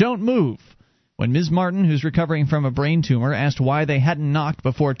 police! Don't move!" When Ms. Martin, who's recovering from a brain tumor, asked why they hadn't knocked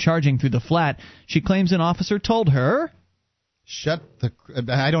before charging through the flat, she claims an officer told her,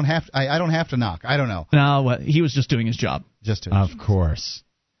 I don't have to knock. I don't know. No, he was just doing his job. Of course.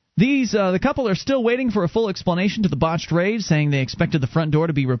 The couple are still waiting for a full explanation to the botched raid, saying they expected the front door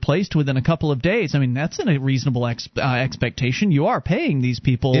to be replaced within a couple of days. I mean, that's a reasonable expectation. You are paying these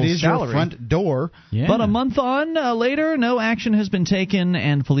people salary. It is your front door. Yeah. But a month on later, no action has been taken,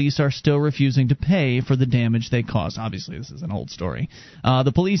 and police are still refusing to pay for the damage they caused. Obviously, this is an old story.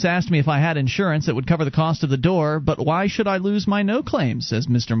 The police asked me if I had insurance that would cover the cost of the door, but why should I lose my no claim, says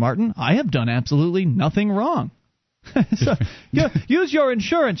Mr. Martin. I have done absolutely nothing wrong. So, use your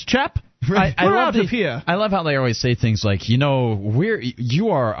insurance, chap. I We're love out of here. I love how they always say things like, you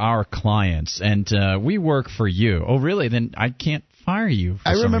are our clients, and we work for you. Oh, really? Then I can't fire you.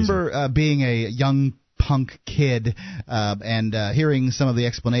 I remember being a young punk kid, and hearing some of the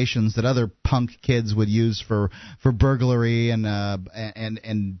explanations that other punk kids would use for burglary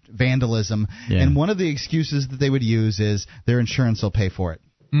and vandalism. Yeah. And one of the excuses that they would use is their insurance will pay for it.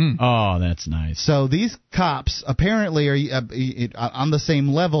 Oh, that's nice. So these cops apparently are on the same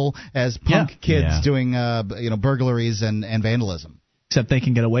level as punk kids doing burglaries and vandalism. Except they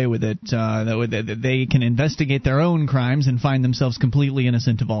can get away with it. They can investigate their own crimes and find themselves completely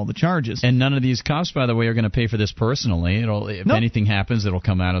innocent of all the charges. And none of these cops, by the way, are going to pay for this personally. If anything happens, it'll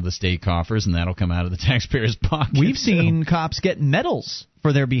come out of the state coffers, and that'll come out of the taxpayers' pockets. We've seen cops get medals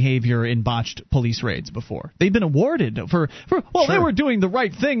for their behavior in botched police raids before. They've been awarded for they were doing the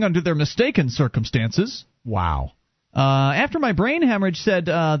right thing under their mistaken circumstances. Wow. After my brain hemorrhage, said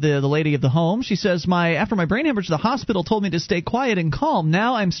the lady of the home, she says, after my brain hemorrhage, the hospital told me to stay quiet and calm.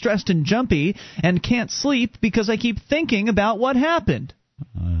 Now I'm stressed and jumpy and can't sleep because I keep thinking about what happened.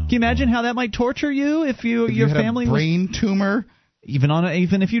 Can you imagine how that might torture you if your had family a brain tumor?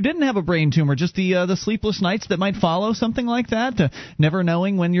 Even if you didn't have a brain tumor, just the sleepless nights that might follow something like that, never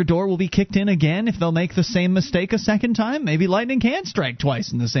knowing when your door will be kicked in again, if they'll make the same mistake a second time. Maybe lightning can strike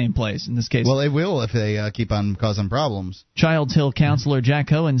twice in the same place in this case. Well, they will if they keep on causing problems. Childs Hill counselor Jack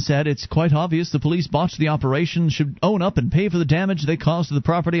Cohen said it's quite obvious the police botched the operation, should own up and pay for the damage they caused to the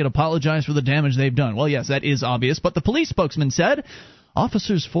property and apologize for the damage they've done. Well, yes, that is obvious, but the police spokesman said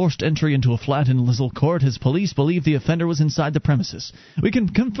officers forced entry into a flat in Lizzle Court as police believe the offender was inside the premises. We can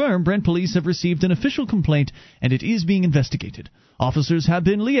confirm Brent police have received an official complaint and it is being investigated. Officers have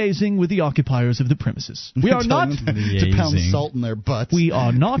been liaising with the occupiers of the premises. We are not to pound salt in their butts. We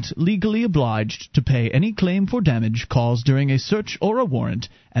are not legally obliged to pay any claim for damage caused during a search or a warrant,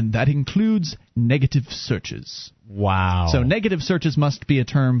 and that includes negative searches. Wow. So negative searches must be a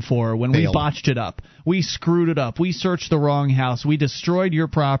term for when we botched it up. We screwed it up. We searched the wrong house. We destroyed your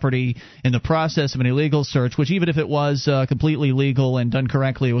property in the process of an illegal search, which even if it was completely legal and done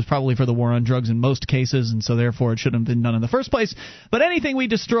correctly, it was probably for the war on drugs in most cases, and so therefore it shouldn't have been done in the first place. But anything we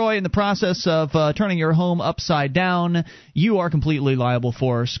destroy in the process of turning your home upside down, you are completely liable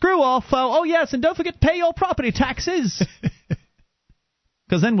for. Screw off. Oh, yes, and don't forget to pay your property taxes.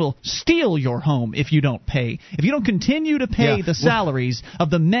 Because then we'll steal your home if you don't pay. If you don't continue to pay the salaries of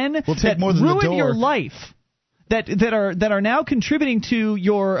the men that ruined your life, that are now contributing to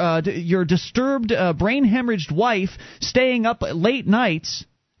your disturbed, brain hemorrhaged wife staying up late nights,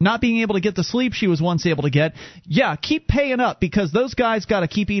 not being able to get the sleep she was once able to get. Yeah, keep paying up because those guys got to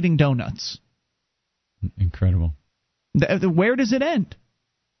keep eating donuts. Incredible. Where does it end?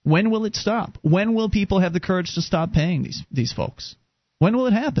 When will it stop? When will people have the courage to stop paying these folks? When will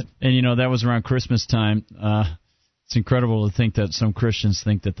it happen? And, that was around Christmas time. It's incredible to think that some Christians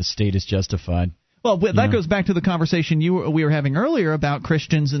think that the state is justified. Well, that goes back to the conversation we were having earlier about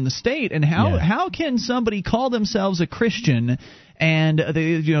Christians in the state and how can somebody call themselves a Christian and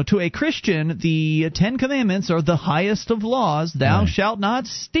to a Christian the Ten Commandments are the highest of laws. Thou shalt not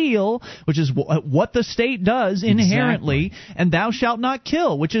steal, which is what the state does inherently, and thou shalt not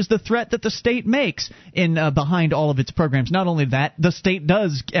kill, which is the threat that the state makes in behind all of its programs. Not only that, the state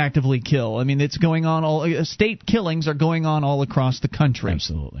does actively kill. I mean, it's going on state killings are going on all across the country.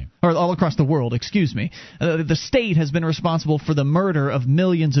 Absolutely. Or all across the world, excuse me. The state has been responsible for the murder of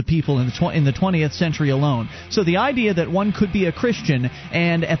millions of people in the 20th century alone. So the idea that one could be a Christian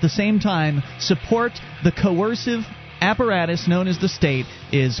and at the same time support the coercive apparatus known as the state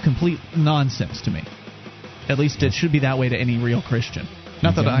is complete nonsense to me. At least it should be that way to any real Christian.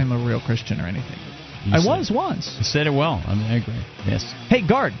 Not that I'm a real Christian or anything. I was once. You said it well. I agree. Yes. Hey,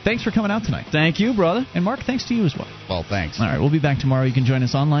 Guard, thanks for coming out tonight. Thank you, brother. And Mark, thanks to you as well. Well, thanks. All right, we'll be back tomorrow. You can join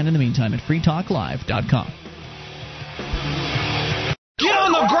us online in the meantime at freetalklive.com. Get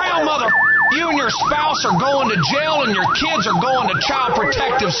on the ground, mother! You and your spouse are going to jail and your kids are going to Child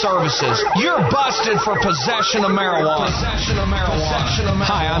Protective Services. You're busted for possession of marijuana.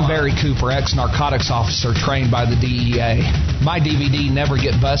 Hi, I'm Barry Cooper, ex-narcotics officer trained by the DEA. My DVD, Never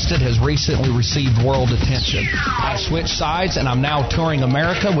Get Busted, has recently received world attention. I switched sides and I'm now touring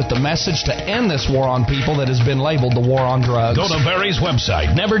America with the message to end this war on people that has been labeled the war on drugs. Go to Barry's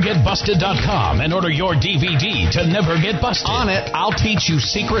website, nevergetbusted.com, and order your DVD to Never Get Busted. On it, I'll teach you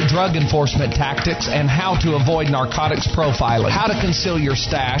secret drug enforcement tactics and how to avoid narcotics profiling, how to conceal your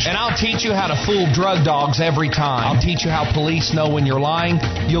stash, and I'll teach you how to fool drug dogs every time. I'll teach you how police know when you're lying.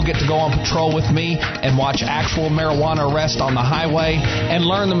 You'll get to go on patrol with me and watch actual marijuana arrests on the highway and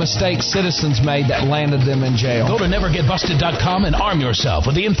learn the mistakes citizens made that landed them in jail. Go to nevergetbusted.com and arm yourself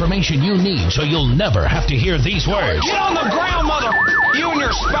with the information you need so you'll never have to hear these words. Get on the ground, mother! You and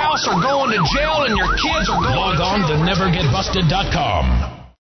your spouse are going to jail and your kids are going Log on to nevergetbusted.com.